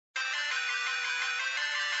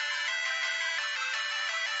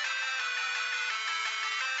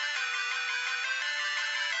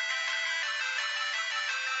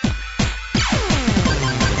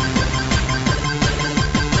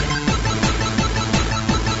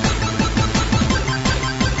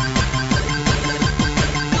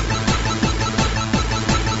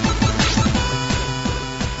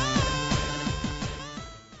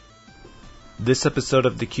This episode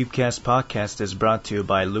of the Cubecast podcast is brought to you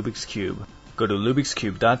by Lubix Cube. Go to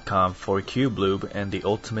LubixCube.com for Cube Lube and the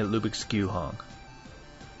ultimate Lubix Q-Hong.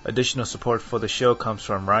 Additional support for the show comes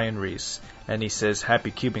from Ryan Reese, and he says,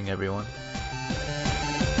 "Happy cubing, everyone."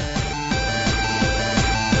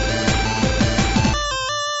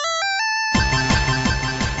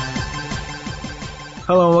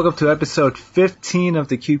 Hello and welcome to episode 15 of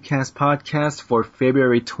the Cubecast podcast for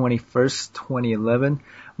February 21st, 2011.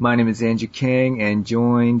 My name is Andrew King, and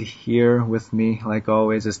joined here with me, like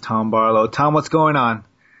always, is Tom Barlow. Tom, what's going on?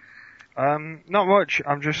 Not much.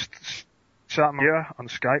 I'm just sat here on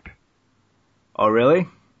Skype. Oh, really?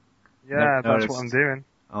 Yeah, that's what I'm doing.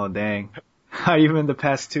 Oh, dang. How you been the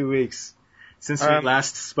past 2 weeks since we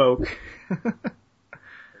last spoke?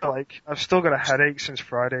 I've still got a headache since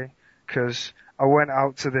Friday, because I went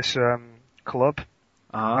out to this club,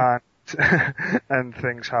 and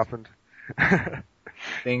things happened.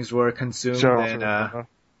 Things were consumed and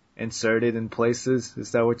inserted in places.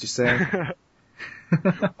 Is that what you're saying?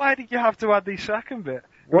 Why did you have to add the second bit?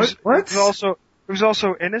 What? It was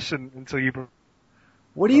also innocent until you.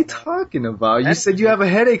 What are you talking about? You said you have a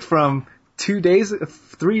headache from 3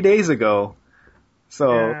 days ago.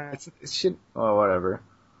 So yeah. It should. Oh, whatever.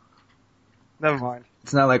 Never mind.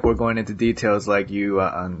 It's not like we're going into details like you.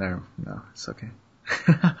 No, it's okay.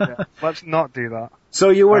 Yeah, let's not do that.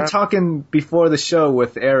 So you were talking before the show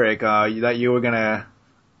with Erik that you were gonna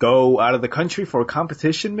go out of the country for a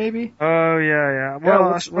competition, maybe? Oh yeah.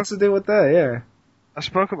 Well, what's the deal with that? Yeah. I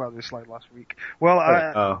spoke about this last week.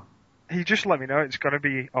 Well, he just let me know it's got to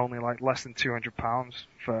be only less than £200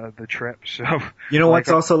 for the trip. So you know what's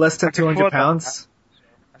also less than £200?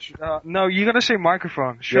 No, you gotta say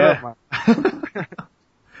microphone. Shut up, man.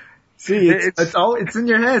 See, it's in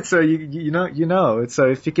your head, so you know. So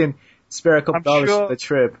if you can spare a couple dollars for the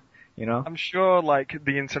trip, you know. I'm sure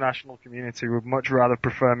the international community would much rather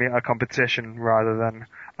prefer me at a competition rather than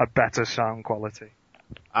a better sound quality.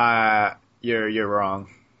 You're wrong.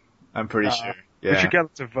 I'm pretty sure. Yeah. We should get them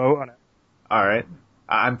to vote on it. All right.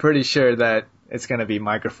 I'm pretty sure that it's gonna be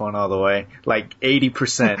microphone all the way,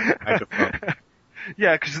 80% microphone.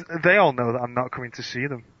 Yeah, because they all know that I'm not coming to see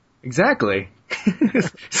them. Exactly.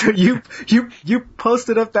 So you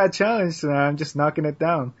posted up that challenge, and I'm just knocking it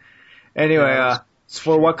down. Anyway, it's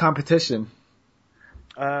for what competition?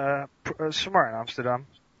 Somewhere in Amsterdam.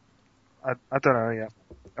 I don't know yet.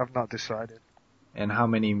 I've not decided. And how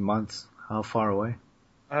many months? How far away?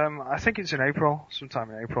 I think it's in April.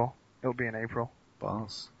 Sometime in April. It'll be in April.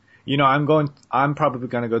 Balls. I'm probably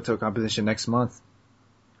gonna go to a competition next month.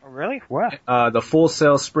 Oh, really? Where? The Full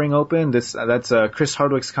Sail Spring Open. That's Chris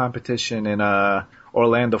Hardwick's competition in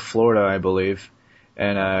Orlando, Florida, I believe.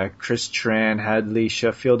 And Chris Tran, Hadley,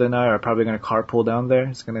 Sheffield, and I are probably gonna carpool down there.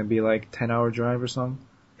 It's gonna be 10-hour drive or something.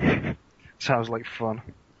 Sounds like fun.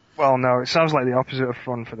 Well, no, it sounds like the opposite of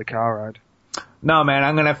fun for the car ride. No, man,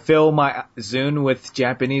 I'm gonna fill my Zune with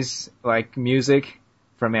Japanese music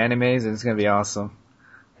from animes, and it's gonna be awesome.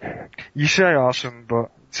 You say awesome, but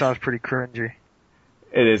it sounds pretty cringy.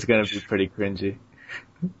 It is gonna be pretty cringy.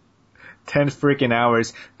 10 freaking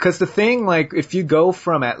hours. Cause the thing, if you go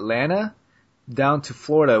from Atlanta down to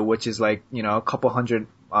Florida, which is a couple hundred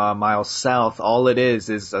miles south, all it is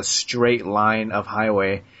a straight line of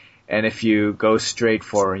highway. And if you go straight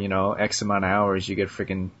for, X amount of hours, you get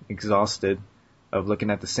freaking exhausted of looking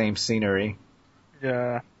at the same scenery.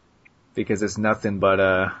 Yeah. Because it's nothing but,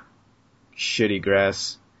 shitty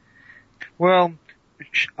grass. Well,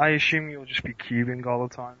 I assume you'll just be cubing all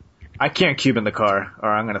the time. I can't cube in the car, or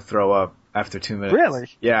I'm gonna throw up after 2 minutes. Really?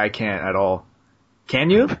 Yeah, I can't at all. Can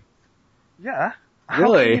you? Yeah.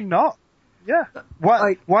 Really? How can you not? Yeah.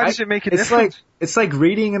 Why does it make a difference? It's like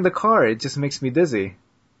reading in the car. It just makes me dizzy.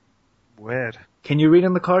 Weird. Can you read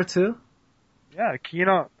in the car too? Yeah, can you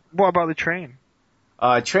not? What about the train?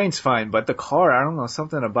 Train's fine, but the car, I don't know,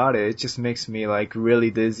 something about it. It just makes me really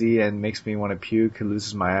dizzy and makes me want to puke. It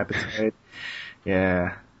loses my appetite.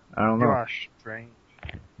 Yeah, I don't know. You are strange.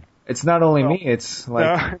 It's not only me, it's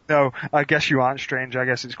No, I guess you aren't strange. I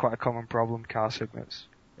guess it's quite a common problem, car sickness.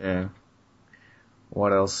 Yeah.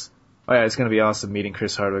 What else? Oh yeah, it's gonna be awesome meeting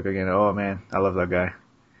Chris Hardwick again. Oh man, I love that guy.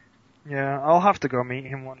 Yeah, I'll have to go meet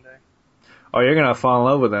him one day. Oh, you're gonna fall in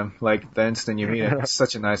love with him, the instant you meet him. He's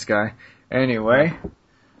such a nice guy. Anyway,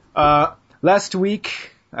 last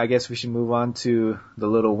week, I guess we should move on to the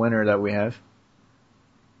little winner that we have.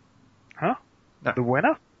 Huh? The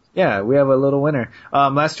winner? Yeah, we have a little winner.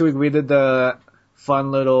 Last week we did the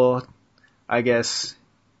fun little, I guess,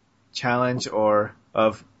 challenge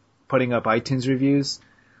of putting up iTunes reviews.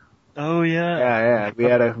 Oh yeah. Yeah. We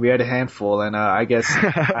had a handful, and I guess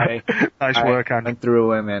I nice work, went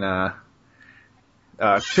through them and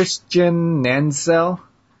Christian Nanzel.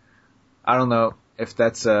 I don't know if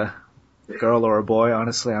that's a girl or a boy,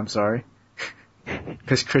 honestly, I'm sorry.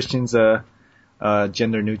 Because Christian's a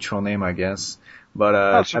gender neutral name, I guess. But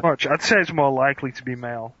not so much. I'd say it's more likely to be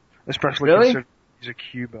male, especially considering he's a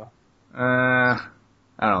Cuba. I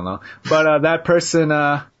don't know. But that person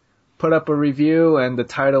put up a review, and the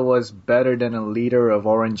title was "Better Than a Liter of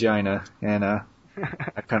Orangina," and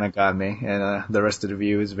that kind of got me. And the rest of the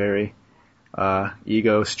review is very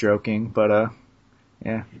ego stroking, but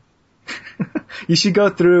yeah. You should go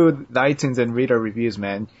through the iTunes and read our reviews,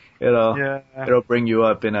 man. It'll bring you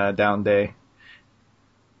up in a down day.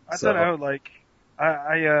 I don't know, like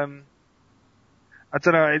I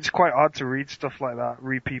don't know. It's quite odd to read stuff like that.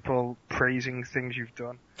 Read people praising things you've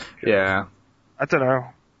done. Yeah. I don't know.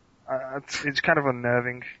 It's kind of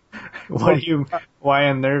unnerving. Why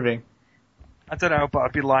unnerving? I don't know, but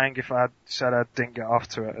I'd be lying if I said I didn't get off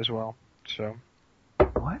to it as well. So.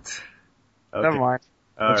 What? Okay. Never mind.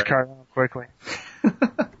 Let's carry on quickly.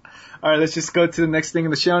 Alright, let's just go to the next thing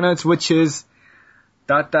in the show notes, which is ...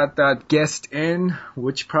 guest in,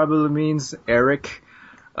 which probably means Erik.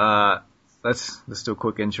 Let's do a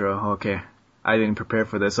quick intro. Okay. I didn't prepare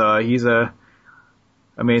for this. He's a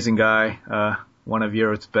amazing guy, one of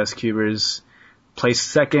Europe's best cubers. Placed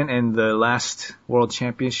second in the last World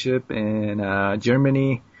Championship in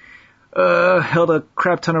Germany. Held a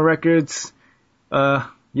crap ton of records.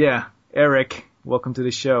 Yeah, Erik, welcome to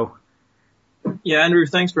the show. Yeah, Andrew,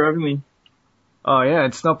 thanks for having me. Oh yeah,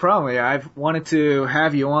 it's no problem. Yeah, I've wanted to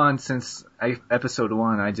have you on since episode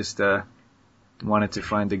 1. I just wanted to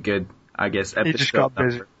find a good, I guess,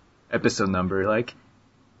 episode number. Like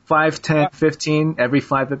 5, 10, 15, every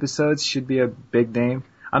 5 episodes should be a big name.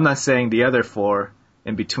 I'm not saying the other 4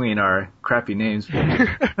 in between are crappy names.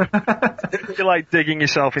 You're like digging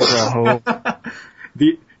yourself into a hole.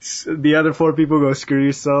 The other 4 people go screw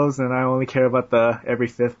yourselves, and I only care about the every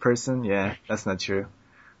 5th person. Yeah, that's not true.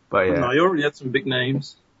 But yeah. No, you already had some big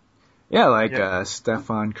names. Yeah, like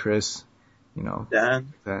Stefan, Chris,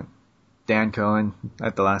 Dan Cohen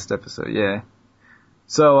at the last episode. Yeah.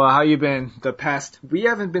 So how you been? The past we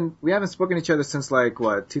haven't spoken to each other since like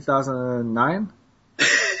what 2009.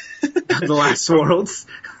 The last Worlds.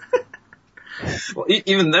 Well,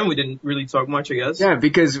 even then we didn't really talk much, I guess. Yeah,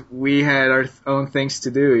 because we had our own things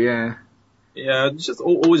to do. Yeah. Yeah, it's just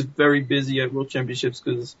always very busy at World Championships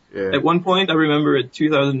because at one point I remember in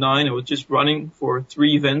 2009 I was just running for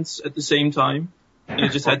 3 events at the same time, and I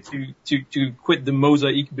just had to quit the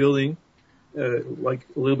mosaic building like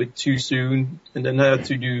a little bit too soon, and then I had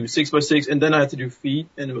to do 6x6, and then I had to do feet,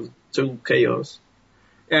 and it was total chaos.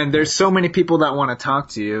 And there's so many people that want to talk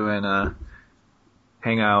to you and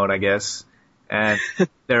hang out, I guess. And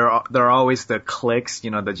there are always the cliques,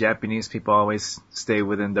 you know, the Japanese people always stay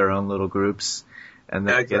within their own little groups, and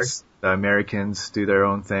then I guess the Americans do their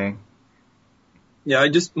own thing. Yeah, I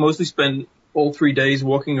just mostly spend all 3 days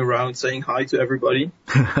walking around saying hi to everybody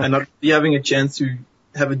and not be having a chance to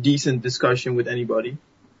have a decent discussion with anybody.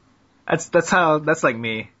 That's like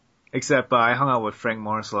me, except I hung out with Frank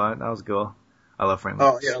Morris a lot. That was cool. I love Frank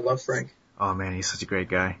Morris. Oh yeah, I love Frank. Oh man, he's such a great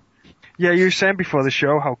guy. Yeah, you were saying before the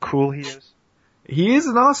show how cool he is. He is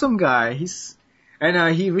an awesome guy. He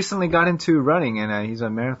recently got into running, and he's a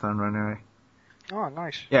marathon runner. Oh,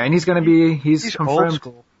 nice. Yeah, and he's confirmed. Old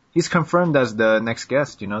school. He's confirmed as the next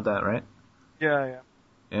guest. You know that, right?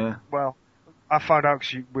 Yeah. Well, I found out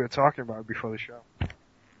because we were talking about it before the show.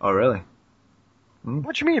 Oh, really?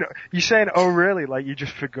 What do you mean? You saying, oh, really? Like you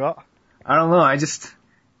just forgot? I don't know. I just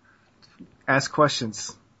ask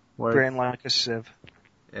questions. Brain like a sieve.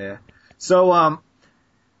 Yeah. So,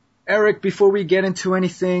 Erik, before we get into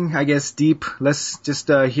anything, I guess deep, let's just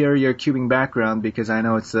hear your cubing background because I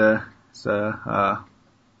know it's a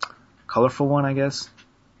colorful one, I guess.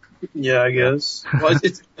 Yeah, I guess. Well,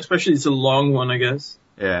 it's a long one, I guess.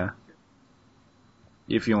 Yeah.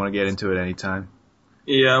 If you want to get into it anytime.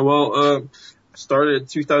 Yeah, well, started in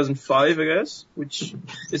 2005, I guess, which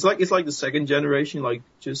it's like the second generation, like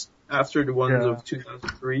just after the ones of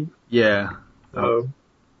 2003. Yeah. So,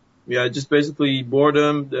 yeah, just basically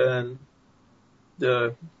boredom. Then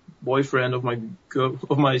the boyfriend of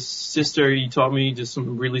my sister, he taught me just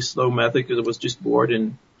some really slow method because I was just bored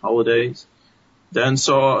in holidays. Then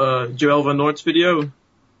saw Joel van Noort's video,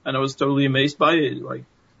 and I was totally amazed by it, like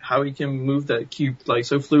how he can move that cube like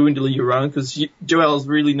so fluently around. Because Joel is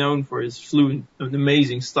really known for his fluent,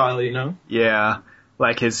 amazing style, you know. Yeah,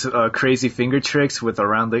 like his crazy finger tricks with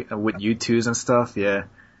U2s and stuff. Yeah.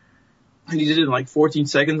 And he did it in like 14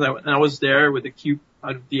 seconds, and I was there with a cube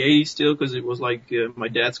out of the 80s still, because it was like my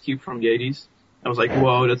dad's cube from the 80s. I was like,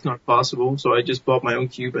 whoa, that's not possible. So I just bought my own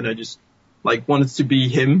cube, and I just like wanted to be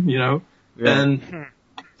him, you know, Yeah. and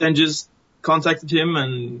then just contacted him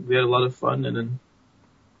and we had a lot of fun. And then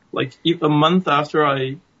like a month after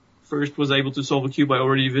I first was able to solve a cube, I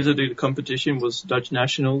already visited a competition, was Dutch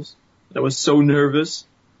Nationals. I was so nervous.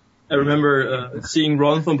 I remember seeing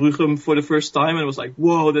Ron van Bruggen for the first time and it was like,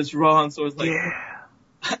 whoa, that's Ron. So I was like,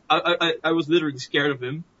 I was literally scared of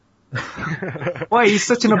him. Why? He's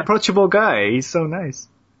such an approachable guy. He's so nice.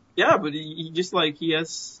 Yeah, but he just like, he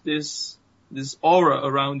has this aura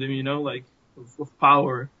around him, you know, like of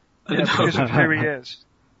power. Yeah, because of who he is.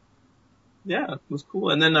 Yeah, it was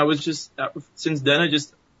cool. And then I was just, since then I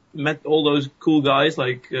just met all those cool guys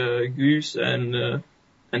like Goose and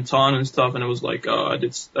Ton and stuff, and I was like, oh, I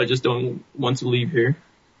just don't want to leave here.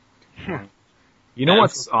 You know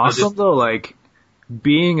what's awesome though? Like,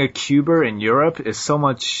 being a cuber in Europe is so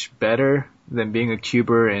much better than being a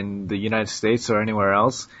cuber in the United States or anywhere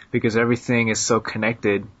else, because everything is so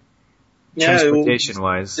connected,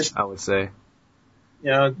 transportation-wise, I would say.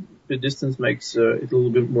 Yeah, the distance makes it a little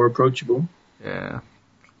bit more approachable. Yeah.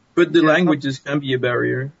 But the languages can be a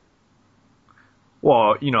barrier.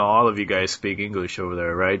 Well, you know, all of you guys speak English over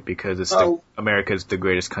there, right? Because it's America's the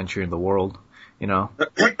greatest country in the world, you know?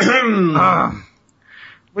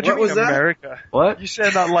 What do you mean, America? What? You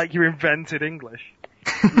said that like you invented English.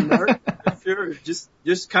 Sure,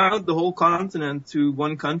 just count the whole continent to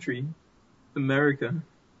one country. America.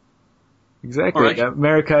 Exactly. Right.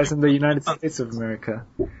 America is in the United States of America.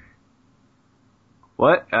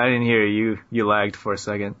 What? I didn't hear you. You lagged for a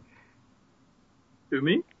second. Who,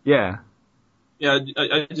 me? Yeah. Yeah,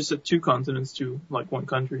 I just said two continents to like one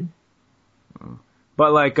country.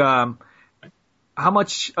 But like, how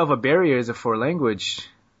much of a barrier is it for language?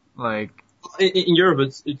 Like, in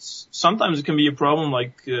Europe, it's sometimes it can be a problem.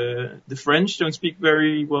 Like the French don't speak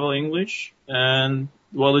very well English, and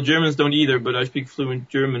well, the Germans don't either. But I speak fluent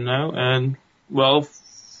German now, and well,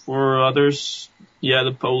 for others, yeah,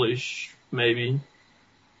 the Polish maybe,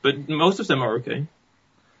 but most of them are okay.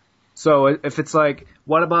 so if it's like,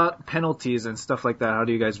 what about penalties and stuff like that? How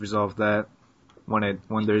do you guys resolve that when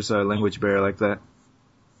there's a language barrier like that?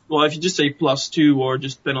 Well, if you just say +2 or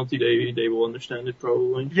just penalty, they will understand it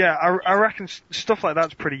probably. Yeah, I reckon stuff like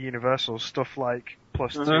that's pretty universal. Stuff like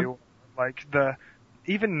 +2, like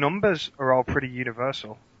even numbers are all pretty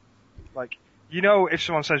universal. Like, you know, if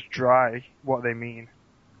someone says dry, what they mean.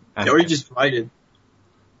 Or you just write it.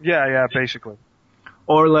 Yeah, basically.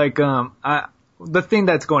 Or like, the thing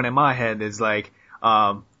that's going in my head is like,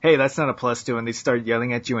 hey, that's not a +2, and they start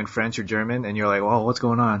yelling at you in French or German, and you're like, whoa, what's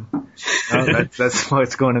going on? That's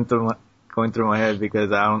what's going through my head,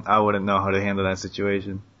 because I wouldn't know how to handle that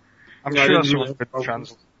situation. I'm sure someone could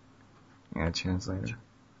translate. Yeah, translator.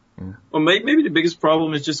 Yeah. Well, maybe the biggest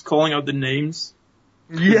problem is just calling out the names.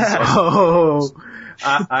 Yeah. Oh,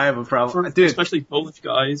 I have a problem, dude. Especially Polish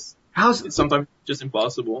guys. It's sometimes just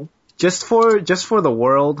impossible. Just for the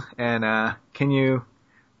world, and can you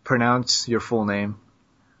pronounce your full name?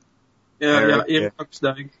 Yeah, Erik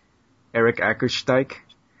Akkersdijk. Erik Akkersdijk?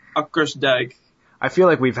 Akkersdijk. I feel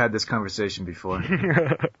like we've had this conversation before.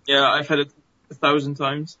 Yeah, I've had it 1,000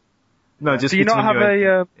 times. No, just do you not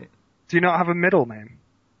have a middle name?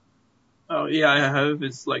 Oh yeah, I have.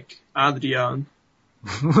 It's like Adriaan.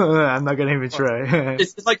 I'm not gonna even try.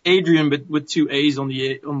 It's like Adrian, but with 2 A's on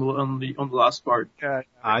the last part.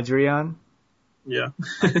 Adriaan? Yeah.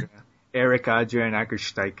 Erik Adriaan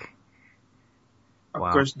Akkersdijk.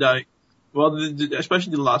 Wow. Akkersdijk. Well,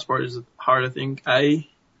 especially the last part is hard. I think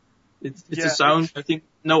it's a sound I think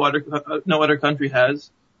no other country has,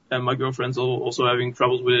 and my girlfriend's also having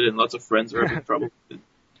troubles with it, and lots of friends are having trouble with it.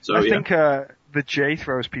 So I think the J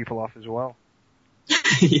throws people off as well.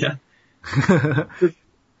 Yeah.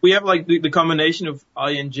 We have like the combination of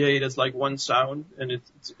I and J that's like one sound, and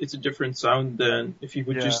it's a different sound than if you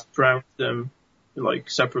would just pronounce them like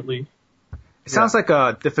separately. It sounds like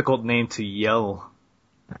a difficult name to yell.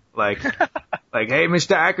 Like, hey,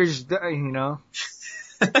 Mr. Ackers, you know,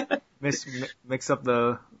 mix up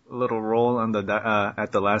the little roll on the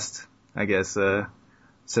at the last, I guess,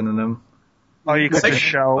 synonym. Oh, you could just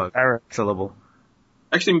shout Eric. Syllable.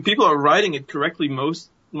 Actually, people are writing it correctly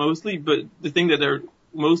mostly, but the thing that they're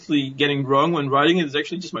mostly getting wrong when writing it is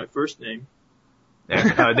actually just my first name.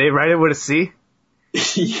 Yeah, they write it with a C?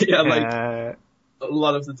 Yeah, like a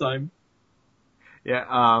lot of the time.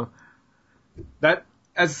 Yeah,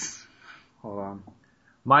 hold on.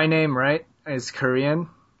 My name, right, is Korean,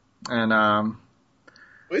 and well,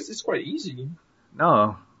 it's quite easy.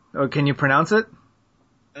 No. Oh, can you pronounce it?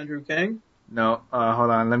 Andrew Kang? No,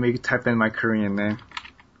 hold on, let me type in my Korean name.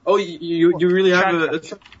 Oh, you really have a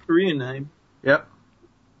Korean name? Yep.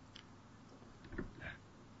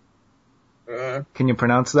 Can you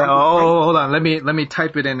pronounce that? Oh, hold on. Let me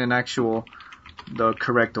type it in the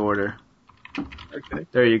correct order. Okay.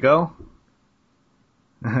 There you go.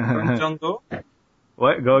 Gangjango.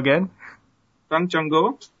 What? Go again?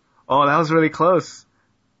 Gangjango. Oh, that was really close.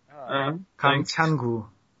 Thanks.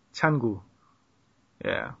 Changu.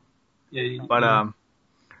 Yeah. Yeah.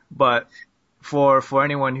 But for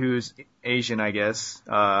anyone who's Asian, I guess,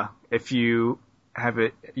 if you have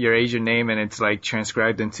your Asian name and it's like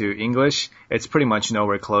transcribed into English, it's pretty much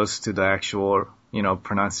nowhere close to the actual,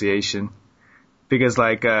 pronunciation. Because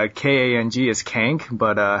like, K-A-N-G is Kank,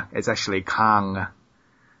 but, it's actually Kang.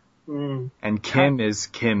 And Kim is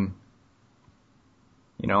Kim.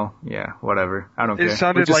 Yeah, whatever. I don't care. It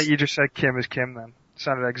sounded like you just said Kim is Kim then. It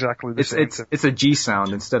sounded exactly the same. It's a G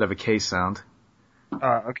sound instead of a K sound.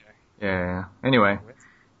 Okay. Yeah. Anyway.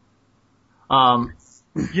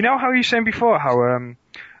 You know how you were saying before how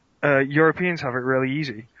Europeans have it really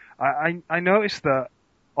easy? I noticed that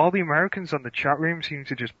all the Americans on the chat room seem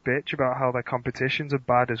to just bitch about how their competitions are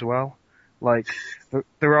bad as well. Like,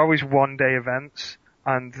 they're always one-day events,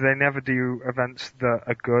 and they never do events that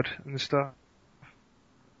are good and stuff.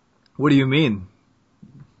 What do you mean?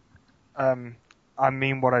 I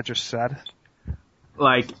mean what I just said.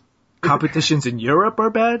 Like, competitions in Europe are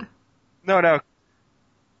bad? No.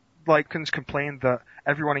 Like, complain that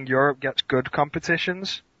everyone in Europe gets good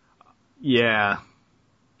competitions. Yeah.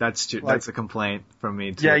 That's true. That's a complaint from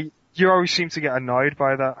me too. Yeah, you always seem to get annoyed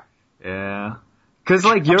by that. Yeah. Cause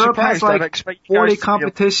like Europe has like 40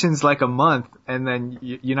 competitions like a month, and then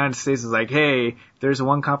United States is like, hey, there's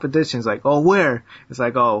one competition. It's like, oh, where? It's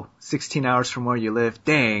like, oh, 16 hours from where you live.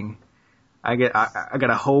 Dang. I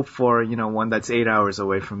gotta hope for, one that's 8 hours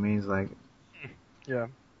away from me. It's like, yeah.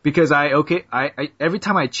 Because I every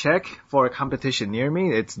time I check for a competition near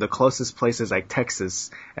me, it's the closest place is like Texas,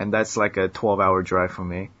 and that's like a 12-hour drive from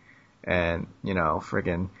me. And,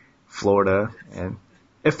 friggin' Florida. And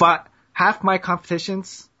half my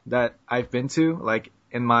competitions that I've been to, like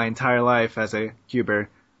in my entire life as a cuber,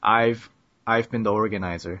 I've been the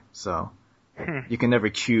organizer. So you can never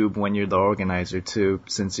cube when you're the organizer too,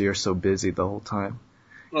 since you're so busy the whole time.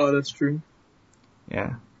 Oh, that's true.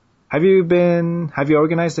 Yeah. Have you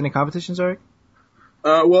organized any competitions, Erik?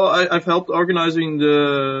 Well, I've helped organizing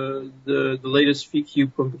the latest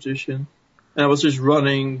VCube competition. And I was just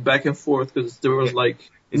running back and forth because there was like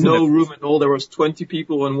no room at all. There was 20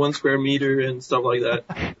 people on 1 square meter and stuff like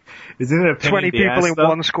that. Isn't it a 20 people in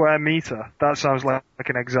 1 square meter? That sounds like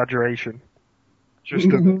an exaggeration.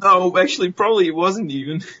 No, actually, probably it wasn't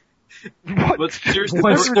even. What? But seriously,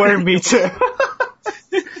 1 square meter.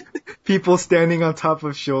 People standing on top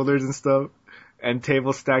of shoulders and stuff, and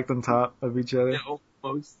tables stacked on top of each other. Yeah,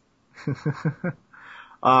 almost.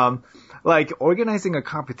 Like organizing a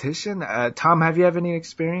competition. Tom, have you have any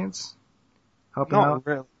experience helping out? Not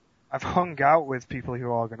really. I've hung out with people who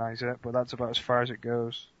organize it, but that's about as far as it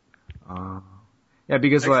goes. Yeah,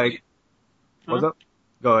 because actually, what's up?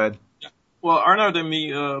 Go ahead. Yeah. Well, Arnoud and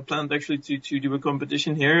me planned actually to do a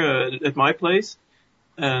competition here at my place.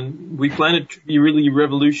 And we planned it to be really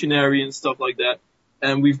revolutionary and stuff like that.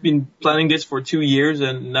 And we've been planning this for 2 years,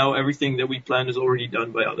 and now everything that we planned is already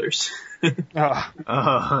done by others.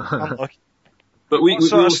 Unlucky. But we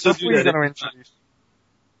sort will of still stuff do were you that. going to introduce?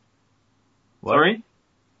 Sorry?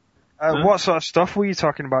 What sort of stuff were you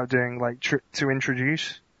talking about doing, like, to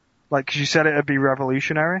introduce? Like, 'cause you said it'd be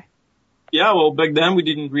revolutionary? Yeah, well, back then we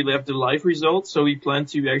didn't really have the live results, so we planned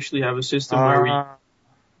to actually have a system where we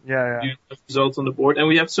do the results on the board. And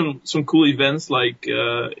we have some cool events, like,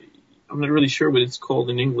 I'm not really sure what it's called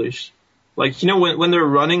in English. Like, when they're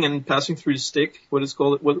running and passing through the stick, what is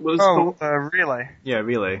called? What is it called? Relay. Yeah,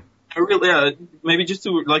 relay. Maybe just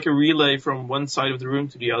do like a relay from one side of the room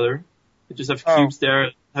to the other. You just have cubes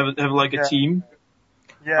there, have like a team.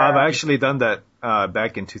 Yeah. I've actually done that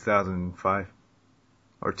back in 2005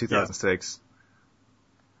 or 2006.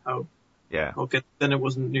 Yeah. Oh. Yeah. Okay, then it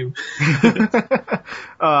wasn't new.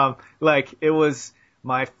 Like it was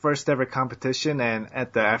my first ever competition, and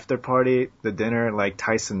at the after party, the dinner, like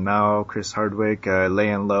Tyson Mao, Chris Hardwick, Lay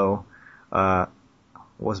and Low,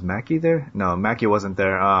 was Mackie there? No, Mackie wasn't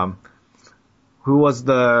there. Who was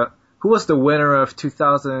the winner of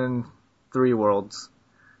 2003 Worlds?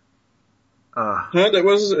 Yeah, that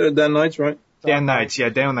was Dan Knights, right? Dan Knights, yeah,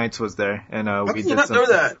 Dan Knights was there, and How we did did you not something.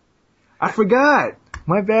 know that? I forgot.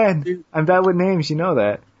 My bad. I'm bad with names. You know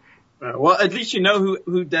that. Well, at least you know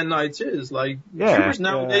who Dan Knights is. Like, viewers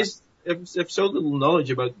nowadays have so little knowledge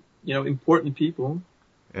about, important people.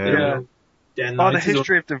 Yeah. They don't know Dan All the Knights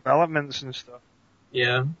history of developments and stuff.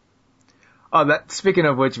 Yeah. Oh, speaking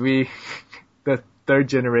of which, the third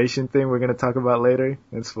generation thing we're gonna talk about later.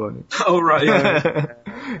 That's funny. Oh, right.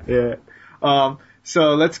 Yeah. Yeah.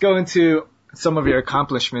 So let's go into some of your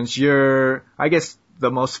accomplishments. I guess the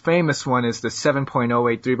most famous one is the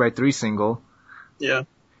 7.08 3x3 single. Yeah.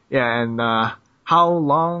 Yeah, and how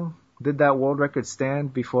long did that world record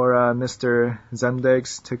stand before Mr.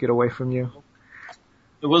 Zemdegs took it away from you?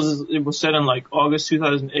 It was set in like August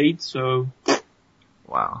 2008, so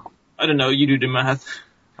Wow. I don't know, you do the math.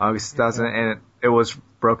 August 2000, and it was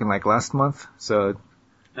broken like last month, so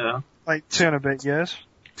Yeah. Like 2 and a bit years.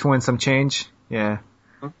 2 and some change. Yeah.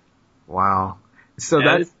 Huh? Wow. So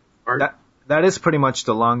Yeah, it's hard. that is pretty much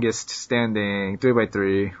the longest standing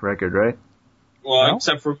 3x3 record, right? Well, No?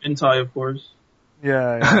 except for Mintai, of course.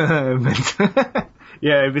 Yeah.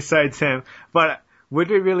 Yeah, besides him. But would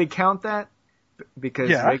we really count that? Because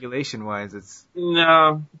Yeah. regulation-wise, it's...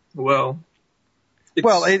 No, well.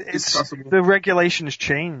 It's possible. the regulations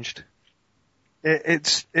changed.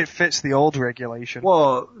 It fits the old regulation.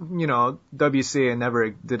 Well,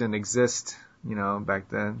 WCA didn't exist, back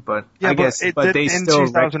then. But yeah, I guess, it but didn't they in still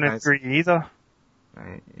 2003 either.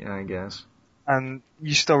 Right, yeah, I guess. And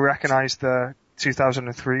you still recognize the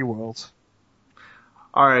 2003 world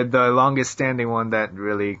Alright, the longest standing one that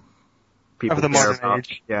really people of the care modern about.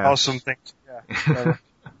 age, Yeah. or something. Yeah.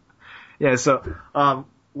 Yeah, so,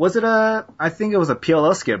 was it I think it was a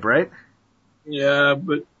PLL skip, right? Yeah,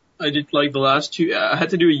 but I did like the last two. I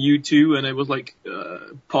had to do a U2, and it was like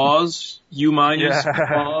pause, U minus, Yeah.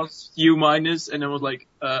 pause, U minus, and it was like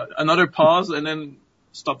another pause, and then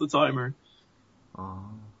stop the timer. Oh,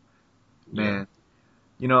 man.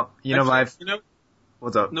 Actually,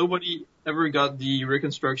 what's up? Nobody ever got the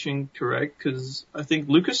reconstruction correct, because I think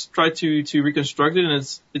Lucas tried to reconstruct it, and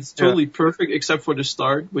it's totally perfect except for the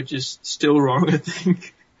start, which is still wrong, I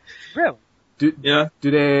think. Really? Yeah.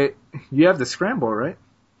 You have the scramble, right?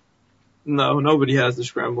 No, nobody has the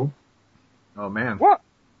scramble. Oh man. What?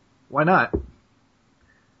 Why not?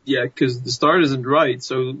 Yeah, because the start isn't right,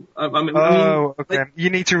 so I mean, Okay. like,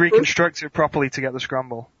 You need to reconstruct it properly to get the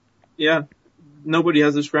scramble. yeah, nobody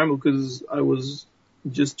has the scramble because I was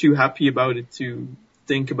just too happy about it to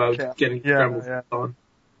think about getting the scramble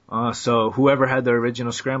on. So whoever had the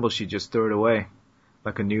original scramble, she just threw it away,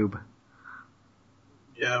 like a noob.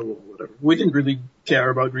 Yeah, well, whatever. We didn't really care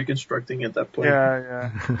about reconstructing at that point.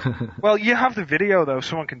 Yeah. Well, you have the video though.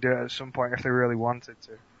 Someone can do it at some point if they really wanted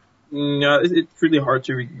to. Yeah, it's really hard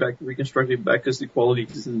to reconstruct it back because the quality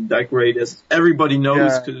isn't that great, as everybody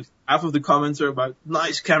knows, because half of the comments are about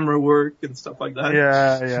nice camera work and stuff like that.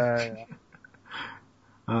 Yeah.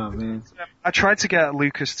 Oh man. I tried to get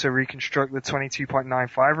Lucas to reconstruct the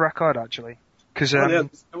 22.95 record actually, because that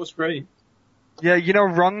was great. Yeah,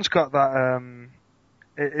 Ron's got that.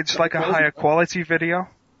 It's like a higher quality video,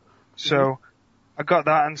 so I got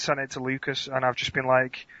that and sent it to Lucas, and I've just been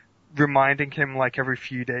like reminding him like every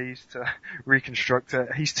few days to reconstruct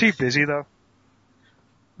it. He's too busy though.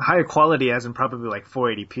 Higher quality as in probably like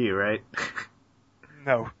 480p, right?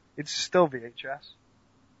 No, it's still VHS.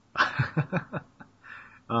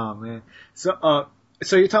 Oh man. So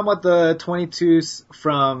you're talking about the 22s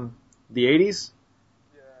from the 80s?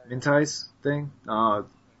 Yeah. Mintai's thing?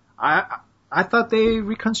 I thought they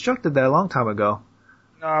reconstructed that a long time ago.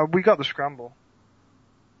 No, we got the scramble.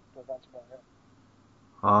 But that's about it.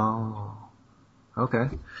 Oh. Okay.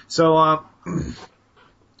 So,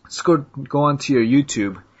 let's go on to your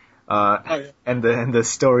YouTube. And the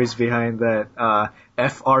stories behind that,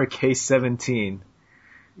 FRK17.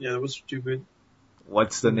 Yeah, that was stupid.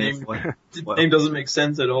 What's the name? The name doesn't make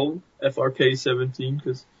sense at all. FRK17,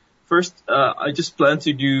 because first, I just planned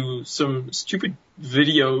to do some stupid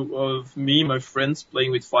video of me and my friends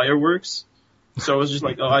playing with fireworks. So I was just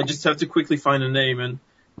like, I just have to quickly find a name, and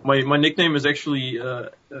my nickname is actually,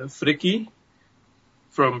 Frikkie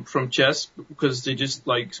from chess, because they just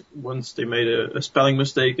like, once they made a spelling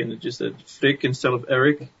mistake and it just said Frick instead of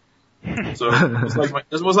Erik. So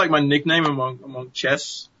this was like my nickname among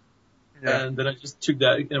chess. Yeah. And then I just took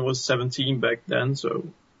that, and it was 17 back then, so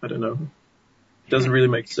I don't know. It doesn't really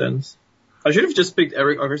make sense. I should have just picked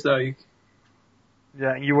Erik Akkersdijk.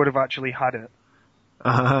 Yeah, and you would have actually had it.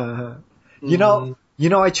 I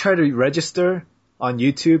tried to register on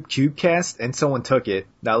YouTube, Cubecast, and someone took it.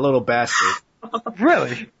 That little bastard.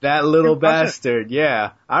 Really? That little bastard,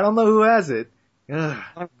 yeah. I don't know who has it.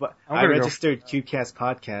 But I registered Cubecast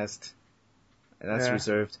podcast. And that's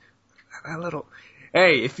reserved. That little...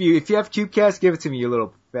 Hey, if you have Cubecast, give it to me, you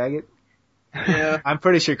little faggot. Yeah. I'm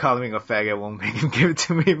pretty sure calling him a faggot won't make him give it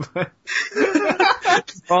to me, but...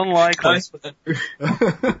 Unlikely.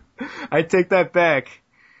 I take that back,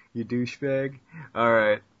 you douchebag.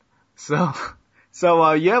 Alright. So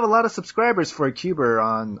So you have a lot of subscribers for a Cuber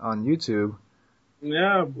on YouTube.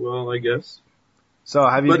 Yeah, well, I guess. So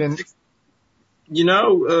have you been? You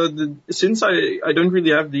know, since I don't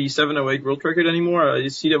really have the 708 world record anymore, I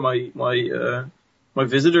see that my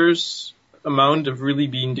visitors amount have really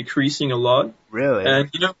been decreasing a lot. Really? And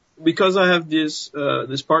you know, because I have this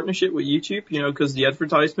partnership with YouTube, you know, because the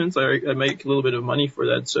advertisements, I make a little bit of money for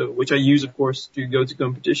that, so which I use, of course, to go to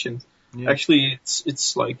competitions. Yeah. Actually,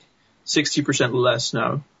 it's like 60% less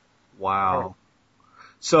now. Wow.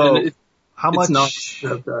 So how much?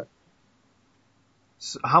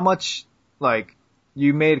 How much? Like,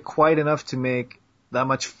 you made quite enough to make that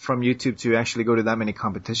much from YouTube to actually go to that many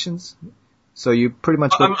competitions? So you pretty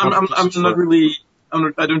much go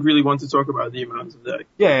I don't really want to talk about the amounts of that.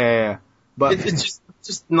 Yeah. But it's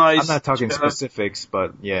just nice. I'm not talking specifics,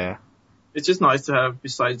 but yeah. It's just nice to have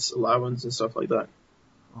besides allowance and stuff like that.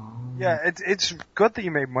 Yeah, it's good that you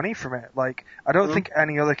made money from it. Like, I don't think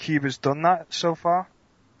any other cube has done that so far.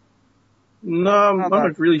 No, I'm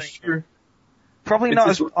not really sure. Probably not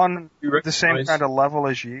as on the same kind of level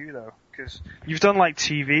as you, though, because you've done like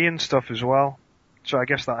TV and stuff as well. So I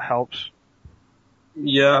guess that helps.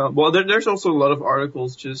 Yeah, well, there's also a lot of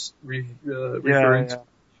articles just referring to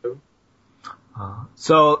the show.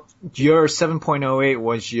 So your 7.08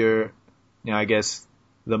 was your, I guess,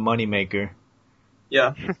 the money maker.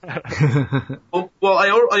 Yeah. well, I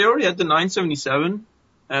already had the 977,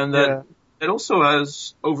 and that it also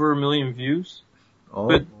has over 1 million views. Oh.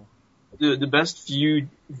 But the best viewed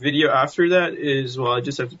video after that is, well, I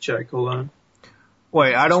just have to check. Hold on.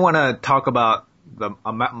 Wait, I don't want to talk about the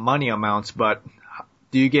money amounts, but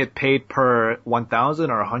do you get paid per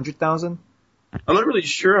 1,000 or 100,000? I'm not really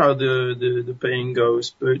sure how the paying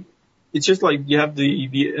goes, but it's just like you have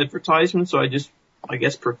the advertisement, so I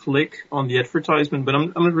guess per click on the advertisement, but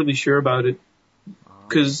I'm not really sure about it.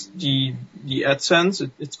 Because the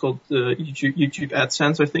AdSense, it's called the YouTube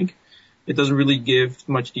AdSense, I think. It doesn't really give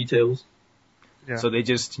much details. Yeah. So you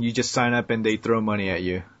just sign up and they throw money at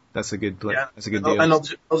you. That's a good play. Yeah. That's a good deal. And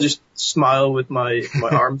I'll just smile with my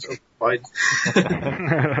arms open wide.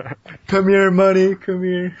 Come here, money. Come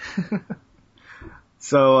here.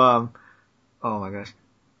 So, oh my gosh.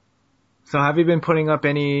 So have you been putting up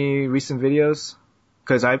any recent videos?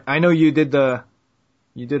 Cause I know you did a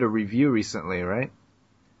review recently, right?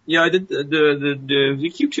 Yeah, I did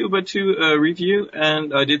the Cube 2 review,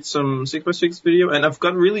 and I did some 6x6 video, and I've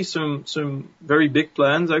got really some very big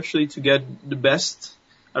plans actually to get the best.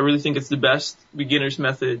 I really think it's the best beginner's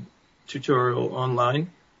method tutorial online.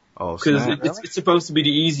 Oh, because it's supposed to be the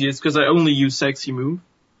easiest because I only use Sexy Move.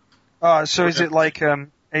 So is it like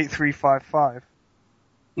 8355?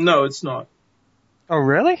 No, it's not. Oh,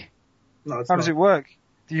 really? No, it's How not. does it work?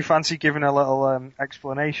 Do you fancy giving a little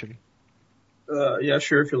explanation? Yeah,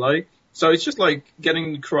 sure, if you like. So it's just like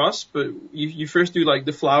getting the cross, but you first do like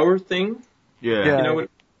the flower thing. Yeah. You know what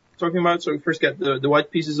I'm talking about? So first get the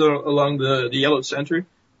white pieces along the yellow center,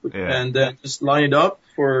 and then just line it up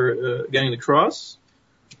for getting the cross.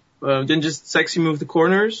 Then just Sexy Move the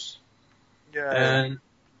corners. Yeah. And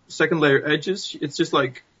second layer edges. It's just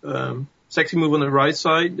like Sexy Move on the right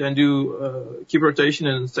side, then do cube rotation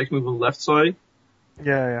and Sexy Move on the left side.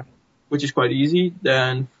 Yeah. Which is quite easy.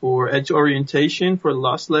 Then for edge orientation, for the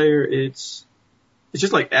last layer, it's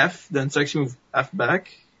just like F, then Sexy Move F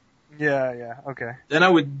back. Yeah, okay. Then I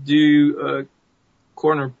would do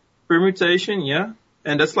corner permutation,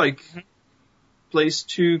 and that's like place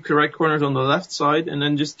 2 correct corners on the left side, and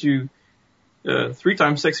then just do 3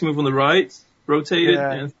 times Sexy Move on the right, rotate it,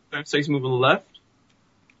 and 3 times Sexy Move on the left.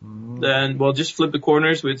 Then, just flip the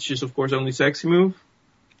corners, which is of course only Sexy Move.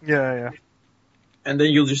 Yeah. And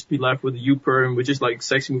then you'll just be left with a U-perm, which is like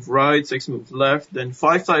Sexy Move right, Sexy Move left, then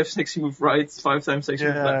 5 times Sexy Move right, 5 times Sexy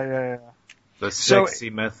Move left. Yeah. The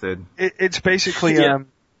sexy method. It's basically,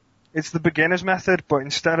 it's the beginner's method, but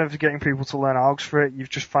instead of getting people to learn algs for it,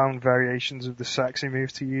 you've just found variations of the Sexy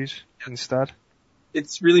Move to use instead.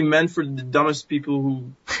 It's really meant for the dumbest people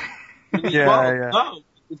who... No,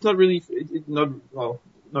 it's not really, not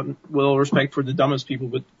with all respect for the dumbest people,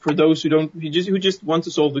 but for those who just want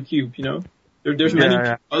to solve the cube, you know? There's many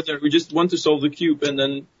people out there who just want to solve the cube, and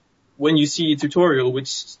then when you see a tutorial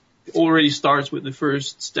which already starts with the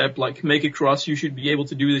first step, like make a cross, you should be able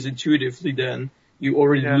to do this intuitively, then you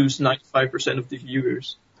already lose 95% of the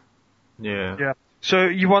viewers. Yeah. So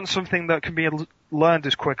you want something that can be learned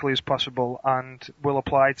as quickly as possible and will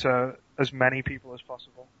apply to as many people as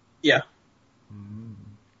possible. Yeah.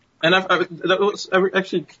 And that was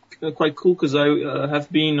actually quite cool because I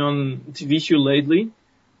have been on TV show lately.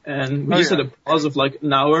 And we just had a pause of like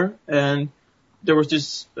an hour, and there was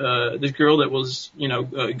this girl that was,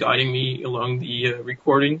 guiding me along the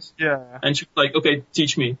recordings. Yeah. And she was like, okay,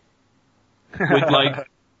 teach me.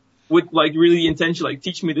 With really intention, like,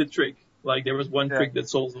 teach me the trick. Like, there was one trick that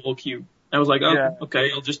solves the whole cube. And I was like,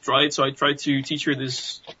 okay, I'll just try it. So I tried to teach her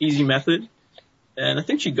this easy method. And I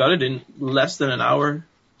think she got it in less than an hour.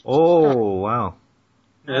 Oh, wow.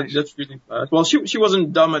 Nice. That's really fast. Well, she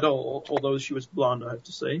wasn't dumb at all, although she was blonde, I have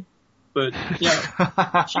to say. But,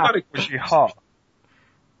 yeah, she got it. Was she hot?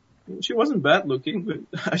 She wasn't bad looking, but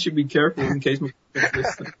I should be careful in case my friends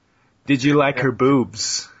listen. Did you like her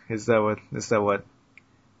boobs? Is that what?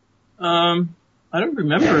 I don't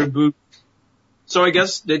remember her boobs. So I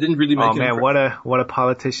guess they didn't really make Oh man, what a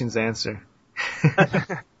politician's answer.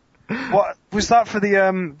 What was that for the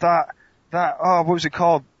what was it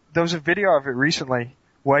called? There was a video of it recently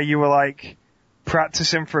where you were like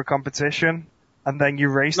practicing for a competition and then you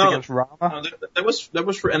raced against Rama. No, that was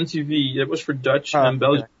for MTV. That was for Dutch and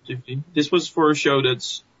Belgian MTV. This was for a show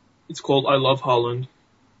it's called I Love Holland.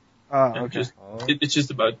 Okay. It's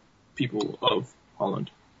just about people of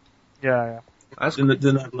Holland. Yeah. That's the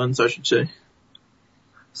Netherlands, I should say.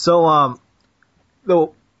 So,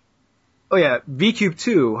 VCube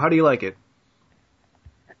 2, how do you like it?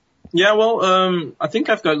 Yeah, well, I think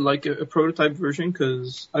I've got like a prototype version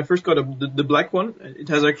because I first got the black one. It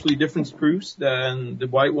has actually different screws than the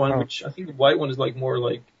white one, which I think the white one is like more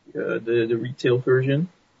like the retail version.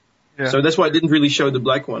 Yeah. So that's why I didn't really show the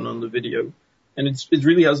black one on the video. And it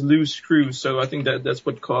really has loose screws, so I think that's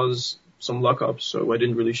what caused some lockups, so I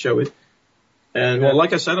didn't really show it. And well,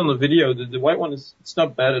 like I said on the video, the white one it's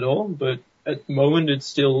not bad at all, but at the moment it's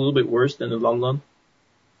still a little bit worse than the Lan Lan.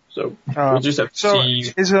 So we'll just have to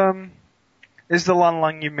see. Is the Lan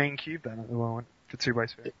Lan your main cube then at the moment for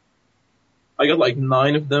 2x3? I got like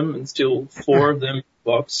 9 of them and still 4 of them in the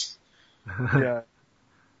box. Yeah.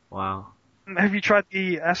 Wow. Have you tried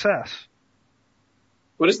the SS?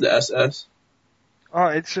 What is the SS? Oh,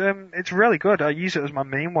 it's really good. I use it as my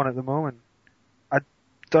main one at the moment. I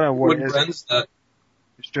don't know what it is. What brand is that?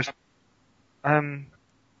 It's just,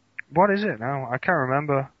 what is it now? I can't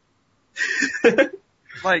remember.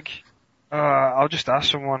 I'll just ask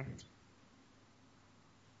someone.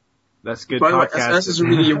 That's good. By the way, SS is a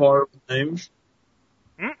really horrible name.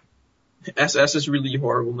 Hmm? SS is really a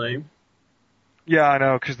horrible name. Yeah, I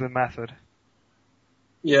know, because of the method.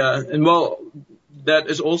 Yeah, and well, that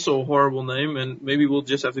is also a horrible name, and maybe we'll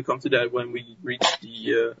just have to come to that when we reach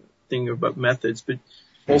the thing about methods. But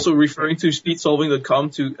also referring to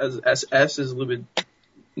speedsolving.com as SS is a little bit,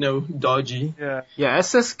 dodgy. Yeah. Yeah,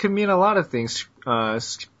 SS can mean a lot of things.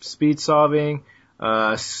 Speed solving,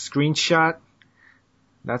 screenshot.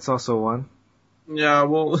 That's also one. Yeah,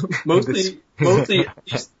 well, mostly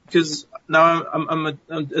because now I'm at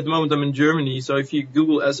the moment I'm in Germany, so if you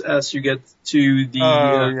Google SS, you get to the.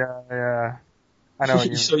 Yeah. I know.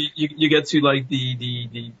 So you get to like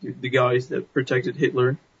the guys that protected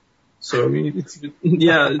Hitler. So I mean,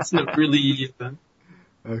 it's not really.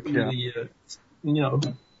 Whatever.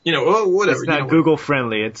 It's not Google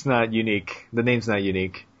friendly. It's not unique. The name's not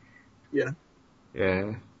unique. Yeah.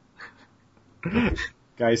 Yeah.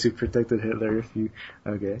 Guys who protected Hitler.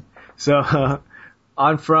 Okay. So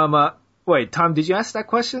on from. Wait, Tom, did you ask that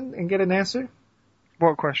question and get an answer?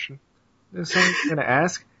 What question? There's something you're gonna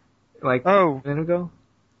ask. Like a minute ago?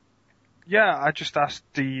 Yeah, I just asked,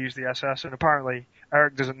 do you use the SS? And apparently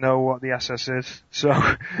Eric doesn't know what the SS is, so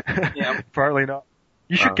yeah, apparently not.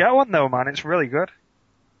 You should get one though, man. It's really good.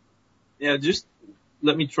 Yeah, just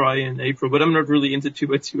let me try in April, but I'm not really into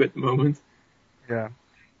 2x2 at the moment. Yeah.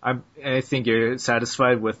 I think you're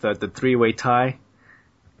satisfied with the 3-way tie.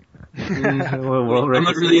 I'm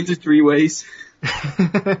not really into 3-ways.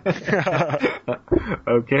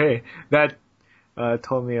 Okay. That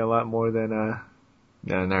told me a lot more than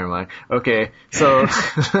no, never mind. Okay, so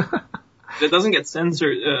that doesn't get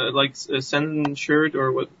censored, censured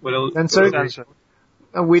or what else? Censored?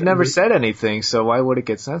 We never said anything, so why would it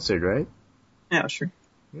get censored, right? Yeah, sure.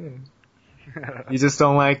 Yeah. You just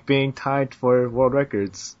don't like being tied for world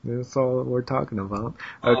records. That's all we're talking about.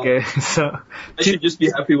 Okay, so I should just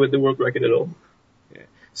be happy with the world record at all. Yeah.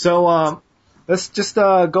 So let's just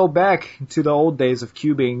go back to the old days of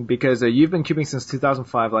cubing because you've been cubing since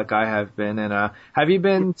 2005, like I have been. And have you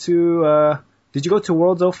been to? Did you go to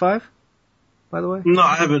Worlds 05? By the way? No,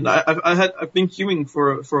 I haven't. I've been cubing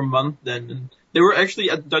for a month then. And they were actually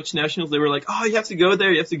at Dutch Nationals. They were like, "Oh, you have to go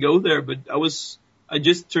there. You have to go there." But I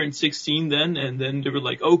just turned 16 then, and then they were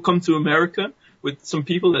like, "Oh, come to America," with some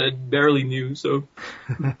people that I barely knew. So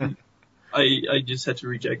I just had to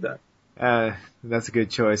reject that. That's a good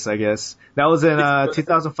choice, I guess. That was in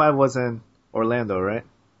 2005. Was in Orlando, right?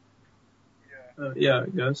 Yeah, I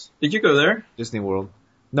guess. Did you go there? Disney World.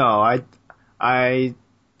 No, I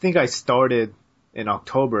think I started in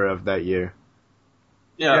October of that year.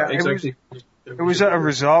 Yeah, Yeah, exactly. It was at a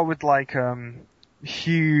resort with like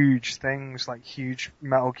huge things, like huge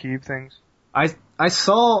metal cube things. I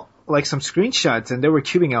saw like some screenshots and they were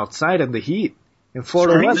cubing outside in the heat in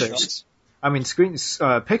Florida weather. Screenshots? I mean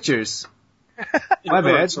pictures. Yeah, My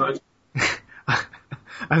bad. outside.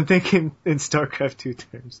 I'm thinking in StarCraft 2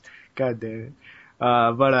 terms. God damn it.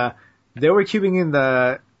 But they were cubing in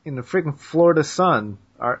the freaking Florida sun.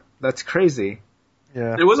 That's crazy.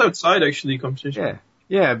 Yeah. It was outside actually competition. Yeah.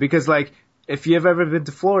 Yeah, because like if you've ever been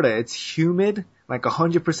to Florida, it's humid, like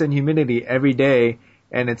 100% humidity every day,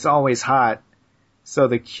 and it's always hot. So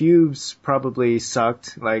the cubes probably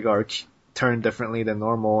sucked, like, or turned differently than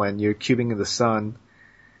normal, and you're cubing in the sun.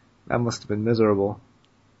 That must have been miserable.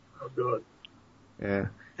 Oh god. Yeah.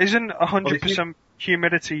 Isn't 100%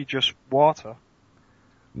 humidity just water?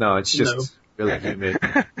 No, it's just really humid.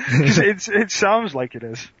 it sounds like it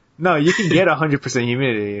is. No, you can get 100%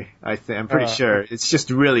 humidity, I'm pretty sure. It's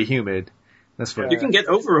just really humid. That's what You can get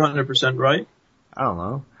over 100%, right? I don't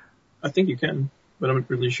know. I think you can, but I'm not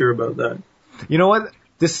really sure about that. You know what?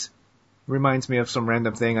 This reminds me of some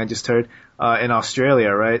random thing I just heard. In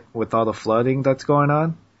Australia, right, with all the flooding that's going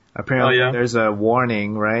on, apparently there's a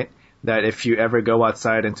warning, right, that if you ever go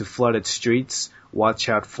outside into flooded streets, watch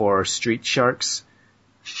out for street sharks.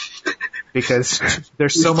 Because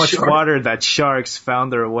there's so much water that sharks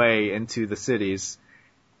found their way into the cities.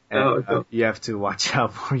 And you have to watch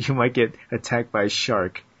out or you might get attacked by a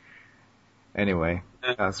shark. Anyway,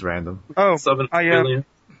 that's random. Oh,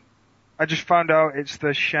 I just found out it's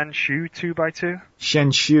the Shenshu 2x2.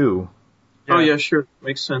 Shenshu. Yeah. Oh yeah, sure.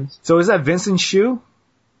 Makes sense. So is that Vincent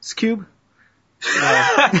Shu's cube?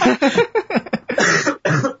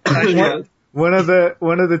 One of the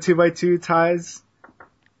 2x2 ties?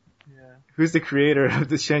 Who's the creator of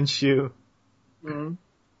the Shenshu? Mm-hmm.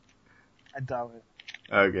 I doubt it.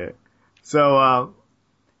 Okay. So,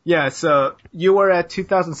 so you were at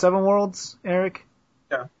 2007 Worlds, Eric?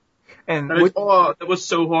 Yeah. And that was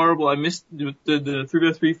so horrible. I missed the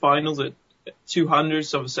 3x3 finals at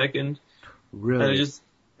 200ths of a second. Really? And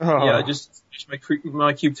I just pushed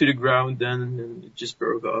my cube to the ground then, and it just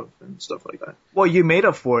broke off and stuff like that. Well, you made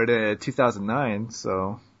up for it in 2009,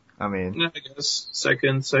 so... I mean, yeah, I guess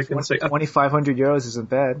second. 2,500 euros isn't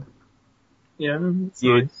bad. Yeah, nice.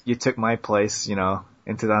 You took my place, in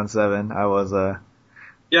 2007. I was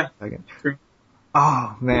second. True.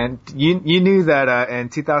 Oh man, you knew that in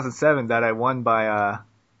 2007 that I won by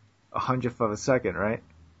 100th of a second, right?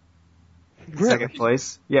 Really? Second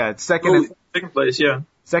place. Yeah, second place. Yeah.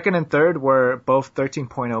 Second and third were both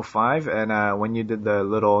 13.05, and when you did the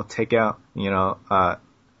little takeout,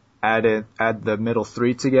 add the middle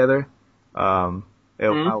three together, I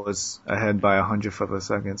was ahead by 100th of a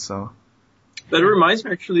second, so. That reminds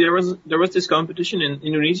me, actually, there was this competition in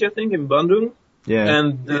Indonesia, I think, in Bandung. Yeah.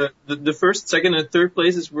 And the first, second, and third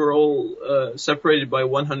places were all separated by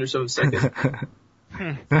 100th of a second.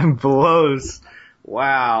 That blows.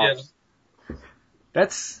 Wow. Yeah.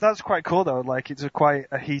 That's quite cool though. Like it's quite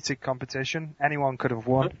a heated competition. Anyone could have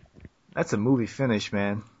won. That's a movie finish,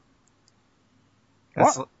 man.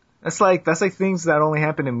 What? That's like things that only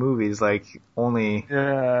happen in movies, like only.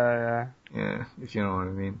 Yeah, if you know what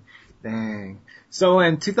I mean. Dang. So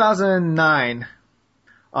in 2009,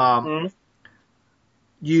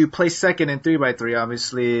 you placed second in 3x3,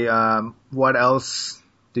 obviously. What else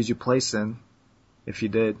did you place in, if you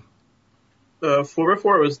did?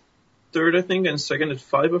 4x4 was third, I think, and second at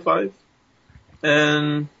 5x5,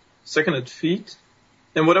 and second at feet.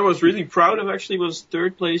 And what I was really proud of actually was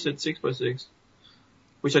third place at 6x6.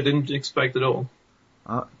 Which I didn't expect at all.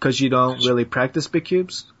 'Cause you don't really practice big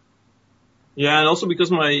cubes? Yeah, and also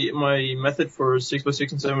because my method for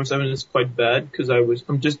 6x6 and 7x7 is quite bad, because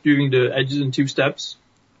I'm just doing the edges in 2 steps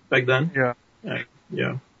back then. Yeah.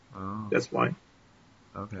 Yeah. Oh. That's why.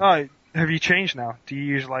 Okay. Oh, have you changed now? Do you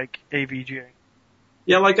use like AVGA?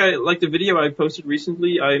 Yeah, like the video I posted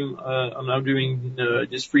recently, I'm now doing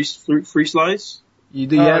just free slides. You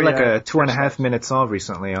had like a 2.5 minute solve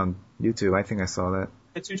recently on YouTube. I think I saw that.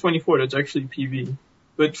 At 224, that's actually PV.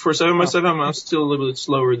 But for 7x7, I'm still a little bit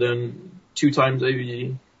slower than 2 times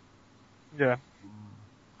AVG. Yeah.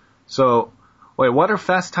 So, wait, what are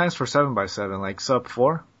fast times for 7x7? Like sub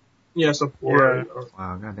 4? Yeah, sub 4. Yeah.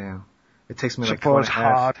 Wow, goddamn. It takes me like 4 is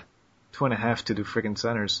hard. 2.5 to do freaking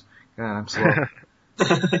centers. God, I'm slow.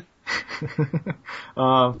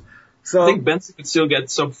 So I think Benson could still get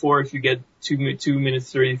sub 4 if you get 2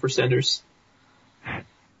 minutes 30 for centers.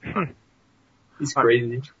 He's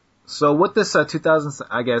crazy. So with this 2000,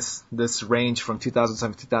 I guess this range from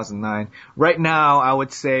 2007 to 2009. Right now, I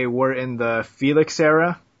would say we're in the Felix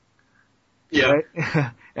era. Yeah. Right?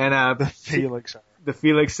 And The Felix era. the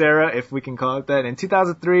Felix era, if we can call it that. In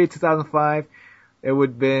 2003, 2005, it would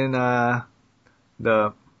have been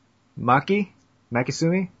the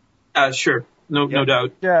Makisumi. Sure. No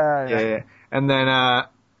doubt. Yeah. And then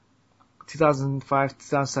 2005,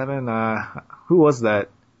 2007, who was that?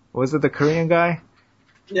 Was it the Korean guy?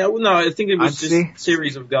 Yeah, well, no, I think it was just Ansi? a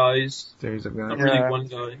series of guys. Series of guys. Not really one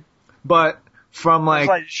guy. But from It's like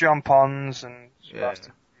like Jean Pons and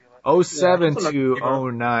Sebastian. 07 Yeah,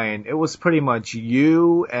 to 09, it was pretty much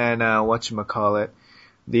you and whatchamacallit,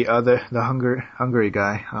 the Hungary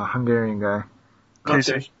guy, Hungarian guy.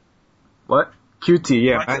 Okay. What? QT,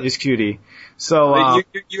 yeah, Matthias. it's QT. So, Wait,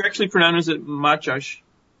 you actually pronounce it Matyas.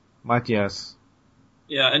 Matthias.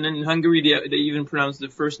 Yeah, and in Hungary they even pronounce the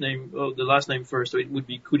the last name first, so it would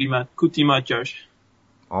be Kuti Matyas.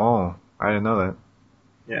 Oh, I didn't know that.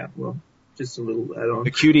 Yeah, well, just a little add-on.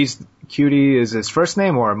 The QT is his first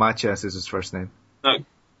name or Matthias is his first name?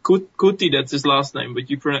 Kuti, that's his last name, but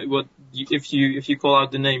if you call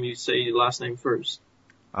out the name, you say the last name first.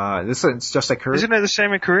 It's just like Korean. Isn't it the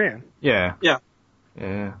same in Korean? Yeah. Yeah.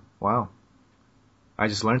 Yeah. Wow. I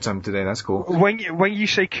just learned something today. That's cool. When you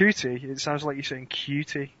say cutie, it sounds like you're saying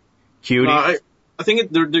cutie. Cutie. I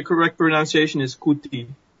think the correct pronunciation is Kuti.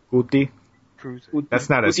 Kuti. Cutie. That's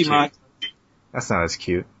not as Kuti cute. That's not as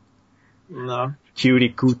cute. No. Cutie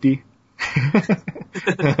cootie.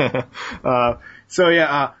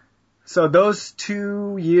 So those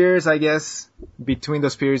 2 years, I guess, between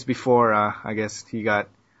those periods before, I guess he got,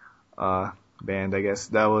 banned, I guess,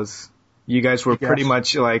 that was, you guys were pretty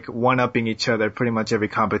much like one-upping each other pretty much every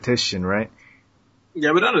competition, right?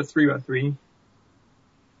 Yeah, but not a 3x3.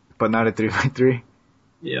 But not a 3x3?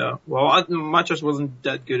 Yeah. Well, Matyas wasn't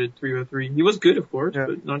that good at 3x3. He was good, of course,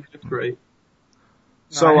 but not great.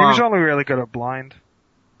 So he was only really good at blind.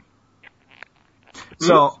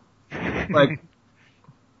 So, like,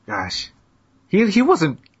 gosh, he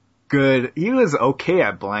wasn't good. He was okay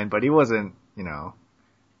at blind, but he wasn't,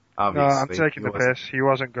 obviously. No, I'm taking the piss. He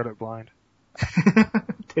wasn't good at blind.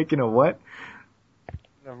 Taking a what?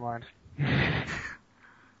 Never mind.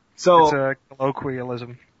 So it's a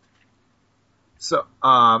colloquialism. So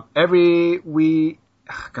God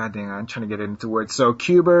dang, I'm trying to get it into words. So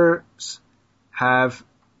cubers have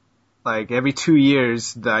like every 2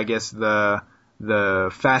 years, I guess the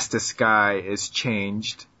fastest guy is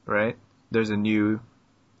changed, right? There's a new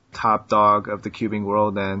top dog of the cubing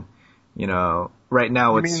world, and right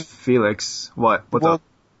now it's Felix. What? What's up?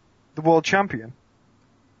 The world champion?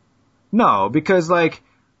 No, because in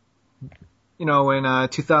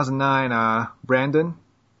 2009, Brandon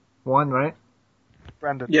won, right?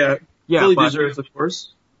 Brandon. Yeah. Fully deserves, of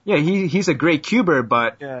course. Yeah, he's a great cuber,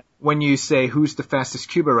 but when you say who's the fastest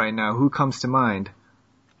cuber right now, who comes to mind?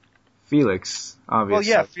 Felix, obviously.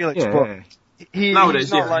 Well, yeah, Felix, but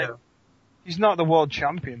nowadays, he's not the world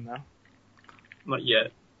champion, though. Not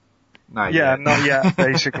yet. Not yet,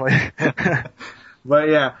 basically. But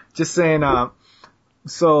yeah, just saying,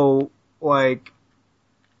 so,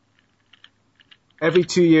 every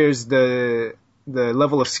 2 years, the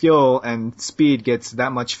level of skill and speed gets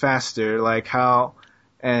that much faster,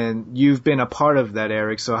 and you've been a part of that,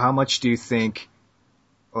 Erik, so how much do you think,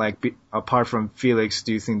 apart from Felix,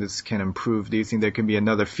 do you think this can improve? Do you think there can be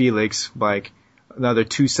another Felix, another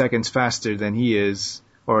 2 seconds faster than he is,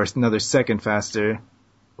 or another second faster,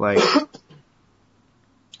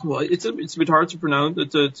 Well, it's a bit hard to pronounce,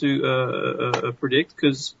 to predict,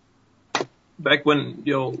 because back when,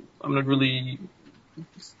 I'm not really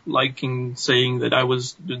liking saying that I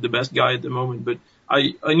was the best guy at the moment, but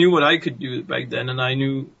I knew what I could do back then, and I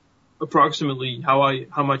knew approximately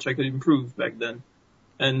how much I could improve back then.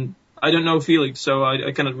 And I don't know Felix, so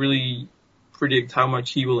I cannot really predict how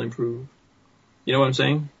much he will improve. You know what I'm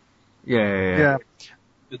saying? Yeah.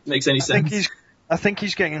 It makes any sense. I think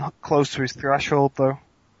he's getting close to his threshold, though.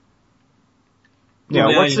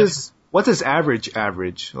 Yeah, what's his average?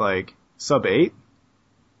 Sub 8?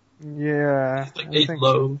 Yeah. It's 8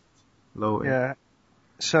 low. Low 8. Yeah.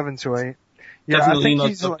 7 to 8. Yeah, Definitely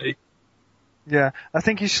not sub 8. Yeah, I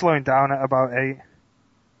think he's slowing down at about 8.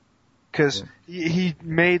 Because he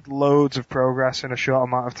made loads of progress in a short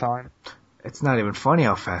amount of time. It's not even funny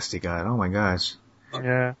how fast he got. Oh my gosh.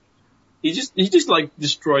 Yeah. He just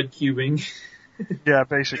destroyed cubing. Yeah,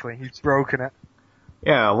 basically. He's broken it.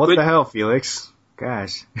 Yeah, what the hell, Felix?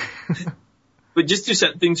 Gosh. But just to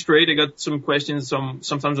set things straight, I got some questions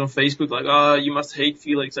sometimes on Facebook you must hate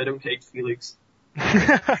Felix. I don't hate Felix.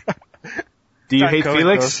 Do you hate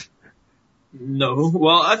Felix? No.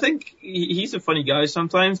 Well, I think he's a funny guy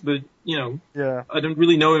sometimes, but, Yeah. I don't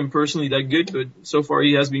really know him personally that good, but so far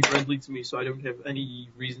he has been friendly to me, so I don't have any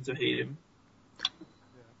reason to hate him.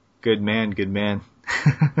 Good man, good man.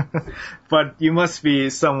 But you must be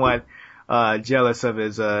somewhat jealous of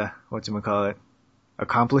his whatchamacallit,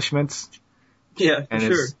 accomplishments. Yeah, for And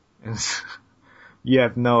sure. You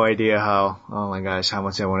have no idea how much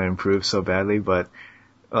I want to improve so badly, but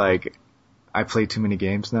like I play too many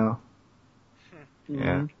games now.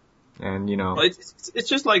 Yeah. And Well, it's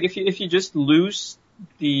just like if you just lose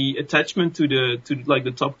the attachment to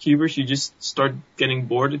the top cubers, you just start getting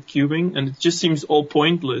bored at cubing, and it just seems all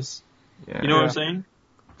pointless. Yeah. You know what I'm saying?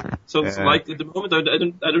 So it's like at the moment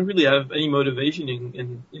I don't really have any motivation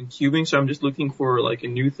in cubing, so I'm just looking for like a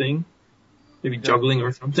new thing, maybe juggling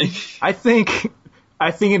or something. I think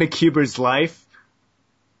in a cuber's life,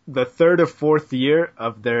 the third or fourth year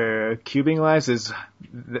of their cubing lives is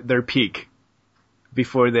their peak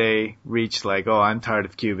before they reach like, oh, I'm tired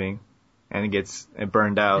of cubing, and it gets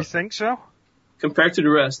burned out. You think so? Compared to the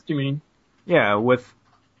rest, you mean? Yeah,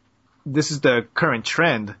 this is the current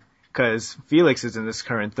trend, because Felix is in this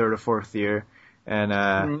current third or fourth year,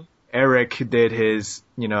 and Erik did his,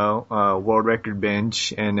 world record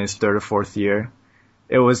binge in his third or fourth year.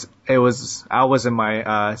 I was in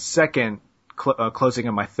my closing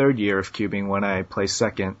in my third year of cubing when I placed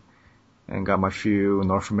second and got my few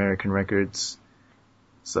North American records.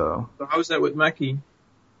 So how's that with Mackie?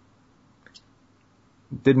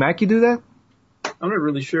 Did Mackie do that? I'm not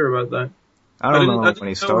really sure about that. I don't know when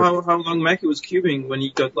he started. How long Mackie was cubing when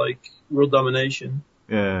he got like world domination.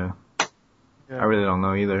 Yeah. I really don't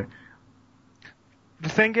know either. The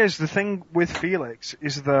thing with Felix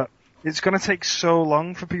is that it's going to take so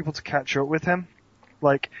long for people to catch up with him.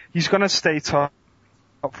 Like, he's going to stay top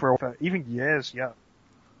for even years, yeah.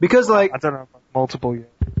 Because I don't know, multiple years.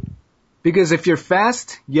 Because if you're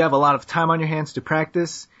fast, you have a lot of time on your hands to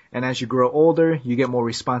practice, and as you grow older, you get more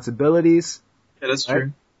responsibilities. Yeah, that's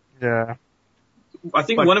true. Yeah. I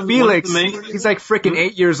think But one of Felix, the main he's like freaking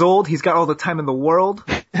 8 years old. He's got all the time in the world.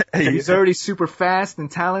 He's already super fast and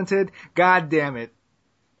talented. God damn it.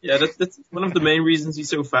 Yeah, that's one of the main reasons he's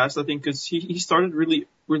so fast, I think, because he started really,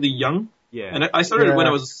 really young. Yeah. And I started when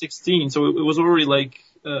I was 16, so it was already like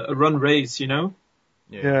a run race,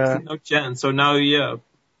 Yeah. No chance. So now,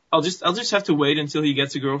 I'll just have to wait until he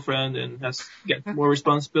gets a girlfriend and get more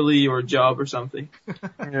responsibility or a job or something.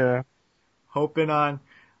 Yeah. Hoping on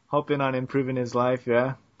improving his life,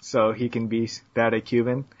 yeah. So he can be bad at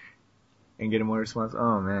Cuban and get more response.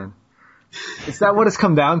 Oh man. Is that what it's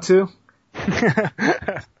come down to?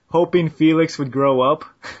 Hoping Felix would grow up.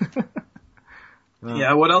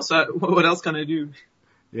 Yeah, what else can I do?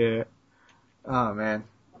 Yeah. Oh man.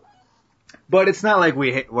 But it's not like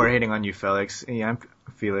we're hating on you, Felix. Yeah, I'm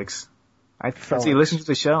Felix. Does he listen to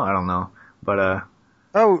the show? I don't know. But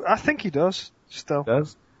Oh, I think he does. Still.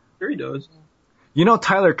 Does? Sure he does.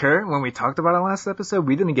 Tyler Kerr, when we talked about it last episode,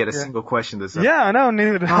 we didn't get a single question this episode. Yeah, I know,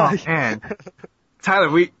 neither did I. Oh man.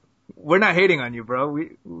 Tyler, we're not hating on you, bro.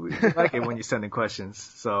 We like it when you send in questions.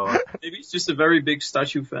 So Maybe he's just a very big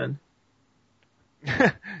statue fan.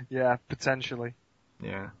 Yeah, potentially.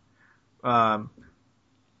 yeah. I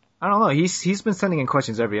don't know. He's been sending in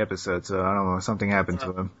questions every episode, so I don't know. Something happened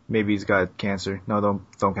to him. Maybe he's got cancer. No,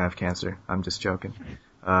 don't have cancer. I'm just joking.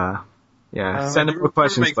 Send him more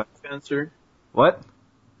questions. Never make fun of cancer. What?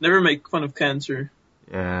 Never make fun of cancer.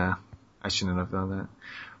 Yeah, I shouldn't have done that.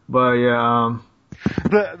 But yeah,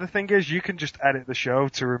 The thing is, you can just edit the show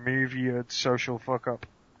to remove your social fuck up.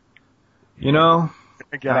 Get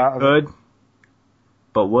I could.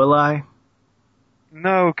 But will I?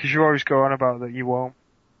 No, because you always go on about that you won't.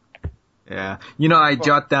 Yeah. I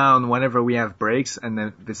jot down whenever we have breaks, and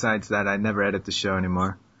then besides that, I never edit the show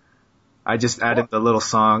anymore. I just added the little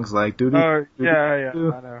songs like doo doo. Yeah, I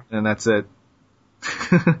know. And that's it.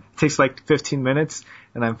 Takes like 15 minutes,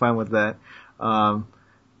 and I'm fine with that.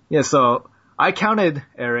 So I counted,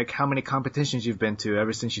 Erik, how many competitions you've been to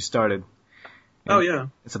ever since you started. And oh yeah.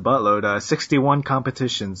 It's a buttload. 61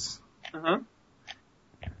 competitions. Uh-huh.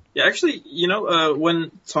 Yeah, actually,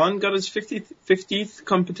 when Ton got his 50th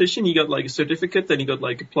competition, he got like a certificate, then he got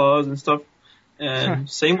like applause and stuff. And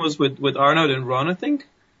same was with Arnold and Ron, I think.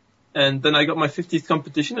 And then I got my 50th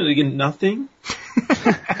competition and again nothing.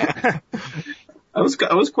 I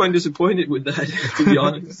was quite disappointed with that, to be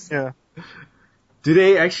honest. Yeah. Do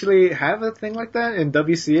they actually have a thing like that in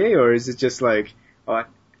WCA, or is it just like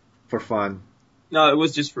for fun? No, it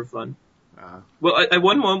was just for fun. Well, at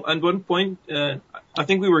one point, I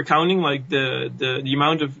think we were counting like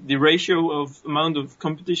the ratio of amount of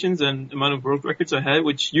competitions and amount of world records I had,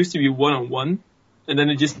 which used to be 1-on-1. and then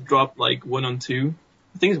it just dropped like 1-on-2.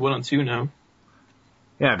 I think it's 1-on-2 now.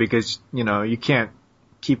 Yeah, because, you can't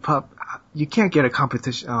keep up. You can't get a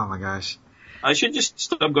competition. Oh my gosh. I should just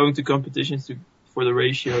stop going to competitions for the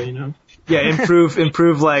ratio, Yeah,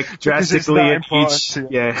 improve like drastically at each.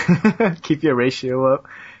 Yeah, keep your ratio up.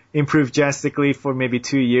 Improve drastically for maybe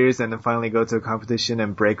 2 years and then finally go to a competition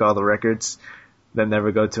and break all the records. Then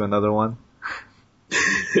never go to another one.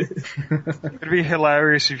 It'd be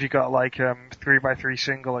hilarious if you got like 3x3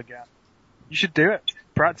 single again. You should do it.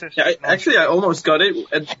 Practice. Yeah, I almost got it.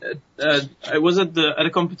 I was at a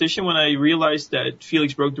competition when I realized that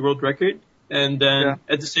Felix broke the world record, and then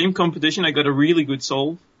at the same competition I got a really good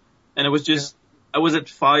solve, and I was at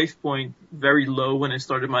 5 point very low when I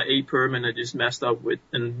started my A perm, and I just messed up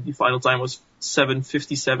and the final time was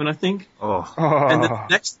 7:57, I think. Oh. And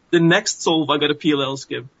the next solve I got a PLL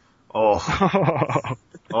skip. Oh.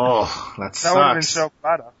 Oh, that sucks. That would have been so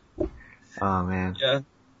bad. Oh man. Yeah,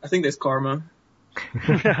 I think that's karma.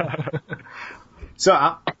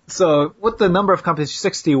 So with the number of competitions,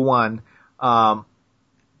 61,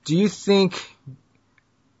 do you think,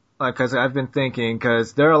 cause I've been thinking,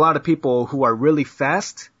 cause there are a lot of people who are really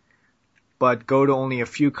fast, but go to only a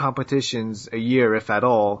few competitions a year, if at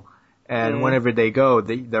all, and whenever they go,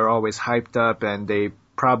 they're always hyped up and they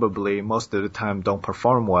probably, most of the time, don't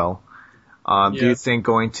perform well. Do you think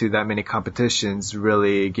going to that many competitions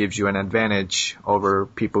really gives you an advantage over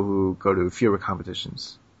people who go to fewer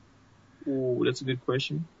competitions? Ooh, that's a good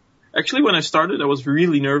question. Actually, when I started, I was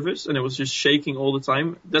really nervous and I was just shaking all the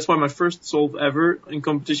time. That's why my first solve ever in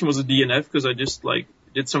competition was a DNF, because I just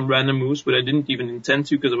did some random moves, but I didn't even intend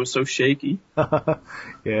to because I was so shaky.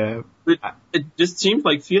 Yeah. But it just seemed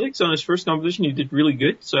like Felix on his first competition, he did really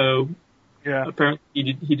good. So apparently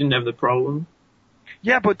he didn't have the problem.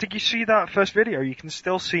 Yeah, but did you see that first video? You can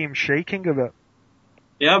still see him shaking a bit.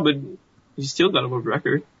 Yeah, but he still got a world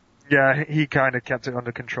record. Yeah, he kind of kept it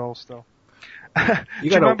under control still. Do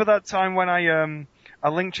you remember that time when I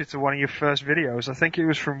linked you to one of your first videos? I think it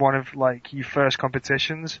was from one of your first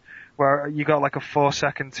competitions where you got a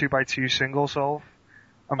 4-second 2x2 single solve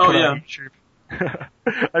and put it on YouTube.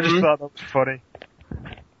 I just thought that was funny.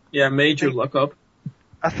 Yeah, major luck up.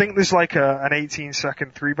 I think there's an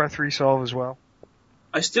 18-second 3x3 solve as well.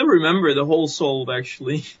 I still remember the whole solve,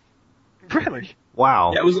 actually. Really?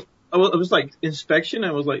 Wow. Yeah, it was inspection. I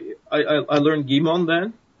learned Guimond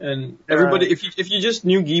then, and everybody, if you just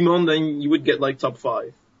knew Guimond, then you would get top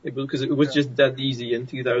 5, because it was just that easy in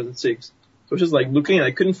 2006. So I was just looking, and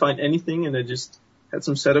I couldn't find anything, and I just had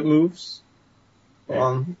some setup moves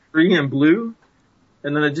on green and blue,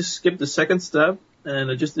 and then I just skipped the second step,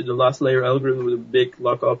 and I just did the last layer algorithm with a big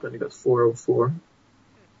lock up, and I got 404.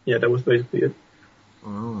 Yeah, that was basically it.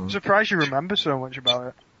 I'm surprised you remember so much about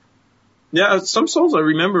it. Yeah, some solves I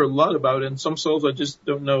remember a lot about, and some solves I just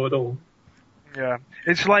don't know at all. Yeah,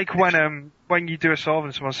 it's like when you do a solve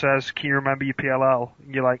and someone says, "Can you remember your PLL?"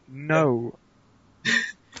 and you're like, "No."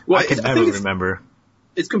 Well, I can never remember.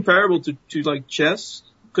 It's comparable to chess,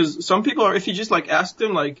 because some people are, if you just ask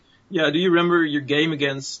them do you remember your game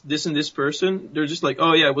against this and this person? They're just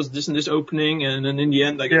oh yeah, it was this and this opening, and then in the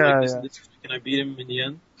end this and this, and I beat him in the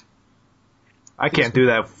end. I can't do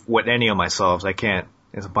that with any of my solves. I can't.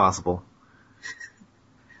 It's impossible.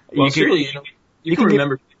 Well, you can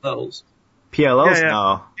remember PLLs. PLLs? Yeah.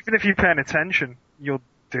 No. Even if you're paying attention, you'll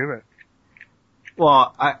do it.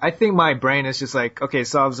 Well, I think my brain is just okay,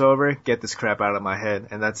 solve's over, get this crap out of my head,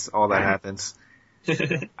 and that's all that happens.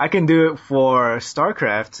 I can do it for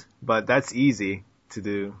StarCraft, but that's easy to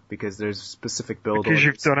do because there's specific build Because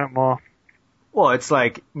you've done it more. Well, it's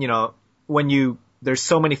when there's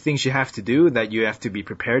so many things you have to do that you have to be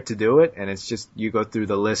prepared to do it, and it's just you go through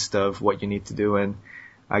the list of what you need to do, and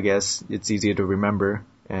I guess it's easier to remember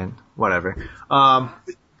and whatever.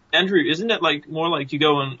 Andrew, isn't that more you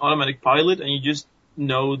go on automatic pilot and you just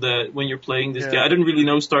know that when you're playing this game? I didn't really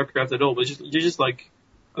know StarCraft at all, but you're just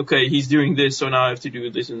okay, he's doing this, so now I have to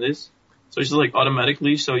do this and this. So it's just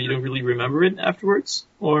automatically, so you don't really remember it afterwards,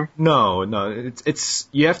 or? No, it's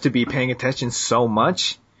you have to be paying attention so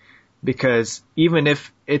much. Because even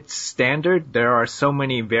if it's standard, there are so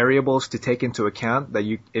many variables to take into account that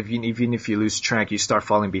even if you lose track, you start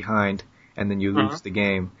falling behind and then you lose the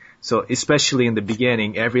game. So especially in the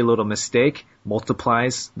beginning, every little mistake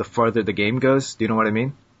multiplies the further the game goes. Do you know what I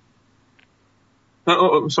mean?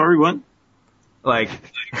 I'm sorry, what?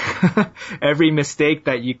 Every mistake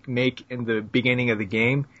that you make in the beginning of the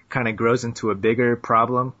game kind of grows into a bigger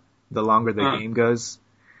problem the longer the game goes.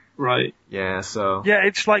 Right. Yeah, so. Yeah,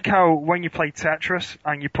 it's like how when you play Tetris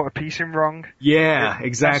and you put a piece in wrong. Yeah,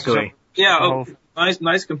 exactly. Yeah,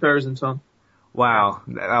 nice comparison, Tom. Wow,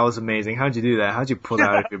 that was amazing. How'd you do that? How'd you pull that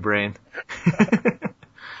out of your brain?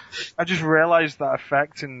 I just realized that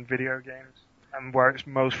effect in video games and where it's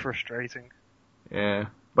most frustrating. Yeah.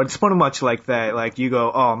 But it's pretty much like that. Like, you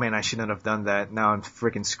go, oh man, I shouldn't have done that. Now I'm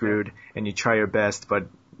freaking screwed. And you try your best, but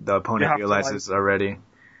the opponent realizes already.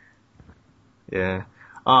 Yeah.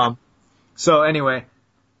 So anyway,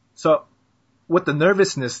 so with the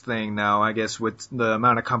nervousness thing now, I guess with the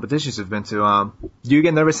amount of competitions you've been to, do you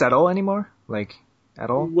get nervous at all anymore? Like, at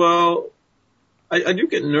all? Well, I do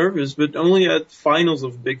get nervous, but only at finals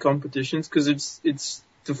of big competitions, because it's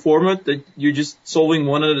the format that you're just solving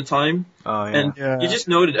one at a time. Oh, yeah. And you just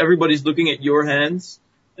know that everybody's looking at your hands,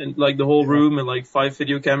 and like the whole room, and like 5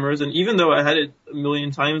 video cameras. And even though I had it a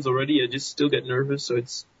million times already, I just still get nervous. So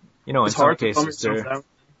it's, you know, it's hard to calm yourself down.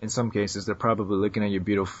 In some cases, they're probably looking at your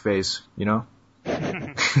beautiful face, you know?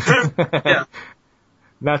 Yeah.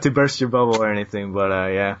 Not to burst your bubble or anything,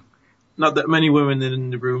 but, yeah. Not that many women in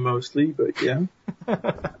the room mostly, but yeah.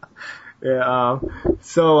 Yeah,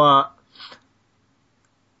 so, oh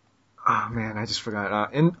man, I just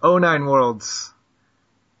forgot. In 09 Worlds,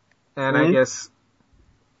 and I guess,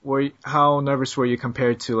 how nervous were you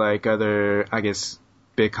compared to like other, I guess,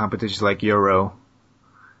 big competitions like Euro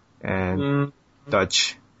and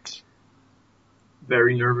Dutch?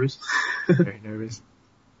 Very nervous. Very nervous.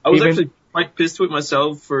 I was actually quite pissed with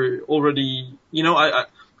myself for already, you know,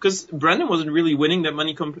 because Brandon wasn't really winning that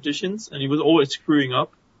many competitions, and he was always screwing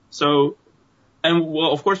up. So, and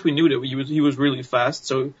well, of course we knew that he was really fast.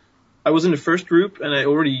 So I was in the first group, and I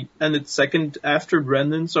already ended second after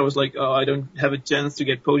Brandon. So I was like, oh, I don't have a chance to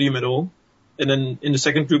get podium at all. And then in the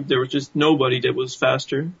second group, there was just nobody that was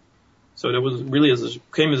faster. So that was really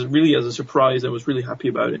came as a surprise. I was really happy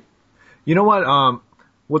about it. You know what?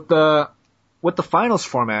 With the finals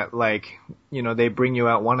format, like, you know, they bring you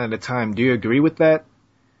out one at a time. Do you agree with that?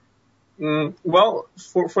 Well,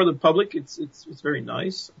 for the public, it's very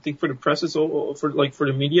nice. I think for the press, it's all, for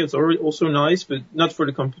the media, it's already also nice, but not for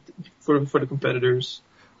the for the competitors.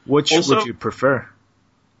 Which also, would you prefer?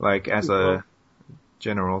 Like, as a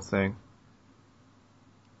general thing?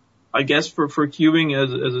 I guess for cubing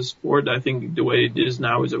as a sport, I think the way it is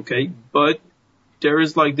now is okay. But there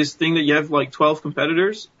is like this thing that you have like 12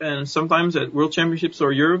 competitors, and sometimes at World Championships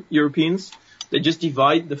or Europeans, they just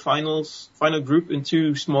divide the final group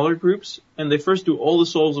into smaller groups, and they first do all the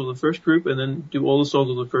souls of the first group, and then do all the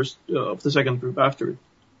souls of the second group after it.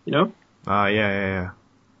 You know? Yeah.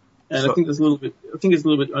 And I think it's a little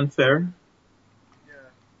bit unfair.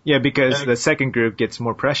 Yeah, because the second group gets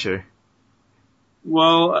more pressure.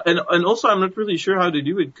 Well, and also I'm not really sure how to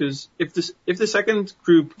do it, because if the second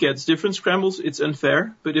group gets different scrambles, it's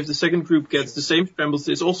unfair. But if the second group gets the same scrambles,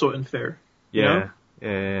 it's also unfair. Yeah.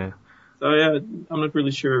 So yeah, I'm not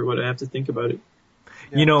really sure what I have to think about it.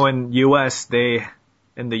 Yeah. You know, in the US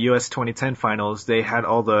 2010 finals, they had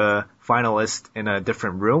all the finalists in a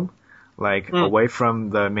different room, like away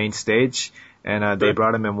from the main stage, and they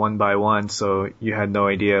brought them in one by one, so you had no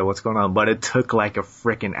idea what's going on. But it took like a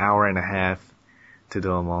freaking hour and a half to do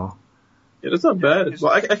them all. Yeah, that's not bad.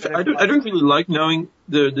 Well, I don't really like knowing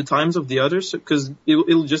the times of the others, because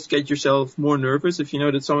it'll just get yourself more nervous if you know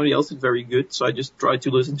that somebody else is very good. So I just try to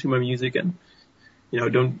listen to my music, and you know, I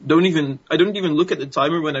don't even look at the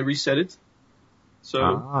timer when I reset it. So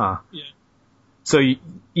yeah. So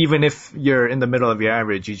even if you're in the middle of your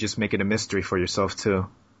average, you just make it a mystery for yourself too.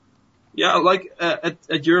 Yeah, like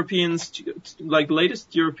at Europeans, like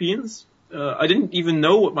latest Europeans, I didn't even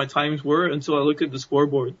know what my times were until I looked at the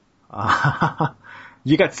scoreboard.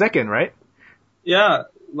 You got second, right? Yeah,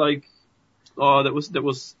 like, that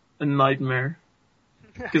was a nightmare.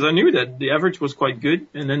 Because I knew that the average was quite good,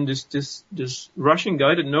 and then this Russian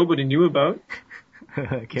guy that nobody knew about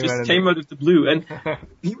came out of the blue, and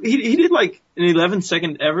he did like an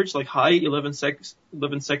 11-second average, like high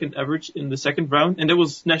 11-second average in the second round, and that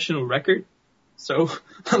was national record. So,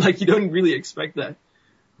 like, you don't really expect that.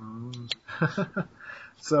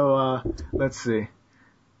 So, let's see.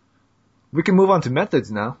 We can move on to methods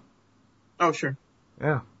now. Oh, sure.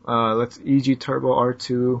 Yeah. Let's EG Turbo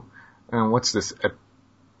R2. And what's this?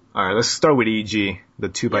 Alright, let's start with EG, the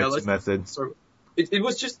 2x2 method. It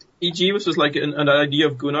was just, EG was just like an idea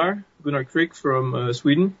of Gunnar Krick from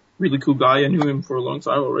Sweden. Really cool guy. I knew him for a long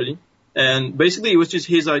time already. And basically it was just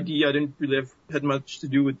his idea. I didn't really had much to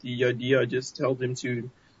do with the idea. I just helped him to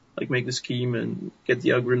like make the scheme and get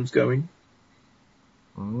the algorithms going.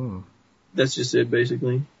 That's just it,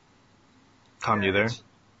 basically. Tom, you there?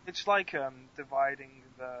 It's like dividing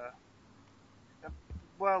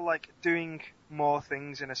like doing more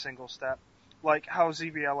things in a single step. Like how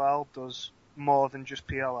ZBLL does more than just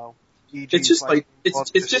PLL. E.g., It's just like,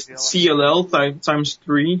 it's just CLL times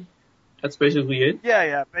 3. That's basically it.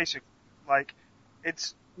 Yeah, basically. Like,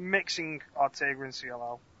 it's mixing Ortega and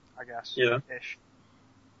CLL, I guess. Yeah. Ish.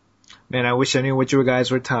 Man, I wish I knew what you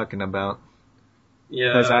guys were talking about.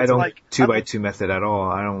 Yeah. Because I don't like, 2x2 method at all.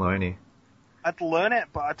 I don't know any. I'd learn it,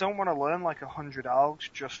 but I don't want to learn like 100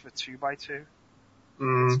 algs just for 2x2.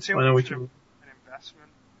 It's too I know much what of you an investment.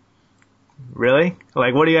 Really?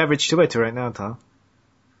 Like, what do you average 2x2 right now, Tom?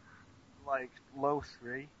 Like, low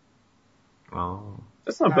 3. Oh.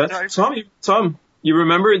 That's not bad. Tom, you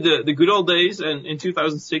remember the good old days and in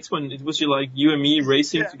 2006 when it was like you and me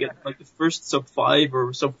racing to get like the first sub 5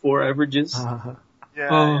 or sub 4 averages?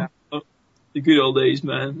 Yeah. The good old days,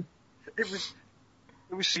 man. It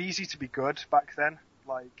was easy to be good back then.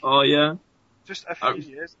 Like, Oh yeah. just a few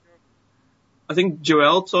years ago. I think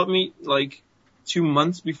Joel taught me like 2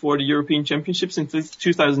 months before the European Championships in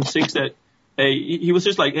 2006 that, hey, he was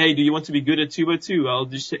just like, hey, do you want to be good at 2x2? I'll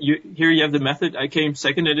just, here you have the method. I came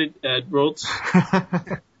second at it at Worlds.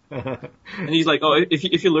 And he's like, oh,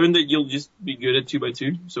 if you learn that, you'll just be good at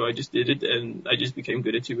 2x2. So I just did it and I just became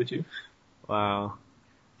good at 2x2. Wow.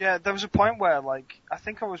 Yeah, there was a point where, like, I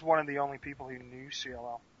think I was one of the only people who knew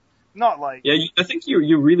CLL. Not like... Yeah, I think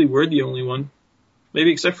you really were the only one.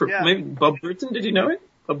 Maybe except for, maybe Bob Burton. Did you know it?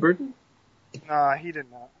 Bob Burton? Nah, he did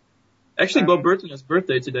not. Actually, Bob Burton has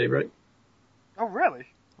birthday today, right? Oh, really?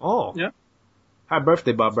 Oh. Yeah. Happy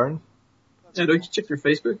birthday, Bob Burton. Yeah, don't you check your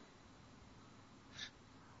Facebook?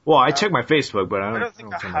 Well, I check my Facebook, but I don't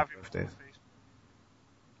think I check have my him on birthdays. Facebook.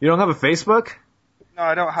 You don't have a Facebook? No,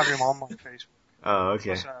 I don't have him on my Facebook. Oh,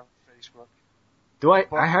 okay. I have Facebook. Do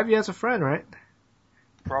I have you as a friend, right?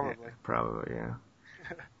 Probably. Yeah, probably, yeah.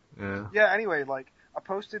 Yeah. Yeah, anyway, like, I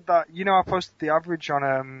posted the average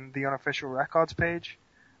on the unofficial records page.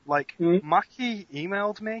 Like, Mackie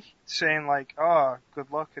emailed me saying like, oh, good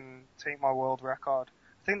luck and take my world record.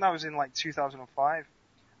 I think that was in like 2005.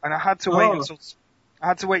 And I had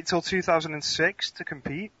to wait till 2006 to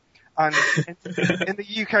compete. And in the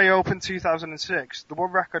UK Open 2006, the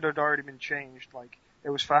world record had already been changed. Like, it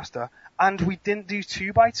was faster. And we didn't do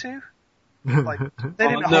 2x2. Like, they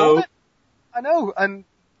didn't hold it. I know. And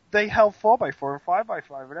they held 4x4 and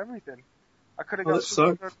 5x5 and everything. I could have got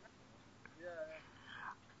some good. Yeah.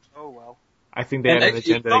 Oh well. I think they had an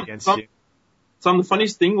agenda against you. Some the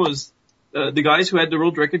funniest thing was, the guys who had the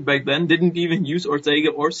world record back then didn't even use Ortega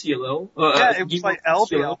or CLL. It was like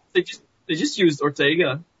LBL. They just used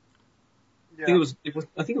Ortega. Yeah.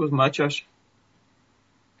 I think it was Machash.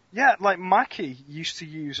 Yeah, like Mackie used to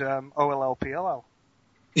use OLL PLL.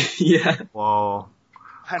 Yeah. Whoa.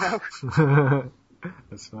 I know.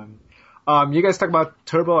 That's funny. You guys talk about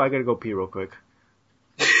Turbo. I gotta go pee real quick.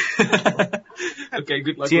 Okay,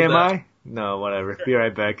 good luck TMI? with that. No, whatever. Be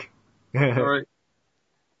right back. Alright.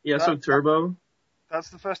 Yeah, so Turbo. That's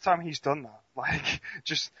the first time he's done that. Like,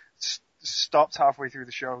 just stopped halfway through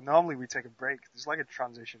the show. Normally we take a break. There's like a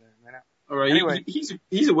transition in a minute. Alright, anyway.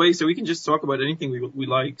 He's away, so we can just talk about anything we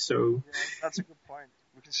like, so. Yeah, that's a good point.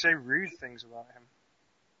 We can say rude things about him.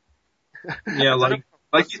 Yeah, like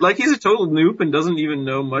he's a total noob and doesn't even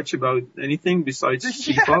know much about anything besides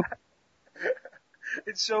C-pop.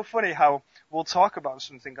 It's so funny how we'll talk about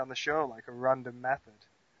something on the show, like a random method,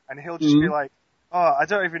 and he'll just be like, oh, I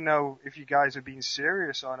don't even know if you guys are being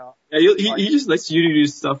serious or not. Yeah, he just lets you do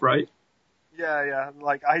stuff, right? Yeah,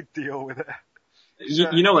 like, I deal with it.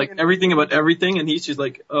 You know, like, everything about everything, and he's just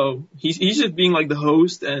like, oh, he's just being like the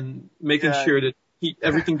host and making sure that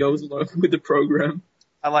everything goes along with the program.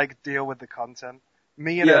 I like deal with the content.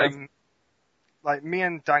 Me and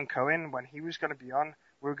Dan Cohen, when he was going to be on,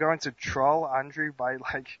 we were going to troll Andrew by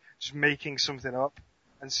like just making something up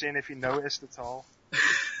and seeing if he noticed at all.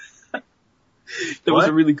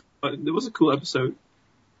 That was a cool episode.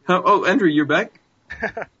 Oh, Andrew, you're back?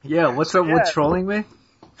 Yeah, what's up with trolling me?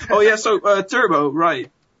 Oh yeah, so Turbo,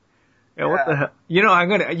 right? Yeah, what the hell?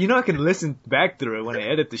 I can listen back through it when I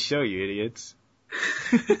edit the show, you idiots.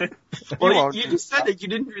 Well, you just said that you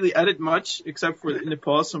didn't really edit much except for in the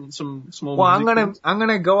pause some small. Well, I'm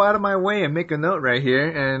gonna go out of my way and make a note right here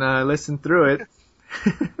and listen through it.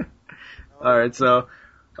 All right, so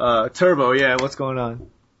Turbo, yeah, what's going on?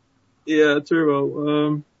 Yeah,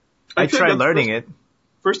 Turbo. I tried learning it.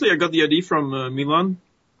 Firstly, I got the idea from Milan.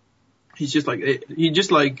 He's just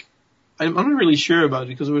like I'm not really sure about it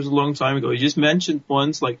because it was a long time ago. He just mentioned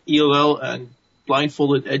once like ELL and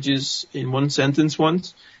blindfolded edges in one sentence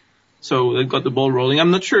once. So it got the ball rolling. I'm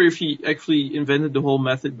not sure if he actually invented the whole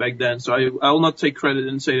method back then. So I'll not take credit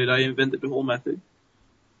and say that I invented the whole method.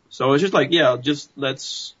 So I was just like, yeah,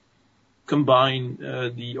 let's combine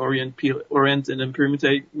the orient and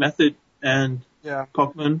impermutate method and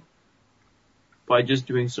Pockman. by just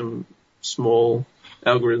doing some small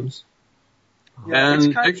algorithms. Yeah, And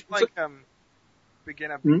it's kind actually, of like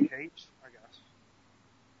beginner BH, I guess.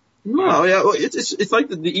 no, yeah, well, it's like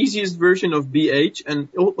the easiest version of BH, and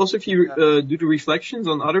also if you do the reflections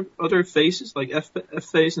on other faces like F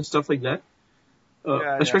face and stuff like that,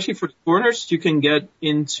 especially for the corners, you can get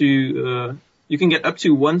up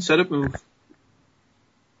to one setup move.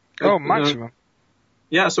 Oh, maximum.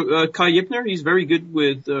 Yeah, so Kai Yipner, he's very good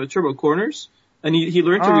with turbo corners, and he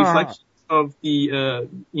learned the reflections of the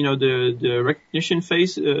the recognition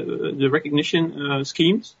phase, the recognition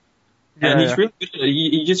schemes. And he's really good at it.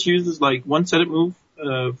 He just uses like one setup move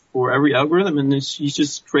for every algorithm, and he's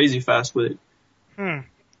just crazy fast with it.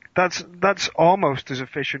 That's almost as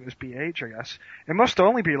efficient as BH, I guess. It must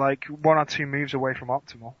only be like 1 or 2 moves away from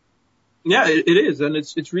optimal. Yeah, it is, and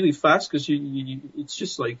it's really fast because it's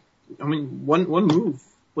just like, I mean, one move.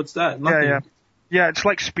 What's that? Nothing. Yeah, it's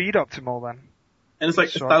like speed optimal then. And it's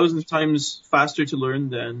like 1,000 times faster to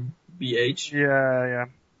learn than BH. Yeah.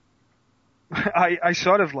 I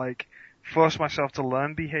sort of like forced myself to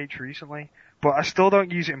learn BH recently, but I still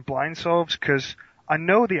don't use it in blind solves because I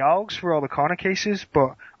know the algs for all the corner cases,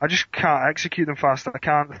 but I just can't execute them fast. I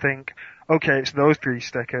can't think, okay, it's those 3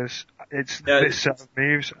 stickers, it's this set of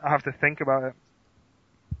moves. I have to think about it.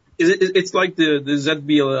 It's like the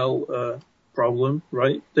ZBLL problem,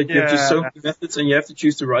 right? That you have just so many methods and you have to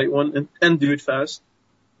choose the right one and do it fast.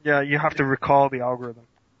 Yeah, you have to recall the algorithm.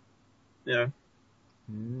 Yeah.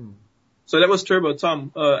 So that was Turbo.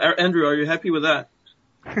 Tom, Andrew, are you happy with that?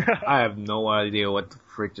 I have no idea what the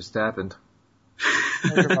frick just happened.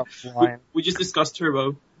 We just discussed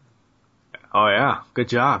Turbo. Oh yeah, good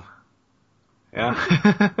job. Yeah.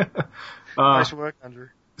 Nice work, Andrew.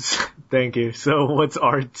 Thank you. So what's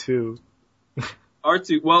R2?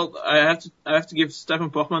 R2. Well, I have to give Stefan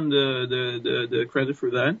Pochmann the credit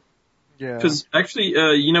for that. Yeah. Because actually,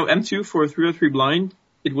 M2 for 303 blind,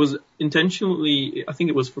 it was intentionally, I think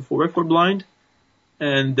it was for 4x4 blind,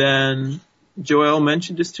 and then Joel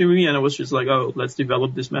mentioned this to me, and I was just like, oh, let's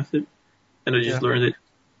develop this method, and I just learned it.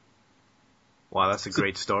 Wow, that's a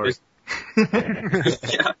great story.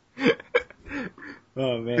 Yeah.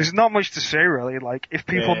 Oh man. There's not much to say really. Like, if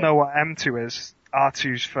people know what M2 is,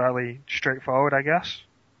 R2's fairly straightforward, I guess.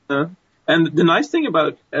 And the nice thing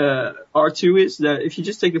about R2 is that if you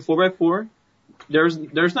just take a 4x4,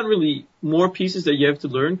 there's not really more pieces that you have to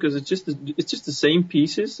learn because it's just the same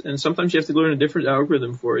pieces, and sometimes you have to learn a different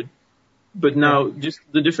algorithm for it. But now, just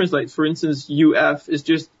the difference, like for instance, UF is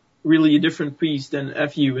just really a different piece than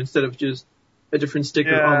FU instead of just a different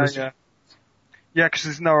sticker on the. Yeah, because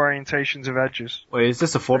there's no orientations of edges. Wait, is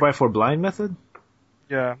this a 4x4 blind method?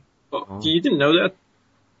 Yeah. Oh, you didn't know that?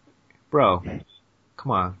 Bro,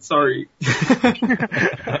 come on. Sorry.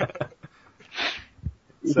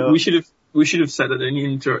 So, we should have said it in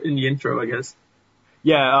the intro, I guess.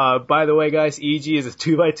 Yeah, by the way, guys, EG is a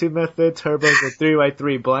 2x2 method, Turbo is a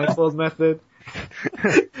 3x3 blindfold method.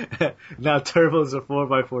 Now Turbo is a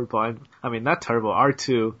 4x4 blind. I mean, not Turbo,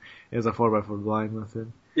 R2 is a 4x4 blind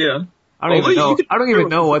method. Yeah. I don't even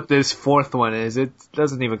know what this fourth one is. It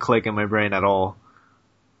doesn't even click in my brain at all.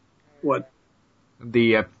 What?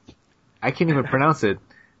 I can't even pronounce it.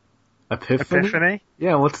 Epiphany?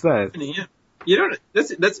 Yeah, what's that? Epiphany, yeah. You don't.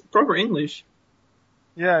 That's proper English.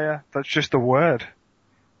 Yeah. That's just a word.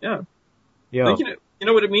 Yeah. Yo. Like, you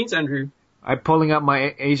know what it means, Andrew? I'm pulling up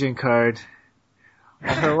my Asian card.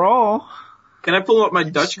 Hello. Can I pull up my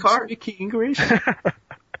Dutch card? Speak English?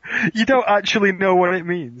 You don't actually know what it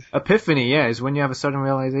means. Epiphany, yeah, is when you have a sudden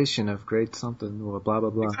realization of great something or blah blah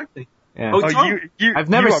blah. Exactly. Yeah. Oh, Tom, I've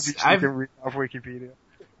never. I've read off Wikipedia.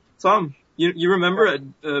 Tom, you remember at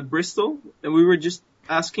Bristol, and we were just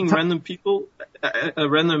asking random people,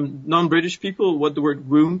 random non-British people, what the word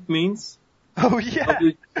womb means. Oh yeah.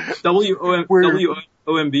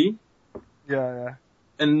 WOMB. Yeah.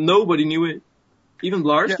 And nobody knew it. Even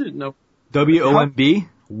Lars didn't know. WOMB?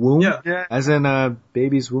 Womb? Yeah. As in a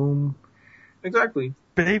baby's womb? Exactly.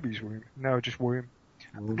 Baby's womb. No, just womb.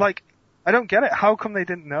 Like, I don't get it. How come they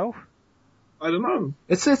didn't know? I don't know.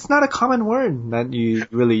 It's not a common word that you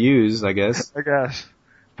really use, I guess. I guess.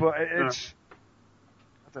 But it's,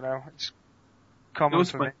 I don't know, it's common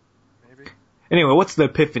to me, maybe. Anyway, what's the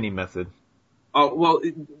Epiphany method? Oh, well,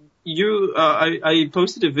 I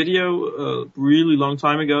posted a video a really long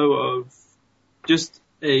time ago of just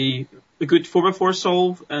a good 4x4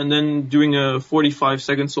 solve and then doing a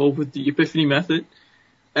 45-second solve with the Epiphany method.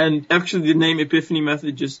 And actually the name Epiphany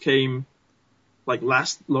method just came like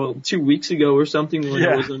 2 weeks ago or something when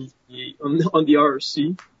I was on the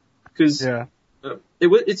RRC. Cause,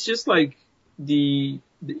 it's just like the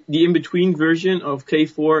the in-between version of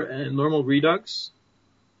K4 and normal Redux.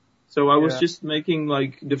 So I was just making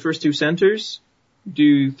like the first two centers,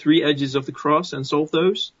 do 3 edges of the cross and solve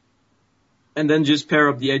those, and then just pair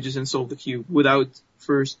up the edges and solve the cube without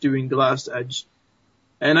first doing the last edge.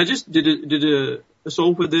 And I just did a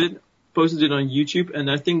solve with it, posted it on YouTube, and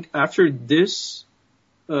I think after this,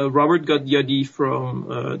 Robert got the idea for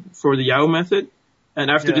the Yao method,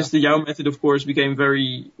 and after this, the Yao method, of course, became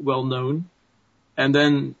very well known. And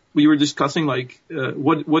then we were discussing like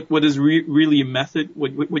what is really a method,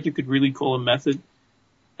 what you could really call a method.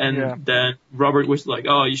 And then Robert was like,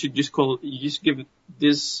 oh, you should just give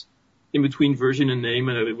this in between version a name,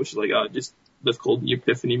 and it was like, oh, just let's call it the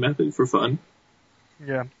Epiphany method for fun.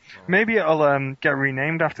 Yeah, maybe it'll get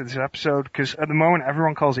renamed after this episode, because at the moment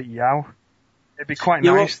everyone calls it Yao. It'd be quite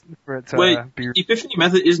nice for it to be. The Epiphany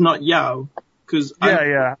method is not Yao, because I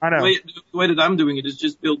know. The way that I'm doing it is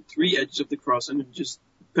just build 3 edges of the cross and then just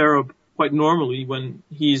pair up quite normally when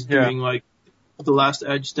he's doing like the last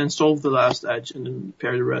edge, then solve the last edge, and then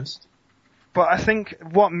pair the rest. But I think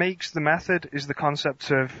what makes the method is the concept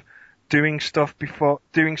of doing stuff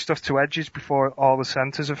to edges before all the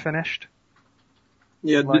centers are finished.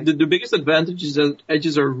 Yeah, like, the biggest advantage is that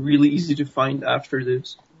edges are really easy to find after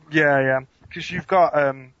this. Yeah, because you've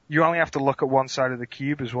got you only have to look at one side of the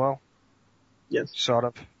cube as well. Yes, sort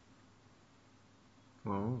of.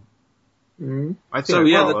 Oh. Mm-hmm. I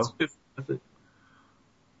think that's a good method.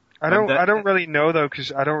 I don't really know though,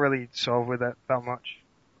 because I don't really solve with it that much.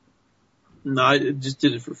 No, I just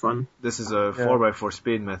did it for fun. This is a 4x4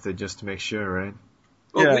 speed method, just to make sure, right?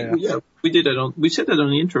 Oh, we did that we said that on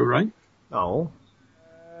the intro, right? No.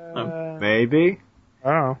 Maybe.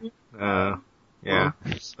 Oh. Yeah.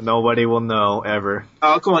 Nobody will know ever.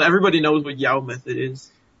 Oh, come on! Everybody knows what Yao method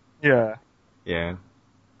is. Yeah. Yeah.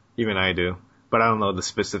 Even I do, but I don't know the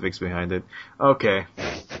specifics behind it. Okay.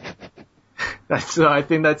 I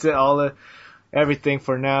think that's it. Everything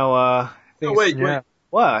for now. Wait.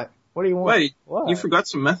 What? What do you want? Wait. What? You forgot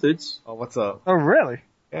some methods. Oh, what's up? Oh, really?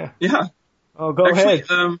 Yeah. Yeah. Oh, go ahead.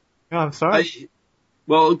 No, I'm sorry.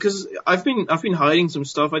 Well, because I've been hiding some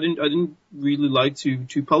stuff. I didn't really like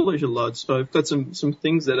to publish a lot, so I've got some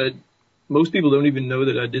things that most people don't even know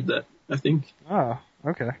that I did that, I think. Oh,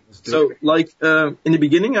 okay. So, like, in the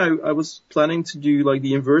beginning, I was planning to do like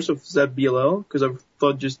the inverse of ZBLL, because I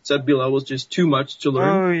thought just ZBLL was just too much to learn.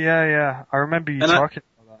 Oh, yeah. I remember you talking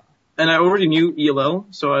about that. And I already knew ELL,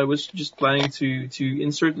 so I was just planning to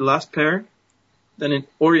insert the last pair, then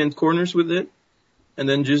orient corners with it, and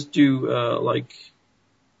then just do, like,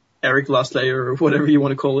 Erik last layer or whatever you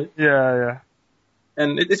want to call it. Yeah.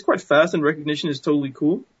 And it's quite fast, and recognition is totally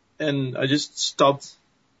cool. And I just stopped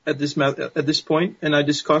at this point, and I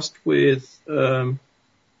discussed with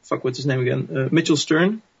what's his name again? Mitchell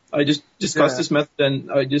Stern. I just discussed this method,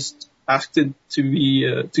 and I just asked it to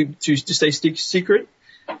be to stay secret.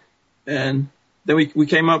 And then we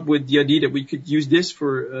came up with the idea that we could use this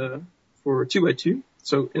for 2x2.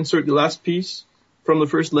 So insert the last piece from the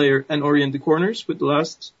first layer and orient the corners with the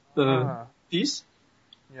last piece.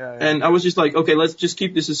 Yeah. And I was just like, okay, let's just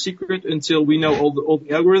keep this a secret until we know all the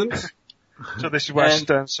algorithms. So this is where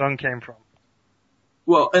Stern's song came from.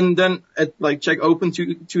 Well, and then at like Check Open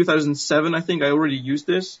 2007, I think I already used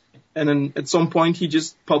this. And then at some point he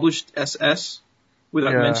just published SS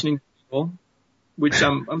without mentioning people, which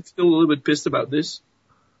I'm still a little bit pissed about this.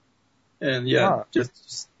 And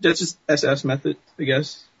that's just SS method, I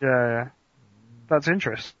guess. Yeah. That's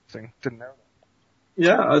interesting. Didn't know that.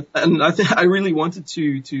 Yeah, and I think I really wanted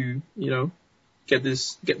to get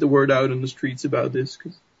the word out on the streets about this,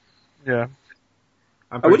 cause I'm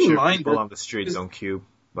I wouldn't sure mind people on the streets don't cube,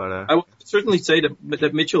 but I would certainly say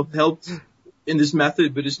that Mitchell helped in this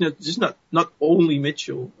method, but it's not only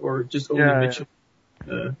Mitchell or just only Mitchell,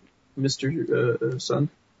 Mr. Sun.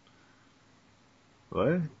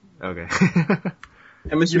 What? Okay.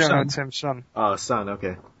 And Mr. You don't Sun. know Tim's son. Oh, Sun.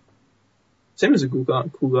 Okay. Tim is a cool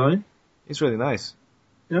guy. He's really nice.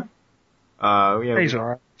 Yeah. He's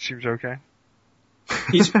alright. She was okay.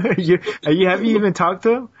 Have you even talked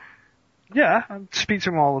to him? Yeah, I speak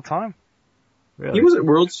to him all the time. Really? He was at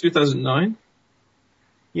Worlds 2009.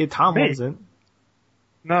 Yeah, Tom wasn't.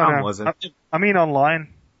 No, wasn't. I mean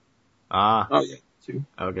online. Ah. Oh yeah, too.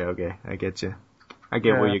 Okay. I get you. I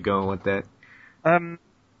get where you're going with that.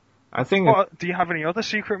 I think. Do you have any other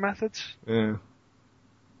secret methods? Yeah.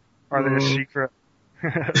 Are they a secret?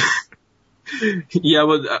 Yeah,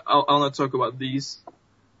 but I'll not talk about these.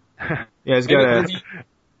 Yeah, it's got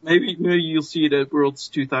maybe you'll see it at Worlds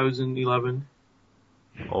 2011.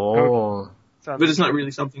 Oh. But it's not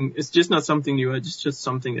really something. It's just not something new. It's just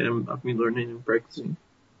something that I've been learning and practicing.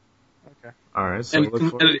 Okay. All right, so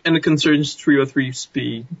look for it. And it concerns 303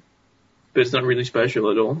 speed, but it's not really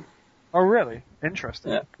special at all. Oh, really?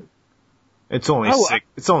 Interesting. Yeah. It's only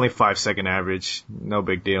It's only 5-second average. No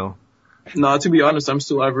big deal. No, to be honest, I'm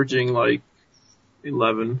still averaging like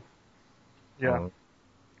 11. Yeah. Oh.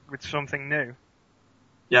 With something new.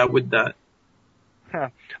 Yeah, with that.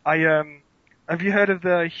 Have you heard of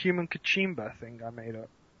the human kachimba thing I made up?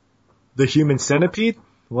 The human centipede?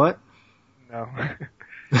 What? No.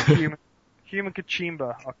 human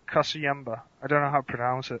kachimba or kasuyamba. I don't know how to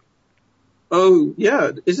pronounce it. Oh,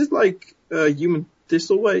 yeah. Is it like human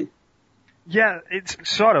thistleweight? Yeah, it's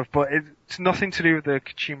sort of, but it's nothing to do with the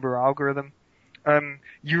kachimba algorithm.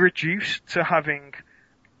 You reduce to having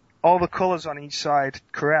all the colours on each side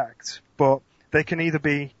correct, but they can either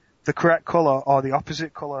be the correct colour or the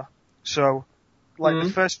opposite colour. So, like, the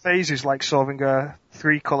first phase is like solving a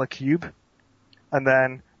 3-colour cube, and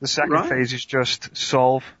then the second phase is just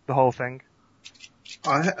solve the whole thing.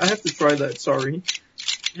 I have to try that, sorry.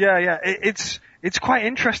 Yeah, it's quite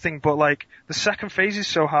interesting, but like, the second phase is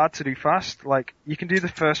so hard to do fast. Like, you can do the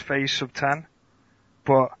first phase sub 10,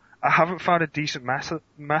 but I haven't found a decent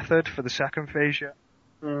method for the second phase yet.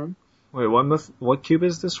 Wait, what cube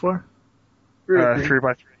is this for?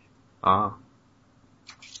 3x3. Ah.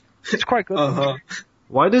 It's quite good.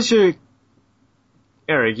 Why does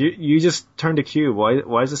Eric, you just turned a cube.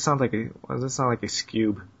 Why does it sound like a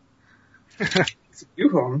scube? It's a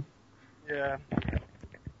Yuhong. Yeah.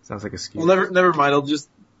 Sounds like a scube. Well, never mind. I'll just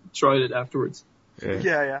try it afterwards.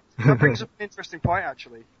 Yeah. That brings up an interesting point,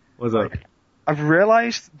 actually. What's up? I've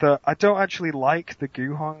realized that I don't actually like the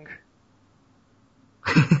Guhong.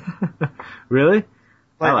 Really?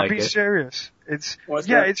 Like, I like I'm being it. serious. It's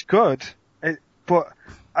that? it's good. But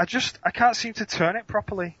I can't seem to turn it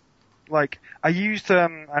properly. Like, I used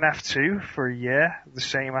an F2 for a year, the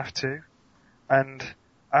same F2, and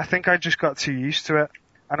I think I just got too used to it,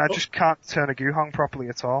 and I just can't turn a Guhong properly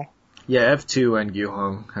at all. Yeah, F2 and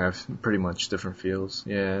Guhong have pretty much different feels.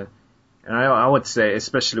 Yeah. And I would say,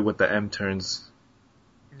 especially with the M turns.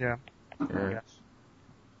 Yeah. Yeah.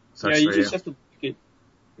 Yeah, you just have to like it.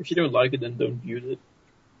 If you don't like it, then don't use it.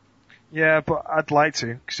 Yeah, but I'd like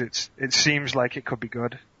to, because it seems like it could be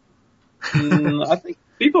good. I think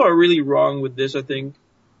people are really wrong with this, I think.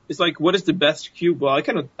 It's like, what is the best cube? Well, I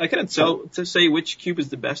cannot say which cube is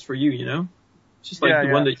the best for you, you know? It's just like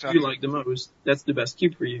the one that you like the most. That's the best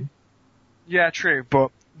cube for you. Yeah, true,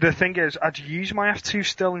 but the thing is, I'd use my F2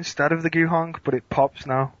 still instead of the Guhong, but it pops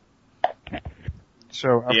now.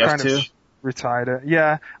 So I've kind of retired it.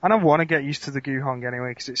 Yeah, and I want to get used to the Guhong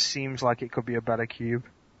anyway, because it seems like it could be a better cube.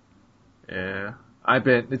 Yeah.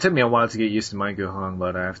 It took me a while to get used to my Guhong,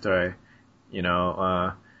 but after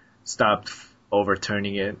I, stopped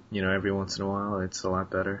overturning it, every once in a while, it's a lot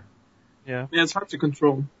better. Yeah. Yeah, it's hard to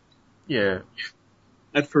control. Yeah.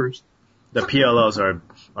 At first. The PLOs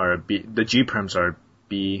are B, the G-perms are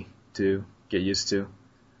B to get used to.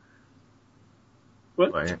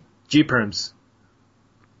 What? But, G-perms.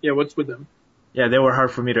 Yeah, what's with them? Yeah, they were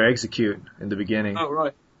hard for me to execute in the beginning. Oh,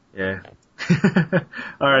 right. Yeah.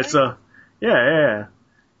 Alright, so, yeah.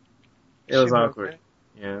 It was awkward.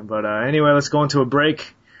 Yeah, but anyway, let's go into a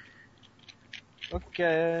break.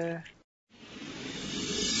 Okay.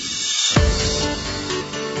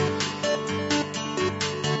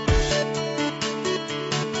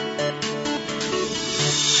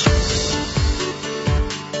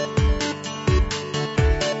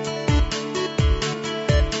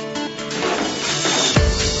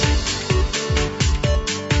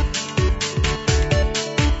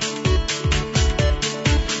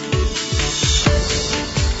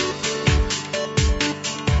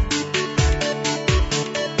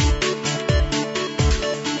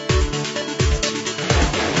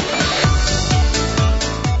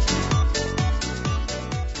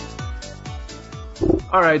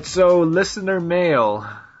 Alright, so listener mail.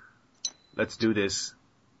 Let's do this.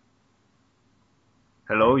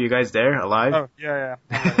 Hello, you guys there? Alive? Oh, yeah.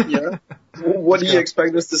 Yeah. What do you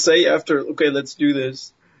expect us to say after, okay, let's do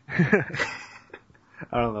this? I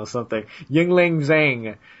don't know, something. Yingling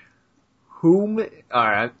Zhang.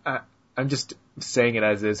 Alright, I'm just saying it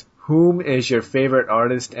as is. Whom is your favorite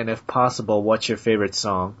artist, and if possible, what's your favorite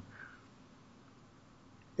song?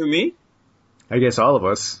 Who, me? I guess all of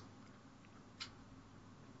us.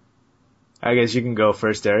 I guess you can go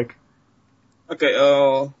first, Eric. Okay,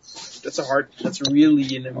 that's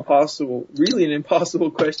really an impossible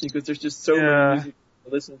question, because there's just so many music to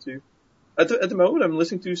listen to. At the moment, I'm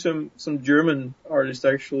listening to some German artists,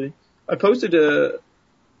 actually. I posted a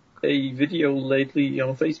video lately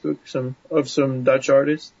on Facebook, of some Dutch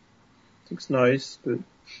artists. I think it's nice, but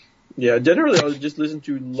Yeah, generally I'll just listen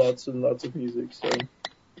to lots and lots of music, so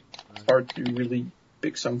it's hard to really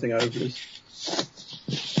pick something out of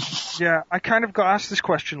this. Yeah, I kind of got asked this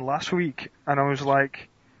question last week, and I was like,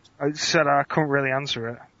 I said I couldn't really answer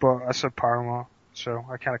it, but I said Paramore, so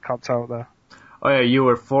I kind of copped out there. Oh yeah, you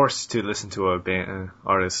were forced to listen to a band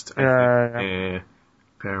artist. Yeah.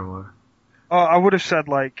 Paramore. Oh, I would have said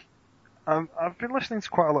like, I've been listening to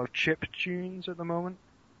quite a lot of chip tunes at the moment.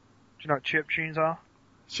 Do you know what chip tunes are?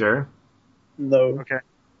 Sure. No. Okay.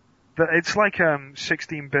 It's like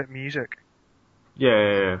 16-bit music.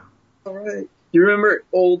 Yeah. Alright. You remember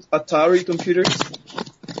old Atari computers?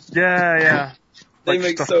 Yeah. They Like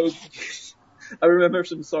make stuff. so... I remember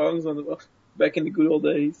some songs back in the good old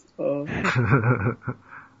days. Do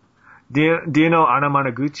you know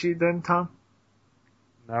Anamanaguchi then, Tom?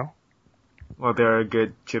 No. Well, they're a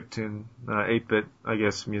good chiptune, 8-bit, I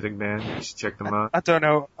guess, music band. You should check them out. I don't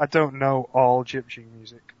know all chiptune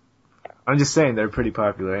music. I'm just saying they're pretty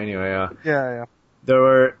popular anyway. Yeah.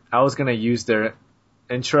 I was gonna use their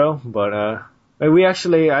intro, but I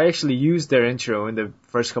actually used their intro in the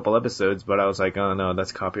first couple episodes, but I was like, oh no,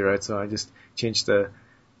 that's copyright, so I just changed it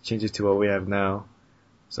to what we have now.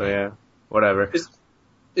 So yeah, whatever.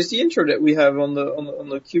 Is the intro that we have on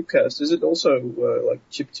the Cubecast, is it also like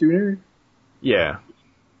chiptuner? Yeah.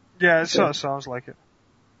 Yeah, it sort of sounds like it.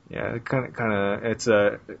 Yeah, kind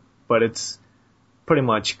of. But it's pretty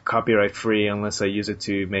much copyright free unless I use it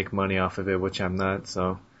to make money off of it, which I'm not.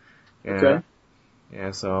 So, yeah. Okay.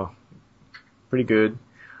 Yeah, so pretty good.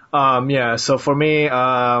 Yeah. So for me,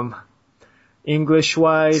 English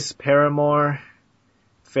wise, Paramore.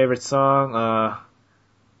 Favorite song,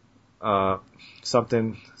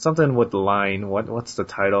 something with the line. What's the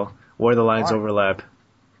title? Where the Lines Overlap.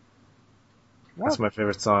 What? That's my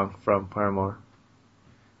favorite song from Paramore.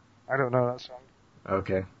 I don't know that song.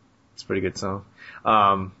 Okay. It's a pretty good song.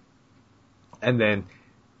 And then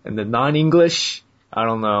the non-English, I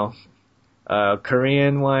don't know.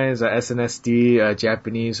 Korean wise, SNSD,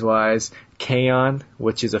 Japanese wise, K-On,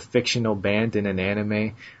 which is a fictional band in an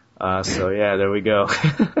anime. So yeah, there we go.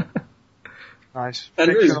 Nice.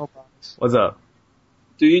 Andrew, Fictional bands. What's up?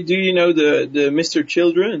 Do you know the Mr.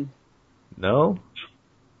 Children? No?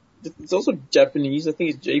 It's also Japanese. I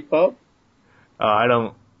think it's J-pop. I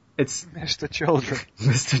don't. It's Mr. Children.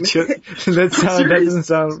 Mr. Children. That doesn't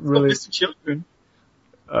sound really. Mr. Children.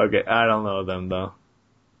 Okay, I don't know them though.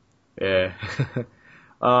 Yeah.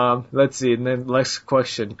 Let's see. And then next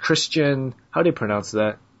question. Christian. How do you pronounce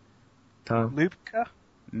that? Tom. Lubka?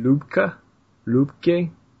 Lubka?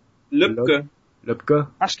 Lubke? Lübke.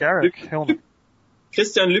 Lubka? Ask Eric. He'll know.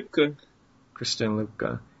 Christian Lübke. Christian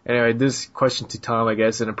Lubka. Anyway, this question to Tom, I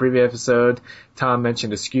guess. In a previous episode, Tom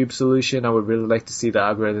mentioned a Cube solution. I would really like to see the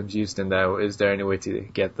algorithms used in that. Is there any way to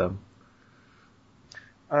get them?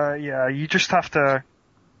 Yeah, you just have to...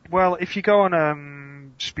 Well, if you go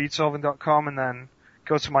on speedsolving.com and then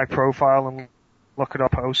go to my profile and look at our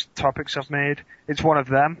post topics I've made, it's one of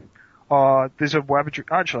them. Or there's a web address.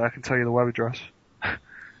 Actually, I can tell you the web address.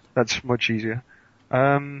 That's much easier.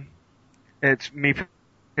 It's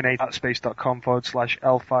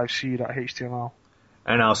meeting@space.com/L5C.html.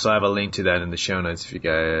 And I also have a link to that in the show notes if you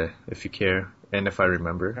care. And if I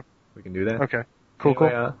remember, we can do that. Okay.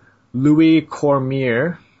 Cool. Louis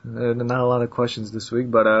Cormier. Not a lot of questions this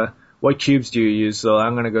week, but what cubes do you use? So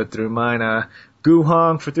I'm gonna go through mine.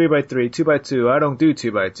 Guhong for 3x3, 2x2. I don't do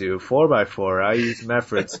 2x2. 4x4. I use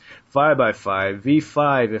Mefrits. 5x5.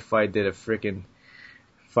 V5 if I did a frickin'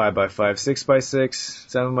 5x5. 6x6.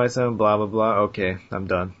 7x7. Blah blah blah. Okay, I'm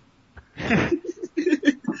done.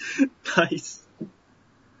 Nice.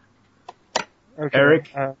 Okay.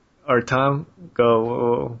 Eric or Tom,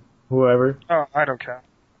 go whoever. Oh, I don't care.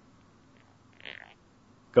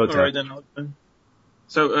 Go Tom. Alright then.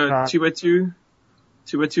 So 2x2.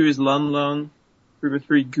 2x2 is Lan Lan.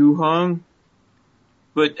 3x3 Guhong.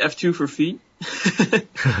 But F2 for feet.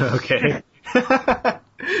 Okay.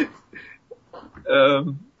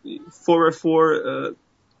 4x4,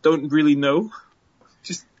 don't really know.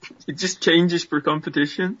 It just changes per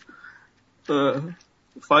competition.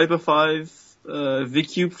 5x5,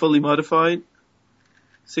 V-cube fully modified.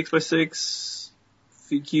 6x6,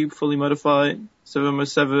 V-cube fully modified.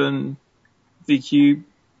 7x7, V-cube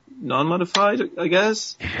non-modified, I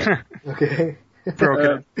guess. Okay.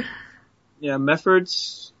 Broken. Yeah,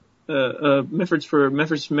 Meffords.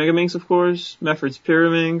 Meffords Megaminx, of course. Meffords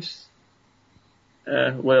Pyraminx.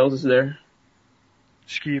 What else is there?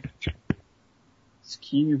 Skib.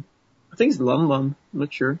 Cube. I think it's Lan Lan. I'm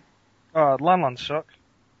not sure. Oh, Lan sucks.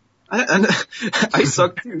 I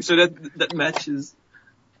suck too, so that matches.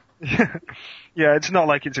 Yeah, it's not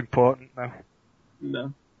like it's important though.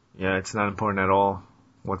 No. Yeah, it's not important at all.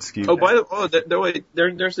 What SKU? Oh, by the way,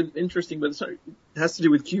 there's an interesting, but it has to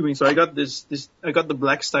do with cubing. So I got I got the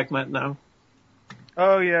black stack mat now.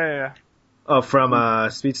 Oh yeah. Oh,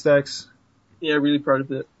 from Speed Stacks. Yeah, really proud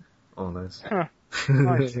of it. Oh, nice. Huh.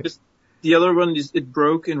 Nice. The other one it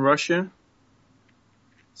broke in Russia.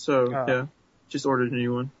 So yeah, just ordered a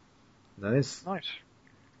new one. Nice. Nice.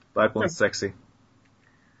 Black one's sexy.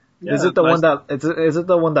 Yeah, is it the nice. one that is it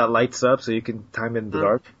the one that lights up so you can time it in the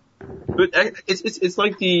dark? But it's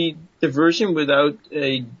like the version without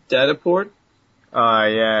a data port.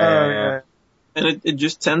 Yeah. And it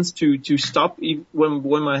just tends to stop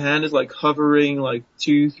when my hand is like hovering like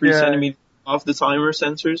 2-3 centimeters off the timer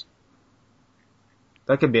sensors.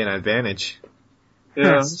 That could be an advantage.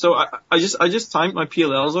 Yeah. So I just timed my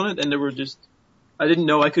PLLs on it, and they were just. I didn't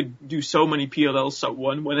know I could do so many PLLs sub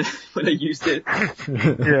 1 when I used it.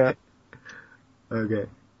 Yeah. Okay.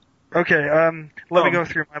 Okay. Let me go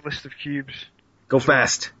through my list of cubes. Go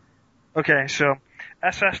fast. Okay, so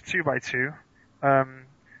SS 2x2,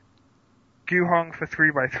 Guhong for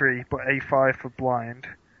 3x3, but A5 for blind,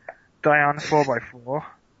 Diane 4x4,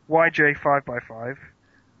 YJ 5x5,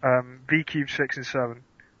 V cube 6 and 7,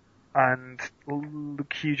 and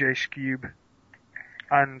QJ Cube.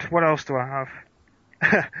 And what else do I have?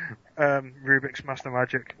 Rubik's Master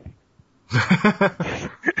Magic.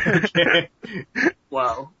 Okay.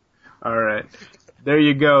 Wow. Alright. There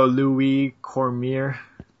you go, Louis Cormier.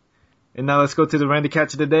 And now let's go to the Randy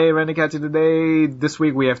Catch of the Day. Randy Catch of the Day. This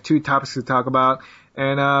week we have 2 topics to talk about.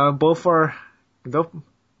 And both are...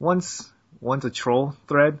 One's a troll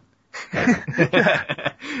thread.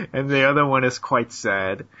 And the other one is quite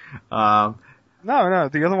sad. No,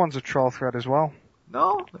 the other one's a troll thread as well.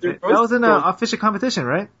 No, that was in an official competition,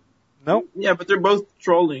 right? Nope. Yeah, but they're both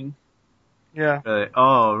trolling. Yeah.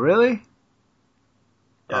 Oh, really?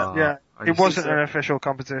 Yeah. Yeah. It wasn't an official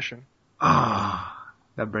competition. Ah,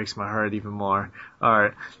 that breaks my heart even more.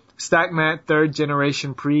 Alright. StackMat 3rd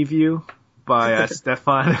Generation Preview by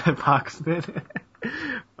Stefan Paxman.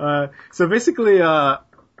 So basically,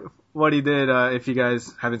 what he did, if you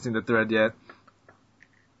guys haven't seen the thread yet,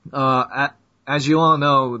 as you all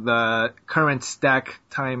know, the current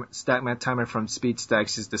StackMat timer from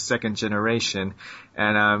SpeedStacks is the 2nd generation,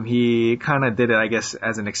 and he kind of did it, I guess,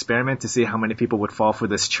 as an experiment to see how many people would fall for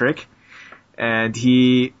this trick. And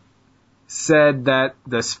he said that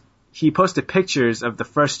he posted pictures of the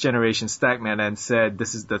 1st generation StackMat and said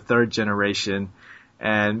this is the 3rd generation,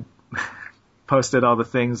 and posted all the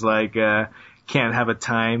things like can't have a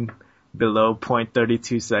time below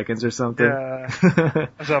 0.32 seconds or something. Yeah,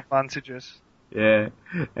 as advantages. Yeah,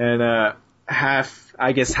 and half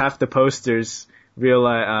the posters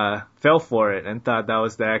fell for it and thought that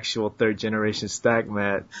was the actual 3rd generation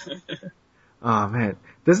StackMat. Oh man,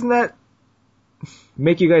 doesn't that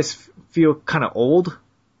make you guys feel kind of old?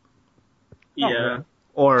 Yeah. It's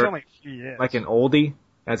only Or a few years. like an oldie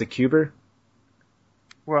as a cuber?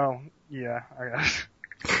 Well, yeah, I guess.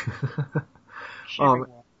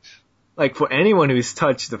 Like for anyone who's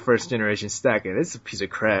touched the 1st generation StackMat, it's a piece of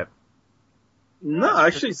crap. No,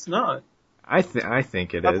 actually it's not. I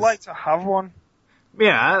think it is. I'd like to have one.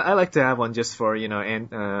 Yeah, I like to have one just for,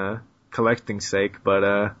 collecting sake, but,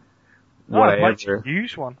 I'd whatever. like to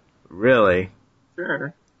use one. Really?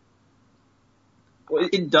 Sure. Well,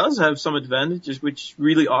 it does have some advantages, which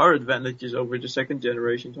really are advantages over the 2nd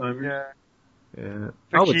generation timer. Yeah. Yeah.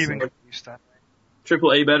 For I would cubing, say. I'd use that.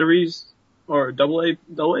 AAA batteries, or double A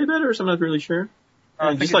batteries, I'm not really sure. I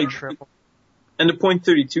think just it's like, triple. and the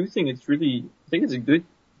 0.32 thing, I think it's a good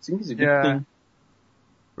Yeah. thing.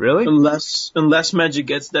 Really? Unless Magic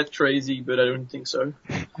gets that crazy, but I don't think so.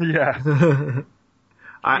 Yeah.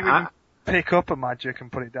 I Pick up a Magic and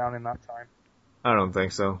put it down in that time. I don't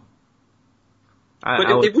think so.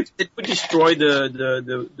 But it would destroy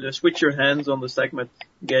the switch your hands on the StackMat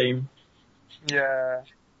game. Yeah.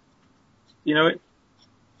 You know it?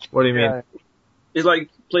 What do you mean? Yeah. It's like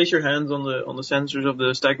place your hands on the sensors of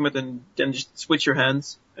the StackMat and then just switch your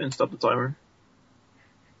hands and stop the timer.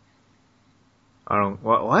 I don't.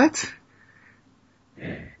 What?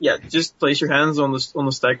 Yeah, just place your hands on the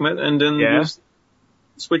StackMat and then just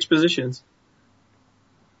switch positions.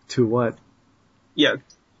 To what? Yeah,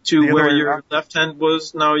 to The where other way your around. left hand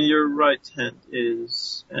was, now your right hand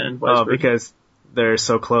is, and vice Oh, versa. because they're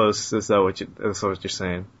so close. Is that what you're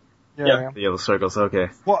saying? Yeah. The yellow circles. Okay.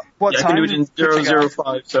 What Yeah, I time? can do it in could you get-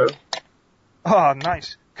 005, so. Oh,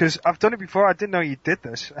 nice. Because I've done it before. I didn't know you did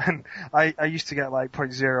this, and I used to get like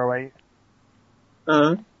 0.08.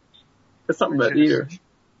 That's not bad Which is-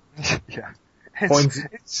 either. Yeah. Points.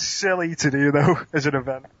 It's silly to do though as an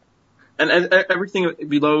event. And everything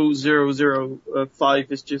below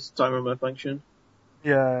 005 is just timer malfunction.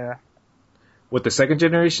 Yeah. With the second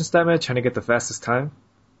generation stat map, trying to get the fastest time?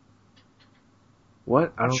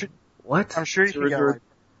 What? What? I'm sure you can get like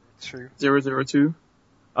 002.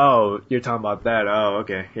 Oh, you're talking about that. Oh,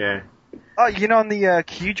 okay, yeah. Oh, you know on the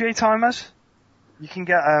QJ timers, you can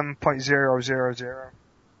get .000.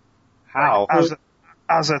 How? Like,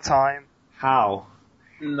 as a time. How?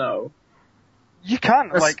 No. You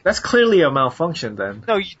can't, that's clearly a malfunction then.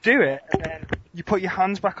 No, you do it, and then you put your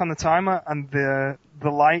hands back on the timer, and the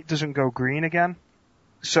light doesn't go green again.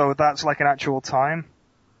 So that's like an actual time.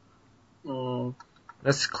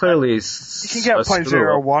 That's clearly You can get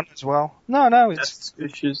 .01 as well. No, that's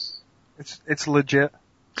suspicious. It's legit.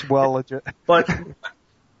 It's well legit. But,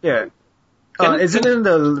 yeah. Isn't it in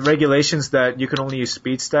the regulations that you can only use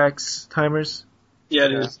speed stacks timers? Yeah,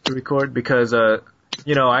 it is. To record? Because, I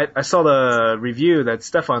saw the review that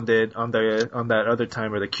Stefan did on that other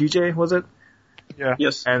timer, the QJ, was it? Yeah.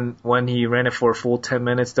 Yes. And when he ran it for a full 10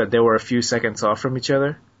 minutes, that they were a few seconds off from each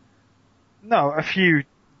other? No, a few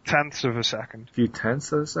tenths of a second. A few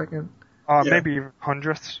tenths of a second? Maybe even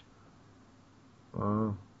hundredths.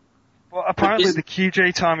 Oh. Well, apparently the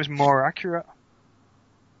QJ time is more accurate.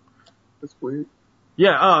 That's weird.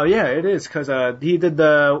 Yeah, it is, cause, he did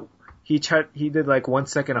like 1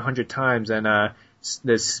 second 100 times, and,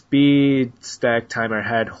 the speed stack timer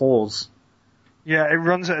had holes. Yeah, it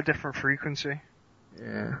runs at a different frequency.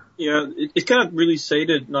 Yeah. Yeah, it cannot really say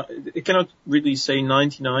that, it cannot really say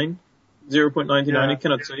 99, 0.99, Yeah. it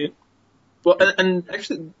cannot say it. Well, and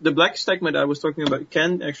actually, the black stack method I was talking about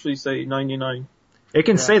can actually say 99. It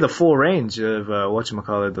can say the full range of,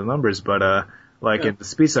 the numbers, but, in the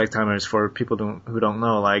speed stack timers, for people who don't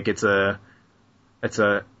know, like, it's a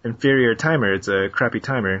inferior timer, it's a crappy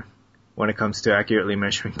timer when it comes to accurately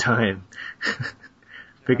measuring time.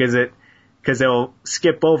 Because it'll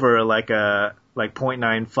skip over like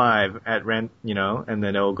 0.95 at and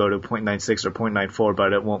then it'll go to 0.96 or 0.94,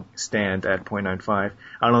 but it won't stand at 0.95.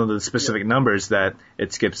 I don't know the specific numbers that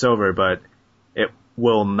it skips over, but it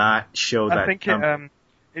will not show that. I think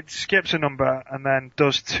it skips a number and then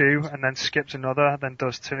does 2 and then skips another, then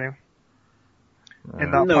does 2.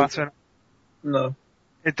 In that pattern. No.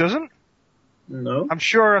 It doesn't? No. I'm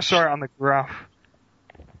sure I saw it on the graph.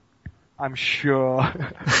 I'm sure.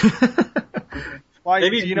 Why,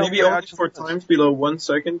 maybe only for times below 1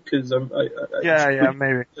 second, because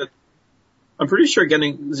maybe. I'm pretty sure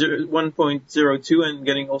getting 1.02 and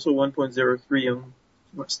getting also 1.03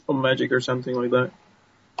 on Magic or something like that.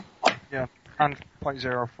 Yeah, and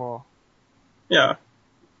 0.04. Yeah,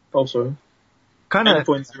 also. Kind of.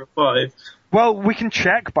 0.05. Well, we can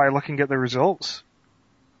check by looking at the results.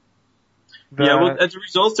 At the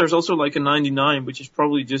results, there's also like a 99, which is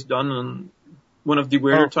probably just done on one of the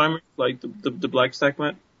weirder timers, like the black stack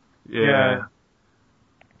mat. Yeah.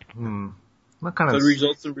 The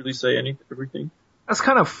results don't really say everything. That's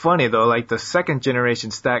kind of funny though. Like the second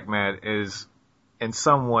generation stack mat is, in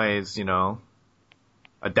some ways,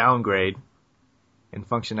 a downgrade in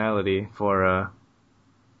functionality for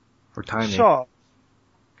timing. Sure.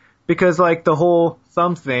 Because like the whole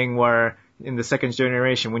thumb thing, where in the second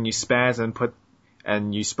generation, when you spaz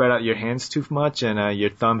and you spread out your hands too much and your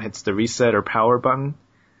thumb hits the reset or power button.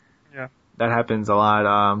 Yeah. That happens a lot.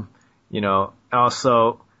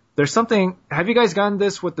 Also, there's something, have you guys gotten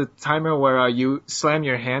this with the timer where you slam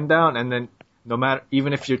your hand down and then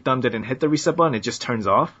even if your thumb didn't hit the reset button, it just turns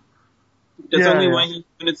off? It's only when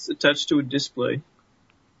it's attached to a display.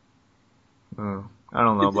 I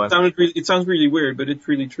don't know, it sounds really weird, but it's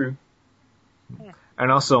really true. And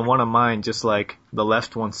also one of mine, just like the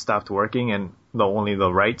left one stopped working and only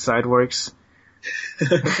the right side works.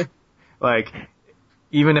 Like,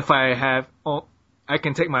 even if I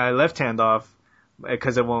can take my left hand off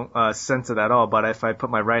because it won't sense it at all, but if I put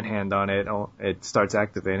my right hand on it, it starts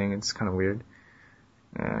activating. It's kind of weird.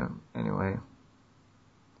 Anyway.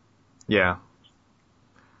 Yeah.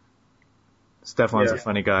 Stefan's a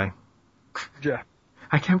funny guy. Yeah.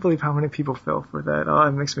 I can't believe how many people fell for that. Oh,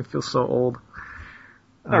 it makes me feel so old.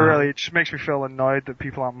 No, really, it just makes me feel annoyed that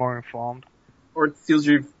people aren't more informed. Or it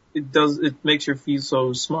makes you feel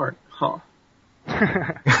so smart, huh?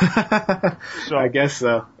 So I guess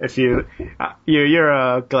so. If you're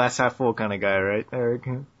a glass half full kind of guy, right, Eric?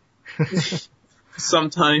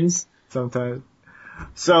 Sometimes.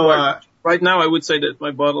 So, right now I would say that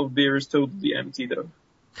my bottle of beer is totally empty though.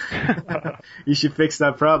 You should fix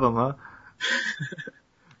that problem, huh?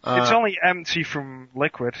 It's only empty from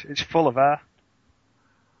liquid. It's full of air.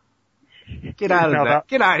 Get out of that.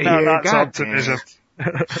 Get out of here. That's God optimism.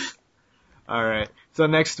 All right. So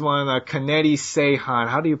next one, Kennedy Seihan.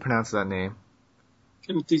 How do you pronounce that name?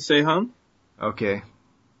 Kennedy Seihan? Okay.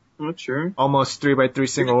 I'm not sure. Almost 3x3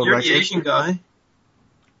 single world You're record. the Asian guy.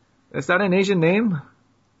 Is that an Asian name?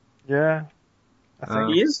 Yeah. I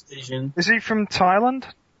think. He is Asian. Is he from Thailand?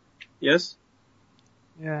 Yes.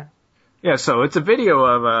 Yeah. Yeah, so it's a video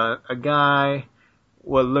of a guy,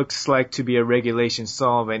 what looks like to be a regulation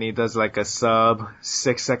solve, and he does like a sub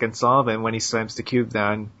 6-second solve, and when he slams the cube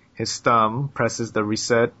down, his thumb presses the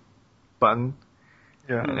reset button,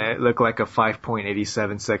 Yeah. and it looked like a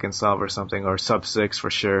 5.87 second solve or something, or sub 6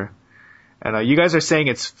 for sure. And you guys are saying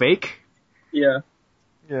it's fake? Yeah.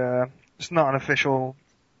 Yeah. It's not an official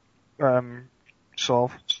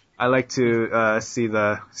solve. I like to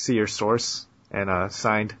see your source and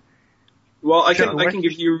signed. Well, I Sure. can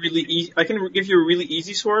give you a really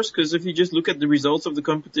easy source, because if you just look at the results of the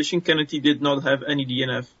competition, Kennedy did not have any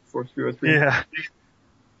DNF for 303. Yeah.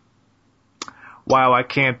 Wow, I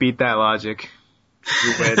can't beat that logic.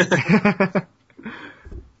 You win.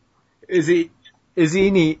 Is he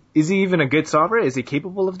even a good solver? Is he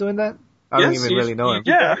capable of doing that? I don't even really know him.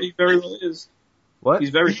 Yeah. He very well is. What? He's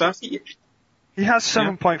very fast. He has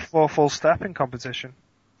 7.4 full step in competition.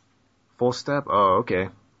 Full step? Oh, okay.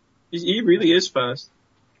 He really is fast.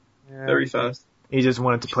 Yeah. Very fast. He just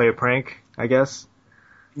wanted to play a prank, I guess.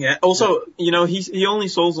 Yeah. Also, he only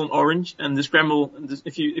solves on orange, and the scramble.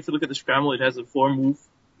 If you look at the scramble, it has a 4-move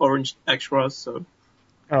orange extras. So.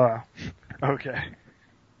 Oh. Okay.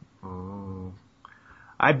 Oh.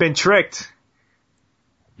 I've been tricked.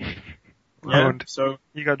 Yeah. Owned. So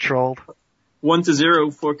You got trolled.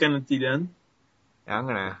 1-0 for Kennedy then.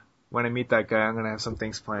 When I meet that guy, I'm gonna have some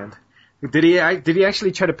things planned. Did he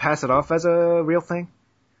actually try to pass it off as a real thing?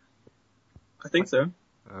 I think so.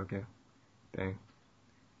 Okay. Dang.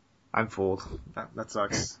 I'm fooled. That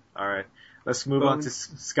sucks. Alright. Let's move on to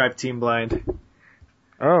Skype Team Blind.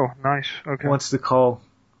 Oh, nice. Okay. Who wants to call?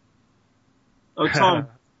 Oh, Tom.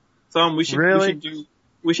 Tom, we should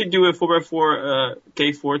do a 4x4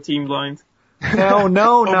 K4 team blind. Hell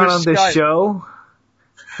no, not on this Skype. show.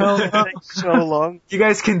 Hell no. It takes so long. You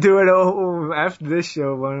guys can do it after this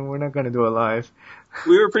show, but we're not gonna do it live.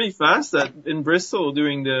 We were pretty fast in Bristol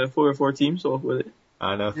doing the 4x4 team solve with it.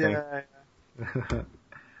 I know. Yeah. Do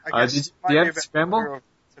you have the scramble?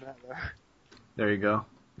 There you go.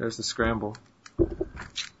 There's the scramble.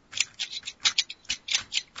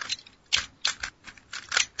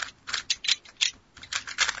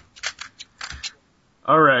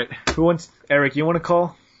 All right. Who wants? Eric, you want to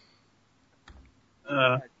call?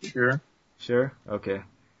 Sure. Sure. Okay.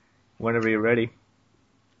 Whenever you're ready.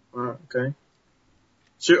 Okay.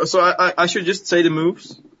 Sure. So I should just say the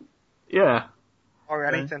moves. Yeah. Or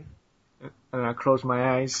anything. And I'll close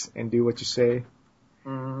my eyes and do what you say.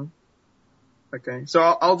 Mm-hmm. Okay. So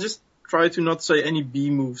I'll just try to not say any B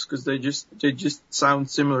moves, because they just sound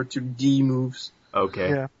similar to D moves. Okay.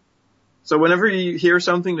 Yeah. So whenever you hear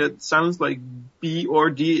something that sounds like B or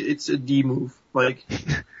D, it's a D move. Like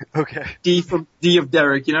Okay. D of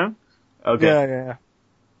Derek, you know? Okay. Yeah.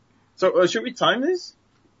 So should we time this?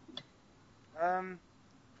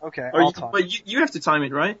 Okay. Or I'll time. But you have to time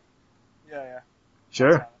it, right? Yeah.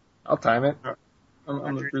 Sure. I'll time it.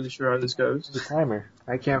 I'm not really sure how this goes. The timer.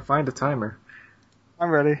 I can't find the timer.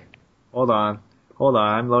 I'm ready. Hold on.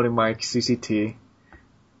 I'm loading my CCT.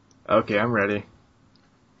 Okay, I'm ready.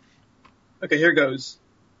 Okay, here goes.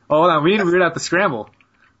 Oh, hold on. We need to read out the scramble.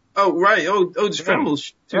 Oh, right. Oh, the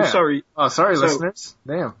scrambles too. Yeah. Sorry. Oh, sorry, So- listeners.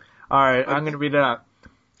 Damn. All right, I'm gonna read it out.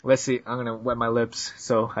 Let's see. I'm gonna wet my lips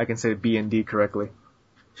so I can say B and D correctly.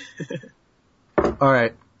 All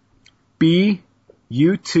right. B,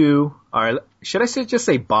 you two. All right. Should I just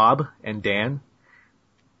say Bob and Dan?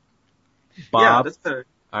 Bob. Yeah, that's better.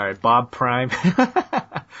 All right, Bob Prime.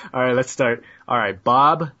 All right, let's start. All right,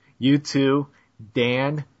 Bob, U2,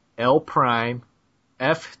 Dan, L Prime,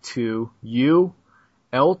 F2, U,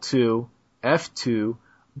 L2, F2,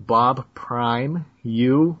 Bob Prime,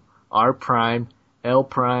 U, R Prime, L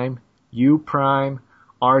Prime, U Prime,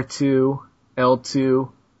 R2,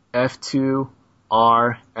 L2, F2,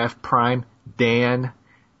 R, F Prime, Dan,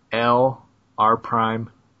 L, R Prime,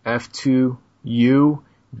 F2, U,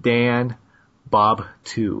 Dan, Bob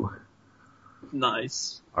 2.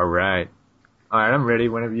 Nice. Alright, I'm ready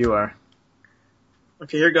whenever you are.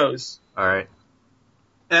 Okay, here goes. Alright.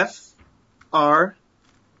 F, R,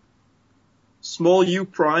 small U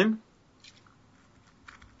prime,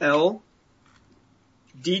 L,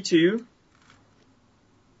 D2,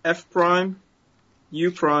 F prime,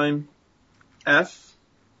 U prime, F,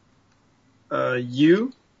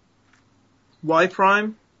 U, Y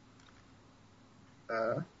prime,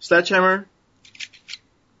 sledgehammer,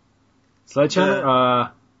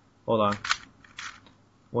 Sledgehammer? Hold on.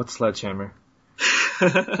 What's sledgehammer?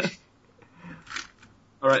 Alright,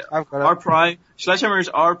 I've got R it. prime. Sledgehammer is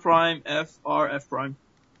R prime, F, R, F prime.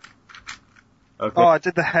 Okay. Oh, I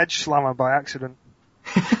did the hedge slammer by accident.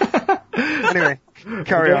 Anyway,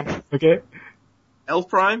 carry on. Okay. L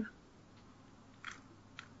prime,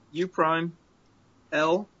 U prime,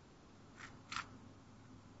 L,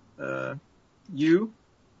 U,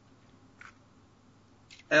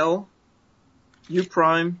 L, U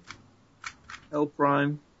prime, L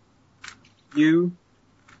prime, U,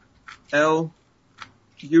 L,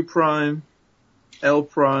 U prime, L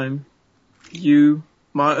prime, U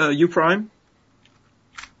prime,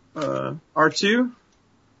 R2,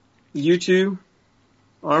 U2,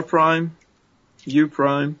 R prime, U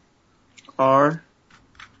prime, R,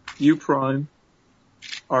 U prime,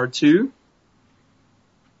 R2,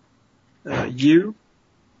 U,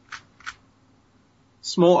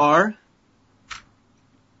 small r,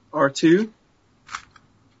 R2,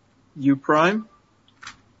 U prime,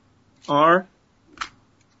 R,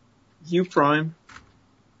 U prime,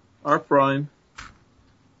 R prime,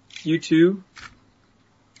 U2,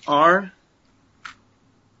 R,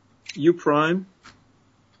 U prime,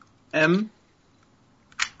 M.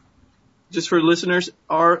 Just for listeners,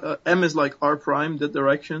 M is like R prime, that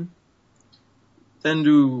direction. Then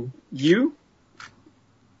do U,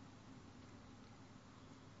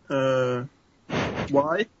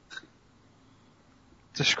 Y,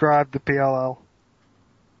 Describe the PLL.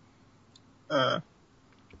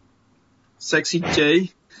 sexy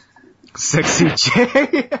J. Sexy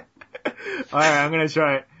J. Alright, I'm gonna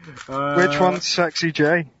try it. Which one's Sexy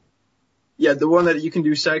J? Yeah, the one that you can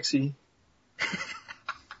do sexy.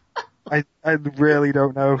 I really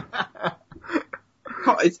don't know.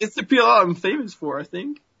 Oh, it's the PLL I'm famous for, I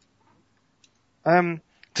think.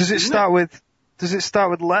 Does it start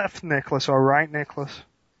with left Nicholas or right Nicholas?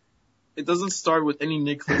 It doesn't start with any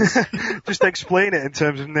Nicholas. Just explain it in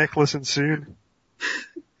terms of Nicholas and Soon.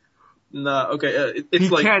 Nah, okay, it's He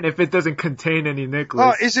like, can if it doesn't contain any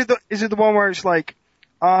Nicholas. Oh, is it the one where it's like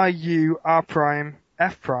R U R prime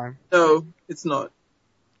F prime? no, it's not.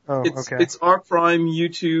 Oh, It's, okay. it's R prime,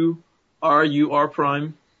 U2, R, U, R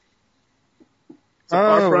prime. So Oh,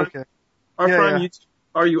 R prime, okay. R Yeah, prime, yeah. U2,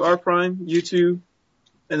 R, U, R prime, U2,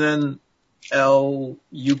 and then L,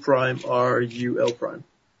 U prime, R, U, L prime.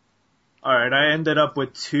 Alright, I ended up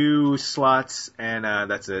with 2 slots, and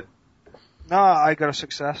that's it. No, I got a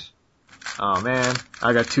success. Oh man,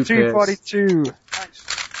 I got 2 pairs. 242. Nice.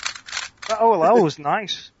 That OLL was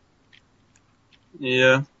nice.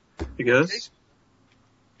 Yeah, I guess.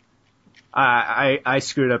 I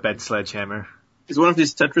screwed up at Sledgehammer. It's one of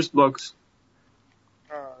these Tetris blocks.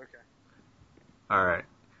 Oh, okay. Alright.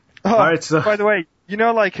 Oh, Alright, so... by the way, you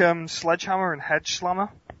know like Sledgehammer and Hedge Slammer?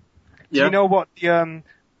 Do Yeah. you know what the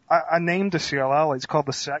I named the CLL, it's called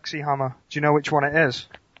the Sexy Hammer. Do you know which one it is?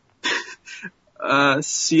 CLL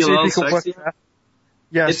See if you can sexy. work,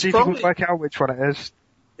 yeah, It's see if probably- you can work out which one it is.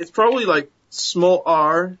 It's probably like small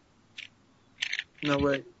r. No,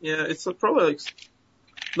 wait. Yeah, it's probably like,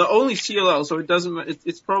 not only CLL, so it doesn't,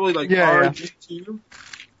 it's probably like Yeah, R, yeah. G2,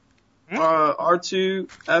 Hmm? R2,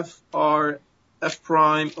 F, R, F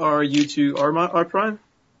prime, R, U2, R prime?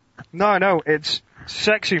 No, it's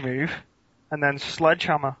Sexy Move, and then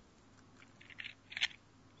Sledgehammer.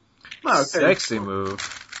 Oh, okay. Sexy move.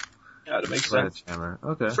 Yeah, that makes sense. Sledgehammer.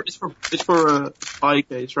 Okay. It's for pi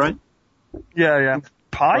case, right? Yeah.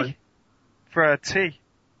 Pi? Right. For a T.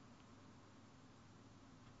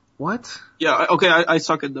 What? Yeah, okay, I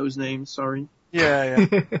suck at those names, sorry. Yeah.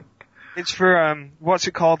 It's for, what's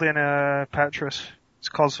it called in, Petrus? It's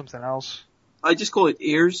called something else. I just call it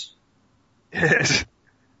ears, Yes.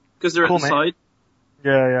 because they're Cool, at the man. side.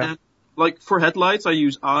 Yeah. And, like, for headlights, I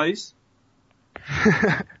use eyes.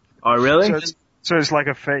 Oh, really? So it's like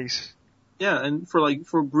a face. Yeah, and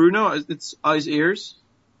for Bruno, it's eyes, ears.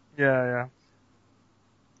 Yeah.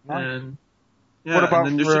 Nice. And, yeah, What about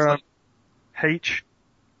and then there's for, just like, H?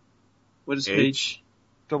 what is H? H?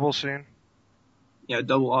 Double soon. Yeah,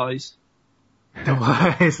 double eyes.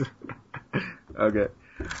 Wise. Okay.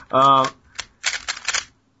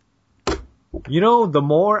 You know, the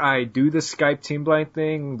more I do the Skype Team Blind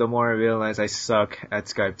thing, the more I realize I suck at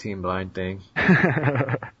Skype Team Blind thing.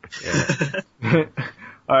 Yeah.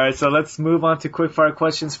 Alright, so let's move on to quickfire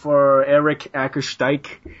questions for Erik Akkersdijk.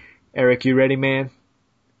 Erik, you ready, man?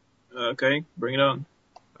 Okay, bring it on.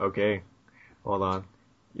 Okay. Hold on.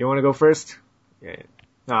 You wanna go first? Yeah.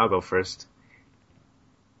 No, I'll go first.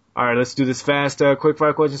 Alright, let's do this fast.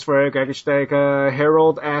 Quickfire questions for Erik Akkersdijk.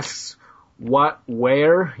 Harold asks, what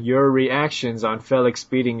were your reactions on Felix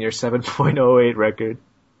beating your 7.08 record?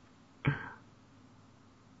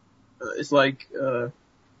 It's like,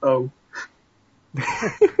 oh.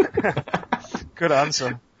 Good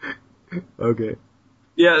answer. Okay.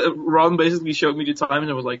 Yeah, Ron basically showed me the time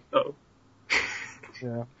and I was like, oh.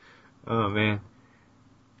 Yeah. Oh man.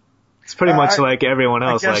 It's pretty much like everyone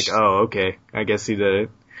else, guess- like, oh, okay. I guess he did it.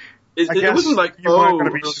 It wasn't like, you weren't going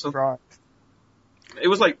to oh. be surprised. It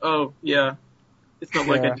was like, oh, yeah. It's not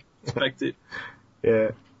like I Yeah. didn't expect it.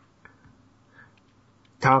 Yeah.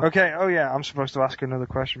 Tom? Okay, oh yeah, I'm supposed to ask another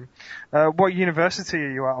question. What university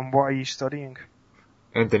are you at and what are you studying?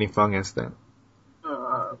 Anthony Fung asked that.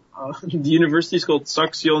 The university is called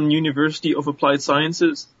Saxion University of Applied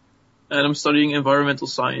Sciences, and I'm studying environmental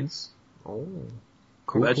science. Oh.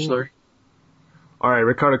 Cool. Bachelor. Alright,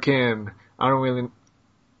 Ricardo Kim. Alright,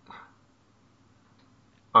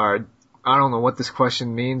 I don't know what this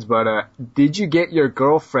question means, but, did you get your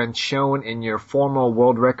girlfriend shown in your formal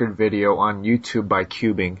world record video on YouTube by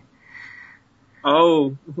cubing?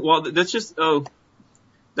 Oh, well, that's just,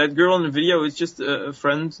 that girl in the video is just a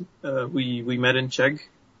friend, we met in Czech,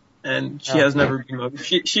 and she has never been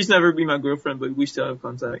she's never been my girlfriend, but we still have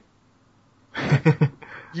contact.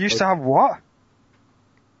 You used to have what?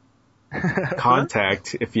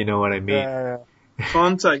 Contact, if you know what I mean. Yeah.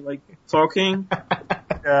 Contact, like talking.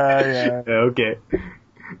 Yeah. Okay.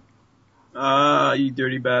 You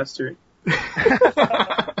dirty bastard.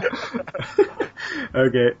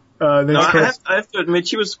 Okay. No, Next question. I have to admit,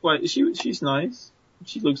 she's nice.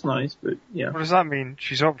 She looks nice, but yeah. What does that mean?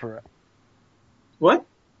 She's up for it. What?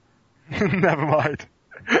 Never mind.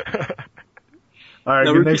 Alright,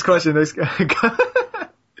 No, good, repeat. next question.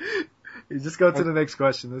 You just go to the next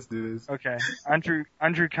question. Let's do this. Okay.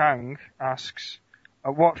 Andrew Kang asks,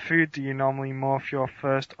 what food do you normally morph your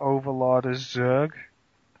first overlord as Zerg?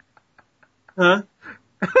 Huh?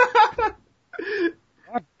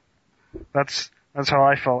 What? That's how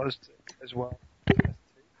I felt as well.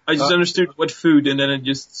 I just understood what food, and then it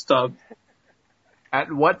just stopped.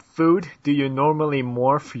 At what food do you normally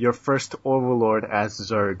morph your first overlord as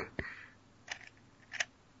Zerg?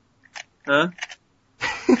 Huh?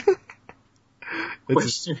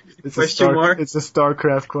 Question mark? It's a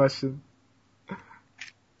StarCraft question. I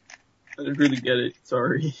didn't really get it.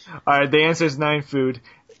 Sorry. Alright, the answer is 9 food.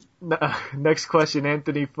 Next question,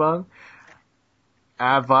 Anthony Fung.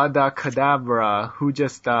 Avada Kedavra, who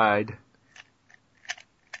just died?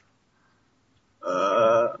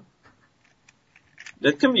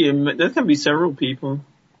 That can be several people.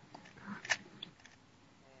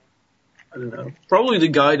 I don't know. Probably the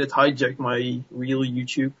guy that hijacked my real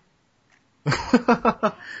YouTube.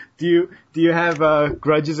 Do you have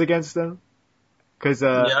grudges against them? Cause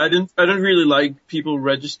Yeah, I don't really like people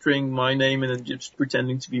registering my name and then just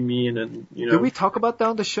pretending to be me, and then did we talk about that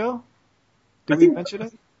on the show? Did I we think- mention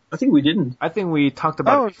it? I think we didn't. I think we talked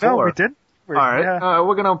about it No, before. we did. Alright, Yeah.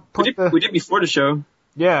 we're gonna put We did before the show.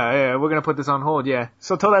 yeah, we're gonna put this on hold, yeah.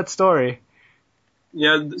 So tell that story.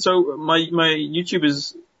 Yeah, so my YouTube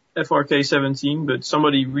is FRK17, but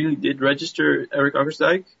somebody really did register Erik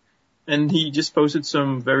Akkersdijk, and he just posted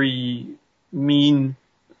some very mean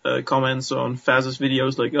comments on Faz's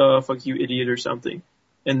videos, like, oh, fuck you, idiot, or something.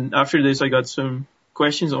 And after this, I got some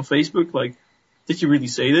questions on Facebook, like, did you really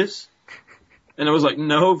say this? And I was like,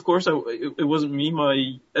 no, of course it wasn't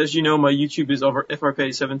me. As you know, my YouTube is over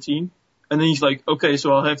FRK17. And then he's like, okay,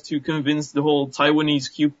 so I'll have to convince the whole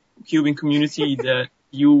Taiwanese cubing community that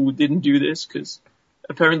you didn't do this, because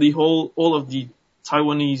apparently all of the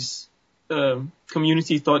Taiwanese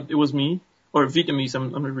community thought it was me, or Vietnamese.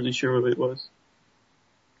 I'm not really sure what it was.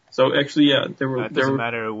 So actually, yeah, It doesn't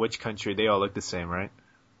matter which country, they all look the same, right?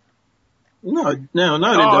 No, they Oh,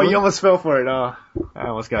 don't. you almost fell for it. Oh, I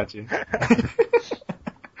almost got you.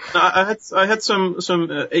 I had some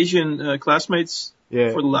Asian classmates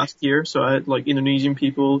Yeah. for the last year. So I had like Indonesian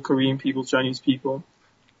people, Korean people, Chinese people,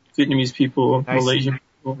 Vietnamese people, Nice. Malaysian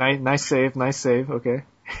people. Nice save, okay.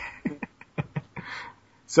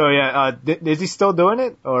 So yeah, is he still doing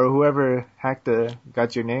it? Or whoever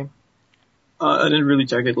got your name? I didn't really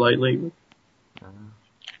check it lightly.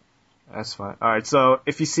 That's fine. Alright, so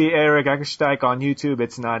if you see Erik Akkersdijk on YouTube,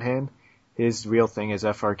 it's not him. His real thing is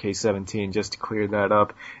FRK17, just to clear that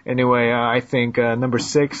up. Anyway, I think, number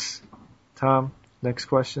 6, Tom, next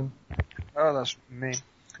question. Oh, that's me.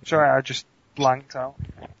 Sorry, I just blanked out.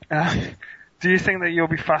 Do you think that you'll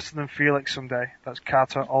be faster than Felix someday? That's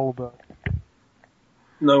Carter Olberg.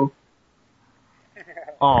 No.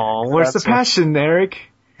 Oh, where's the That's it. passion, Eric?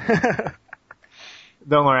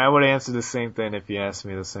 Don't worry, I would answer the same thing if you asked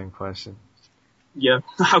me the same question. Yeah.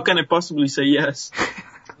 How can I possibly say yes?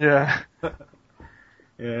 Yeah.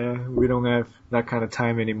 Yeah, we don't have that kind of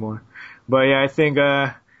time anymore. But yeah, I think,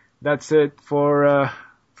 that's it for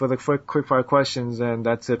for the quickfire questions, and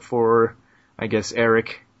that's it for, I guess,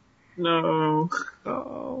 Eric. No.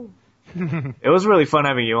 Oh. It was really fun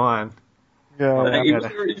having you on. Yeah. It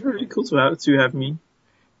was really cool to have me.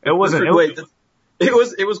 It wasn't.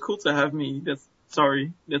 It was cool to have me. That's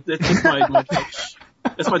just my touch.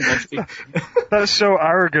 That's my touch. That's so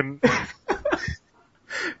arrogant.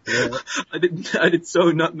 Yeah. I did so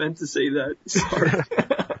not meant to say that. Sorry.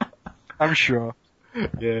 I'm sure.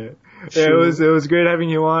 Yeah. Sure. It was great having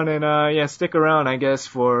you on, and stick around, I guess,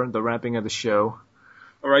 for the wrapping of the show.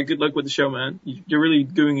 All right, good luck with the show, man. You're really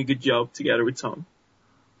doing a good job together with Tom.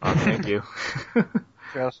 Oh, thank you.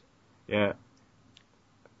 Yes. Yeah.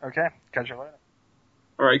 Okay. Catch you later.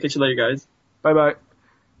 All right, catch you later, guys. Bye bye.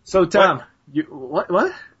 So Tom, what?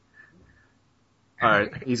 All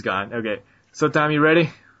right, he's gone. Okay. So Tom, you ready?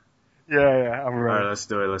 Yeah, I'm All ready. right, let's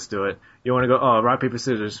do it. You want to go? Oh, rock paper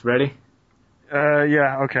scissors. Ready?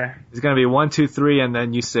 Yeah, okay. It's gonna be 1, 2, 3, and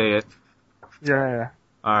then you say it. Yeah.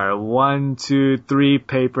 All right, 1, 2, 3,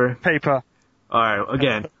 paper. Paper. All right,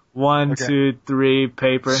 again. 1, Okay. 2, 3,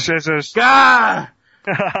 paper. Scissors. Ah!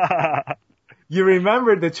 You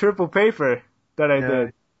remembered the triple paper that I Yeah.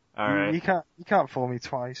 did. All right. You can't fool me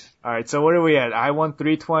twice. All right. So what are we at? I won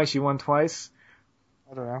 3 twice. You won twice.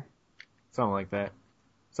 I don't know. Something like that.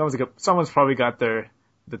 Someone's probably got the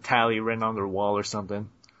tally written on their wall or something.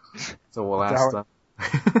 So we'll ask them.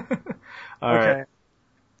 All right.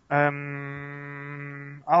 Okay.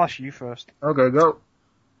 I'll ask you first. Okay, go.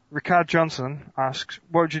 Ricard Johnson asks,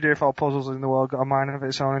 what would you do if all puzzles in the world got a mind of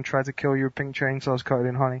its own and tried to kill you with pink chainsaws coated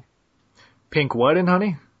in honey? Pink what in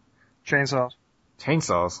honey? Chainsaws.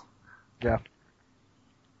 Chainsaws. Yeah.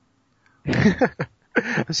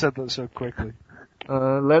 I said that so quickly.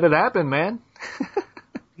 Let it happen, man.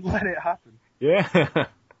 Let it happen. Yeah.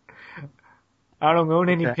 I don't own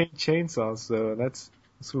any Okay. pink chainsaws, so that's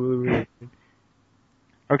really weird.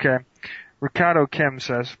 Okay. Ricardo Kim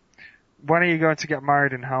says, when are you going to get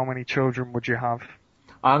married and how many children would you have?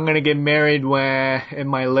 I'm gonna get married when in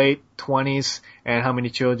my late 20s, and how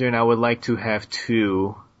many children? I would like to have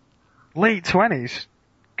 2. Late 20s?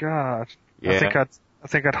 God. Yeah. I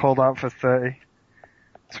think I'd hold out for 30,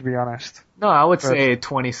 to be honest. No, I would say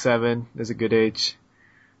 27 is a good age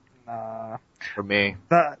Nah. for me.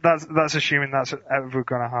 That's assuming that's ever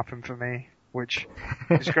going to happen for me, which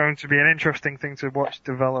is going to be an interesting thing to watch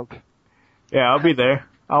develop. Yeah, I'll be there.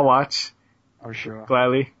 I'll watch I'm sure.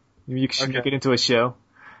 gladly. You should Okay. make it into a show.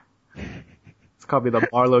 It's called the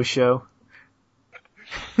Barlow Show.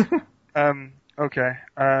 Okay.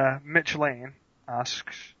 Mitch Lane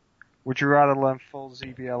asks, would you rather learn full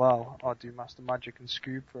ZBLL or do Master Magic and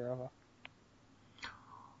Scoob forever?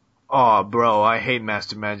 Oh, bro, I hate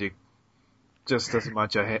Master Magic just as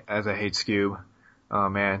much as I hate Scoob. Oh,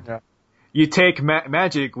 man. Yeah. You take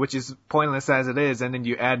Magic, which is pointless as it is, and then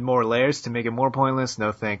you add more layers to make it more pointless?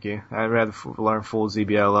 No, thank you. I'd rather learn full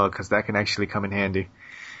ZBLL because that can actually come in handy.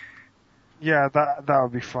 Yeah, that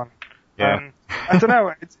would be fun. Yeah. I don't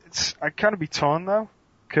know. I'd kind of be torn though,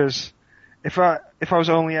 because if I was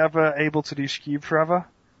only ever able to do Scoob forever,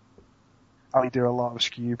 I'd do a lot of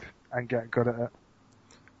Scoob and get good at it.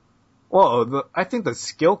 Well, I think the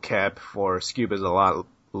skill cap for Scoob is a lot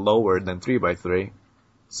lower than 3x3.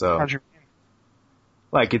 So, How do you mean?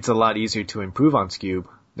 like, it's a lot easier to improve on Scoob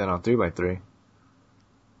than on 3x3.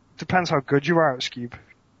 Depends how good you are at Scoob.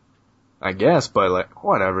 I guess, but like,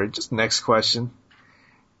 whatever. Just next question.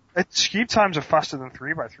 Scoob times are faster than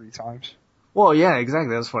 3x3 times. Well, yeah,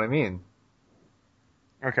 exactly. That's what I mean.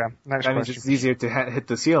 Okay, next That means question. it's easier to hit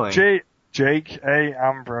the ceiling. Jake A.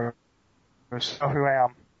 Ambrose. Know who I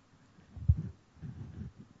am?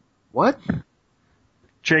 What?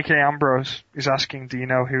 Jake A. Ambrose is asking, do you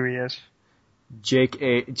know who he is?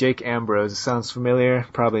 Jake Ambrose. Sounds familiar?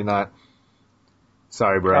 Probably not.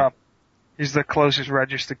 Sorry, bro. He's the closest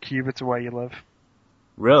registered cuber to where you live.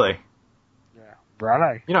 Really? Yeah.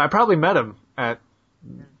 Really? You know, I probably met him at.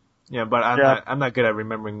 Yeah, but Yeah. I'm not good at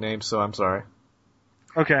remembering names, so I'm sorry.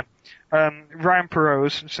 Okay. Ryan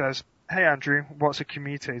Perose says, hey Andrew, what's a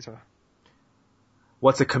commutator?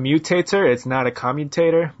 What's a commutator? It's not a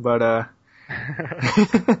commutator, but a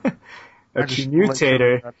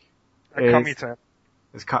commutator A commutator.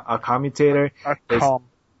 is a commutator.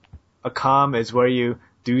 A comm is where you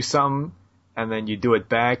do something and then you do it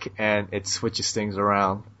back and it switches things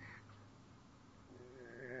around.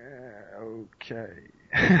 Okay.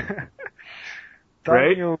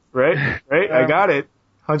 Right? I got it.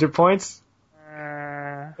 100 points?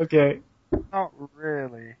 Okay. Not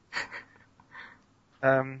really.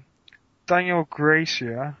 Daniel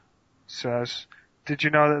Gracia says, did you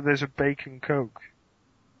know that there's a bacon Coke?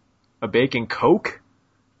 A bacon Coke?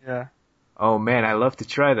 Yeah. Oh man, I love to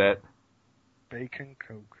try that. Bacon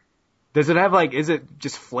Coke. Does it have is it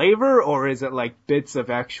just flavor or is it like bits of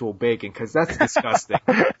actual bacon? Cause that's disgusting.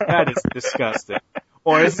 That is disgusting.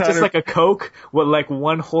 Or is it just like a Coke with like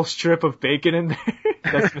one whole strip of bacon in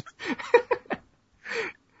there?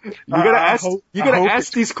 You gotta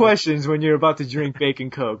ask these questions when you're about to drink bacon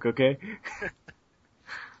Coke, okay?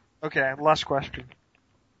 Okay, last question.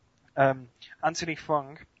 Anthony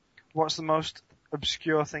Fung, what's the most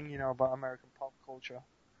obscure thing you know about American pop culture?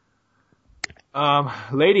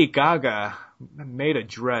 Lady Gaga made a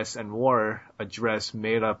dress and wore a dress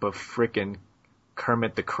made up of frickin'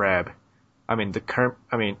 Kermit the Crab. Kermit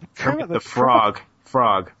the Frog.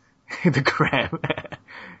 Frog. The crab.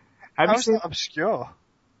 How's that obscure?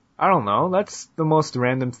 I don't know. That's the most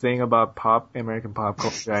random thing about American pop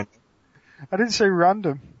culture. I didn't say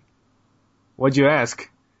random. What'd you ask?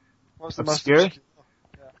 What's the most obscure?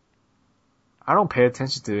 Yeah. I don't pay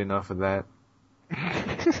attention to enough of that.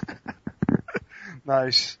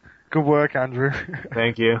 Nice. Good work, Andrew.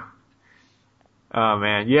 Thank you. Oh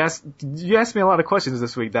man, you asked me a lot of questions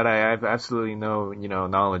this week that I have absolutely no,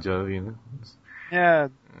 knowledge of, Yeah,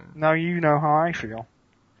 now you know how I feel.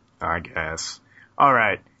 I guess.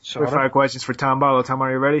 Alright. Quick fire questions for Tom Barlow. Tom,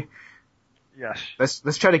 are you ready? Yes.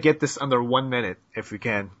 Let's try to get this under 1 minute if we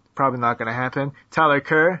can. Probably not gonna happen. Tyler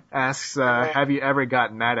Kerr asks, have you ever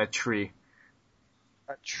got mad at a tree?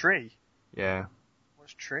 A tree? Yeah.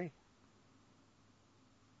 What's tree?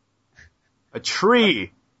 A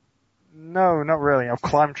tree! No, not really. I've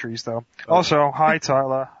climbed trees though. Oh. Also, hi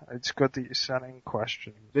Tyler. It's good that you're sending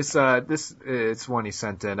questions. This it's one he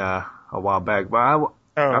sent in a while back, but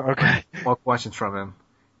okay. More questions from him.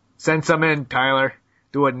 Send some in, Tyler.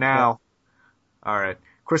 Do it now. Yeah. All right.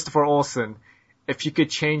 Christopher Olson, if you could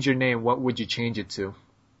change your name, what would you change it to?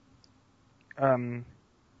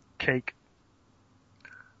 Cake.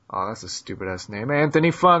 Oh, that's a stupid ass name.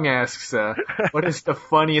 Anthony Fung asks, what is the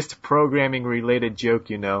funniest programming related joke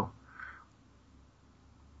you know?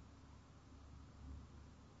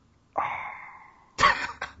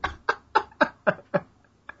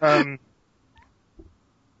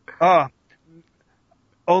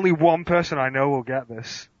 Only one person I know will get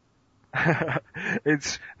this.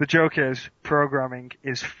 The joke is, programming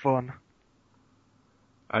is fun.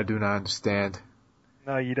 I do not understand.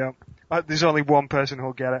 No, you don't. There's only one person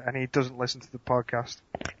who'll get it, and he doesn't listen to the podcast.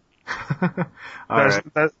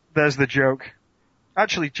 There's the joke.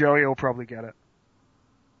 Actually, Joey will probably get it.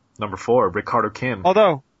 Number 4, Ricardo Kim.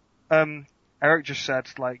 Although, Eric just said,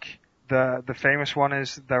 the famous one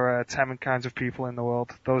is there are 10 kinds of people in the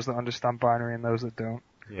world, those that understand binary and those that don't.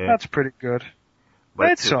 Yeah. That's pretty good.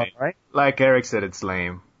 But it's alright. Like Eric said, it's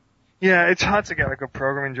lame. Yeah, it's hard to get a good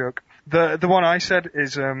programming joke. The one I said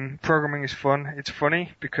is, programming is fun. It's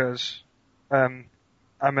funny because, when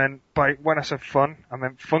I said fun, I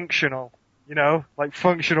meant functional. Like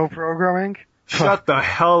functional programming. Shut the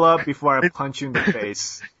hell up before I punch you in the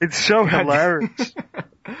face. It's so hilarious.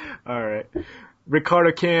 Alright.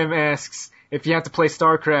 Ricardo Kim asks, if you had to play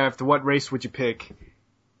StarCraft, what race would you pick?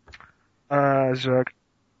 Zerg.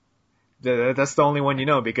 That's the only one you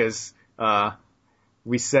know because, I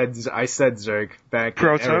said Zerg back.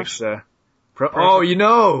 Protoss. Oh, you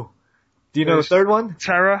know! Do you know the third one?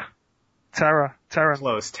 Terran.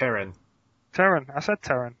 Close, Terran. Terran. I said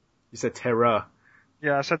Terran. You said Terra.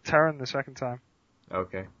 Yeah, I said Terran the second time.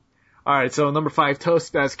 Okay. Alright, so number 5,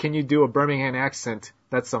 Toast asks, can you do a Birmingham accent?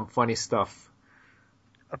 That's some funny stuff.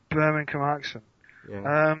 A Birmingham accent?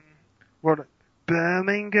 Yeah. What?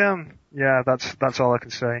 Birmingham? Yeah, that's all I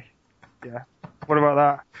can say. Yeah. What about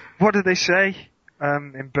that? What did they say?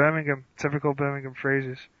 In Birmingham? Typical Birmingham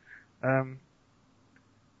phrases. I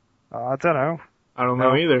don't know. I don't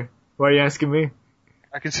know either. Why are you asking me?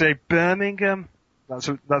 I can say Birmingham. That's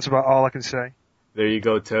about all I can say. There you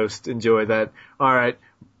go, Toast. Enjoy that. Alright.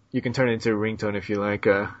 You can turn it into a ringtone if you like.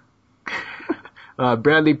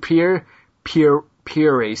 Bradley Pierce?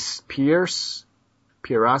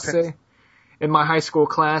 In my high school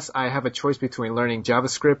class, I have a choice between learning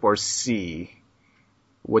JavaScript or C.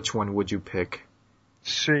 Which one would you pick?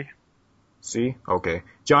 C. C? Okay.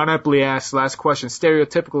 John Epley asks, last question.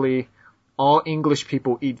 Stereotypically, all English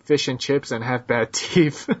people eat fish and chips and have bad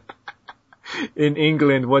teeth. In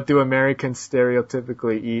England, what do Americans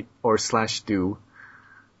stereotypically eat or / do?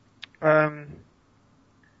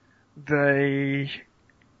 They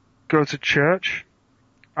go to church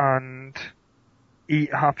and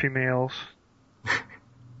eat Happy Meals.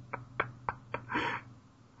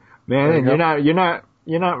 Man,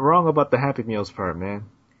 you're not wrong about the Happy Meals part, man.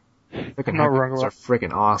 I'm not wrong about. Are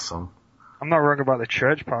freaking awesome. I'm not wrong about the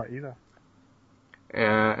church part either.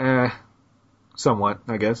 Somewhat,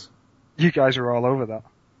 I guess. You guys are all over that.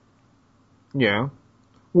 Yeah.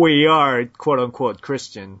 We are, quote unquote,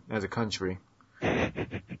 Christian as a country.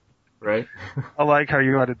 Right? I like how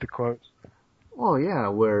you added the quotes. Well,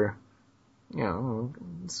 yeah,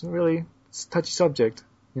 it's a touchy subject,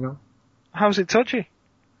 you know? How's it touchy?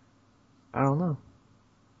 I don't know.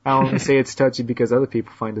 I only say it's touchy because other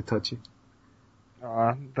people find it touchy.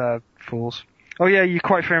 They're fools. Oh yeah, you're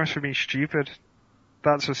quite famous for being stupid.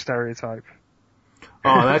 That's a stereotype.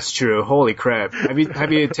 Oh, that's true. Holy crap. Have you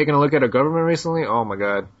taken a look at our government recently? Oh my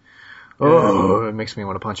god. Oh, it makes me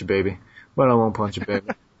want to punch a baby. But I won't punch a baby.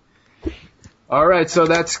 Alright, so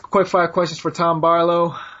that's quick fire questions for Tom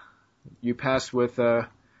Barlow. You passed with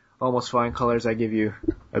almost flying colors. I give you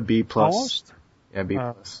a B+. Almost? Yeah, B+.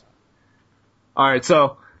 Alright,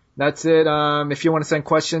 so that's it. If you want to send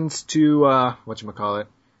questions to, whatchamacallit,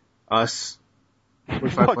 us.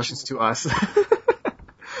 Quick fire questions to us.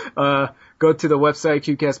 Go to the website,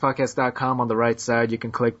 cubecastpodcast.com. On the right side, you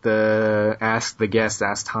can click the Ask the Guest,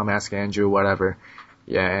 Ask Tom, Ask Andrew, whatever.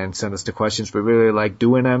 Yeah, and send us the questions. We really like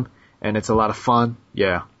doing them, and it's a lot of fun.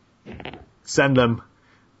 Yeah. Send them.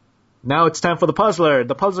 Now it's time for the Puzzler.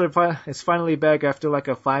 The Puzzler is finally back after like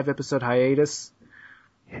a 5-episode hiatus.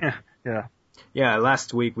 Yeah. Yeah,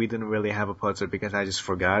 last week we didn't really have a Puzzler because I just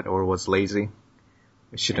forgot or was lazy.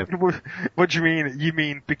 We should have. What do you mean? You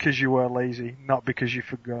mean because you were lazy, not because you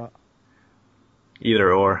forgot?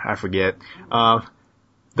 Either or, I forget.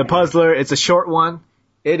 The Puzzler, it's a short one.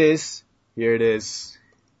 It is. Here it is.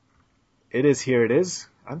 Here it is.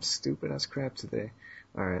 I'm stupid as crap today.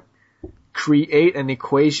 Alright. Create an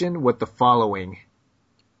equation with the following.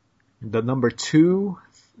 The numbers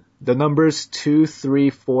 2, 3,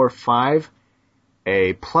 4, 5,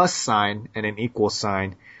 a plus sign, and an equal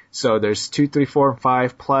sign. So there's 2, 3, 4, and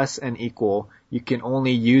 5 plus and equal. You can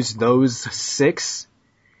only use those 6,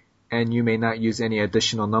 and you may not use any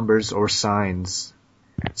additional numbers or signs.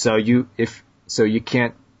 So you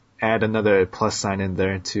can't add another plus sign in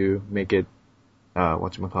there to make it,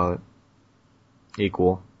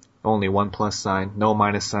 equal. Only one plus sign, no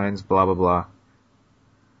minus signs, blah blah blah.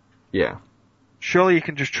 Yeah. Surely you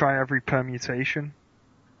can just try every permutation.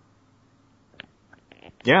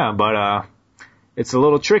 Yeah, but it's a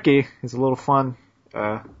little tricky. It's a little fun.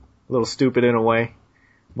 A little stupid in a way.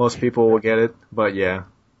 Most people will get it, but yeah.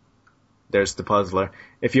 There's the Puzzler.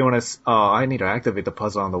 If you want to, I need to activate the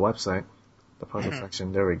puzzle on the website. The puzzle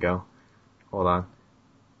section. There we go. Hold on.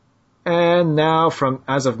 And now,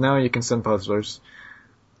 as of now, you can send puzzlers.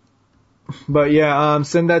 But yeah,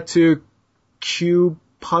 send that to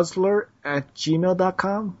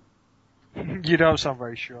cubepuzzler@gmail.com. You don't sound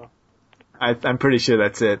very sure. I'm pretty sure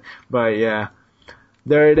that's it. But yeah.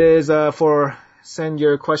 There it is, send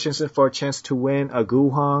your questions in for a chance to win a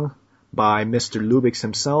Guhong by Mr. Lubix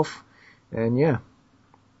himself. And yeah.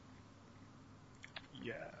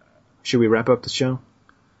 Yeah. Should we wrap up the show?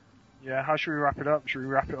 Yeah, how should we wrap it up? Should we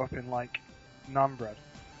wrap it up in, like, naan bread?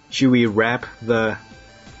 Should we wrap the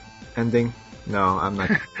ending? No, I'm not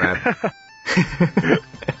gonna rap.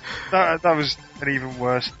 That was an even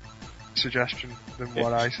worse suggestion than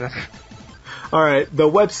what I said. Alright, the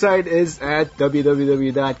website is at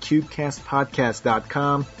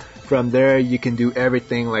www.cubecastpodcast.com. From there, you can do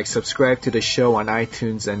everything like subscribe to the show on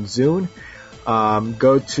iTunes and Zune.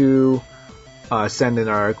 Go to send in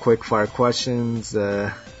our quick-fire questions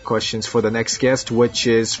for the next guest, which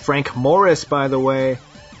is Frank Morris, by the way.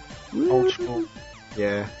 Old school.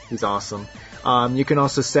 Yeah, he's awesome. You can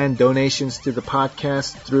also send donations to the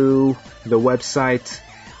podcast through the website.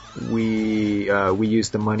 We use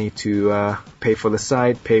the money to pay for the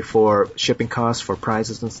site, pay for shipping costs for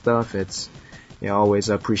prizes and stuff. It's always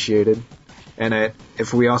appreciated. And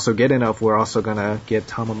if we also get enough, we're also gonna get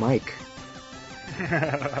Tom a mic.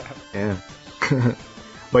 Yeah.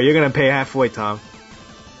 But you're gonna pay halfway, Tom.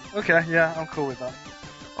 Okay, yeah, I'm cool with that.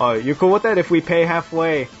 Oh, you're cool with that? If we pay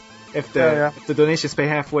halfway, if the donations pay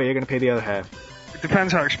halfway, you're gonna pay the other half. It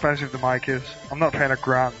depends how expensive the mic is. I'm not paying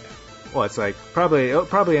 $1,000. Well, it's like it'll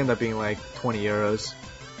probably end up being like 20 euros.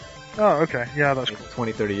 Oh, okay. Yeah, that's cool.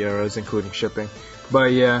 20, 30 euros, including shipping.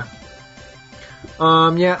 But yeah.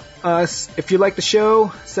 If you like the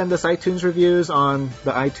show, send us iTunes reviews on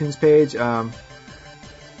the iTunes page,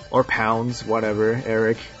 or pounds, whatever,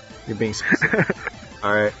 Eric. You're being specific.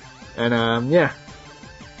 Alright. And,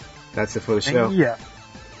 that's it for the show. Yeah.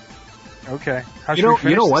 Okay.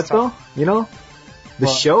 You know what, though? The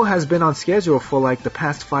show has been on schedule for like the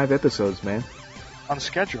past 5 episodes, man. On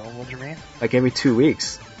schedule? What do you mean? Like every 2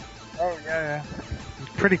 weeks. Oh, yeah. It's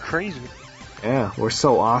pretty crazy. Yeah, we're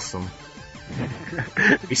so awesome.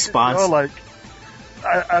 We sponsor.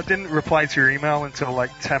 I didn't reply to your email until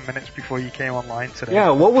like 10 minutes before you came online today. Yeah,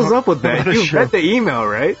 what was up with that? You read the email,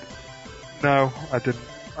 right? No, I didn't.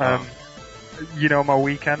 You know my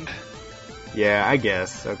weekend? Yeah, I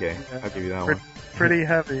guess. Okay, Yeah, I'll give you that one. Pretty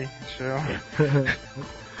heavy, so.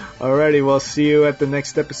 Alrighty, well, see you at the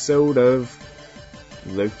next episode of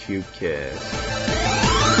the Cubecast.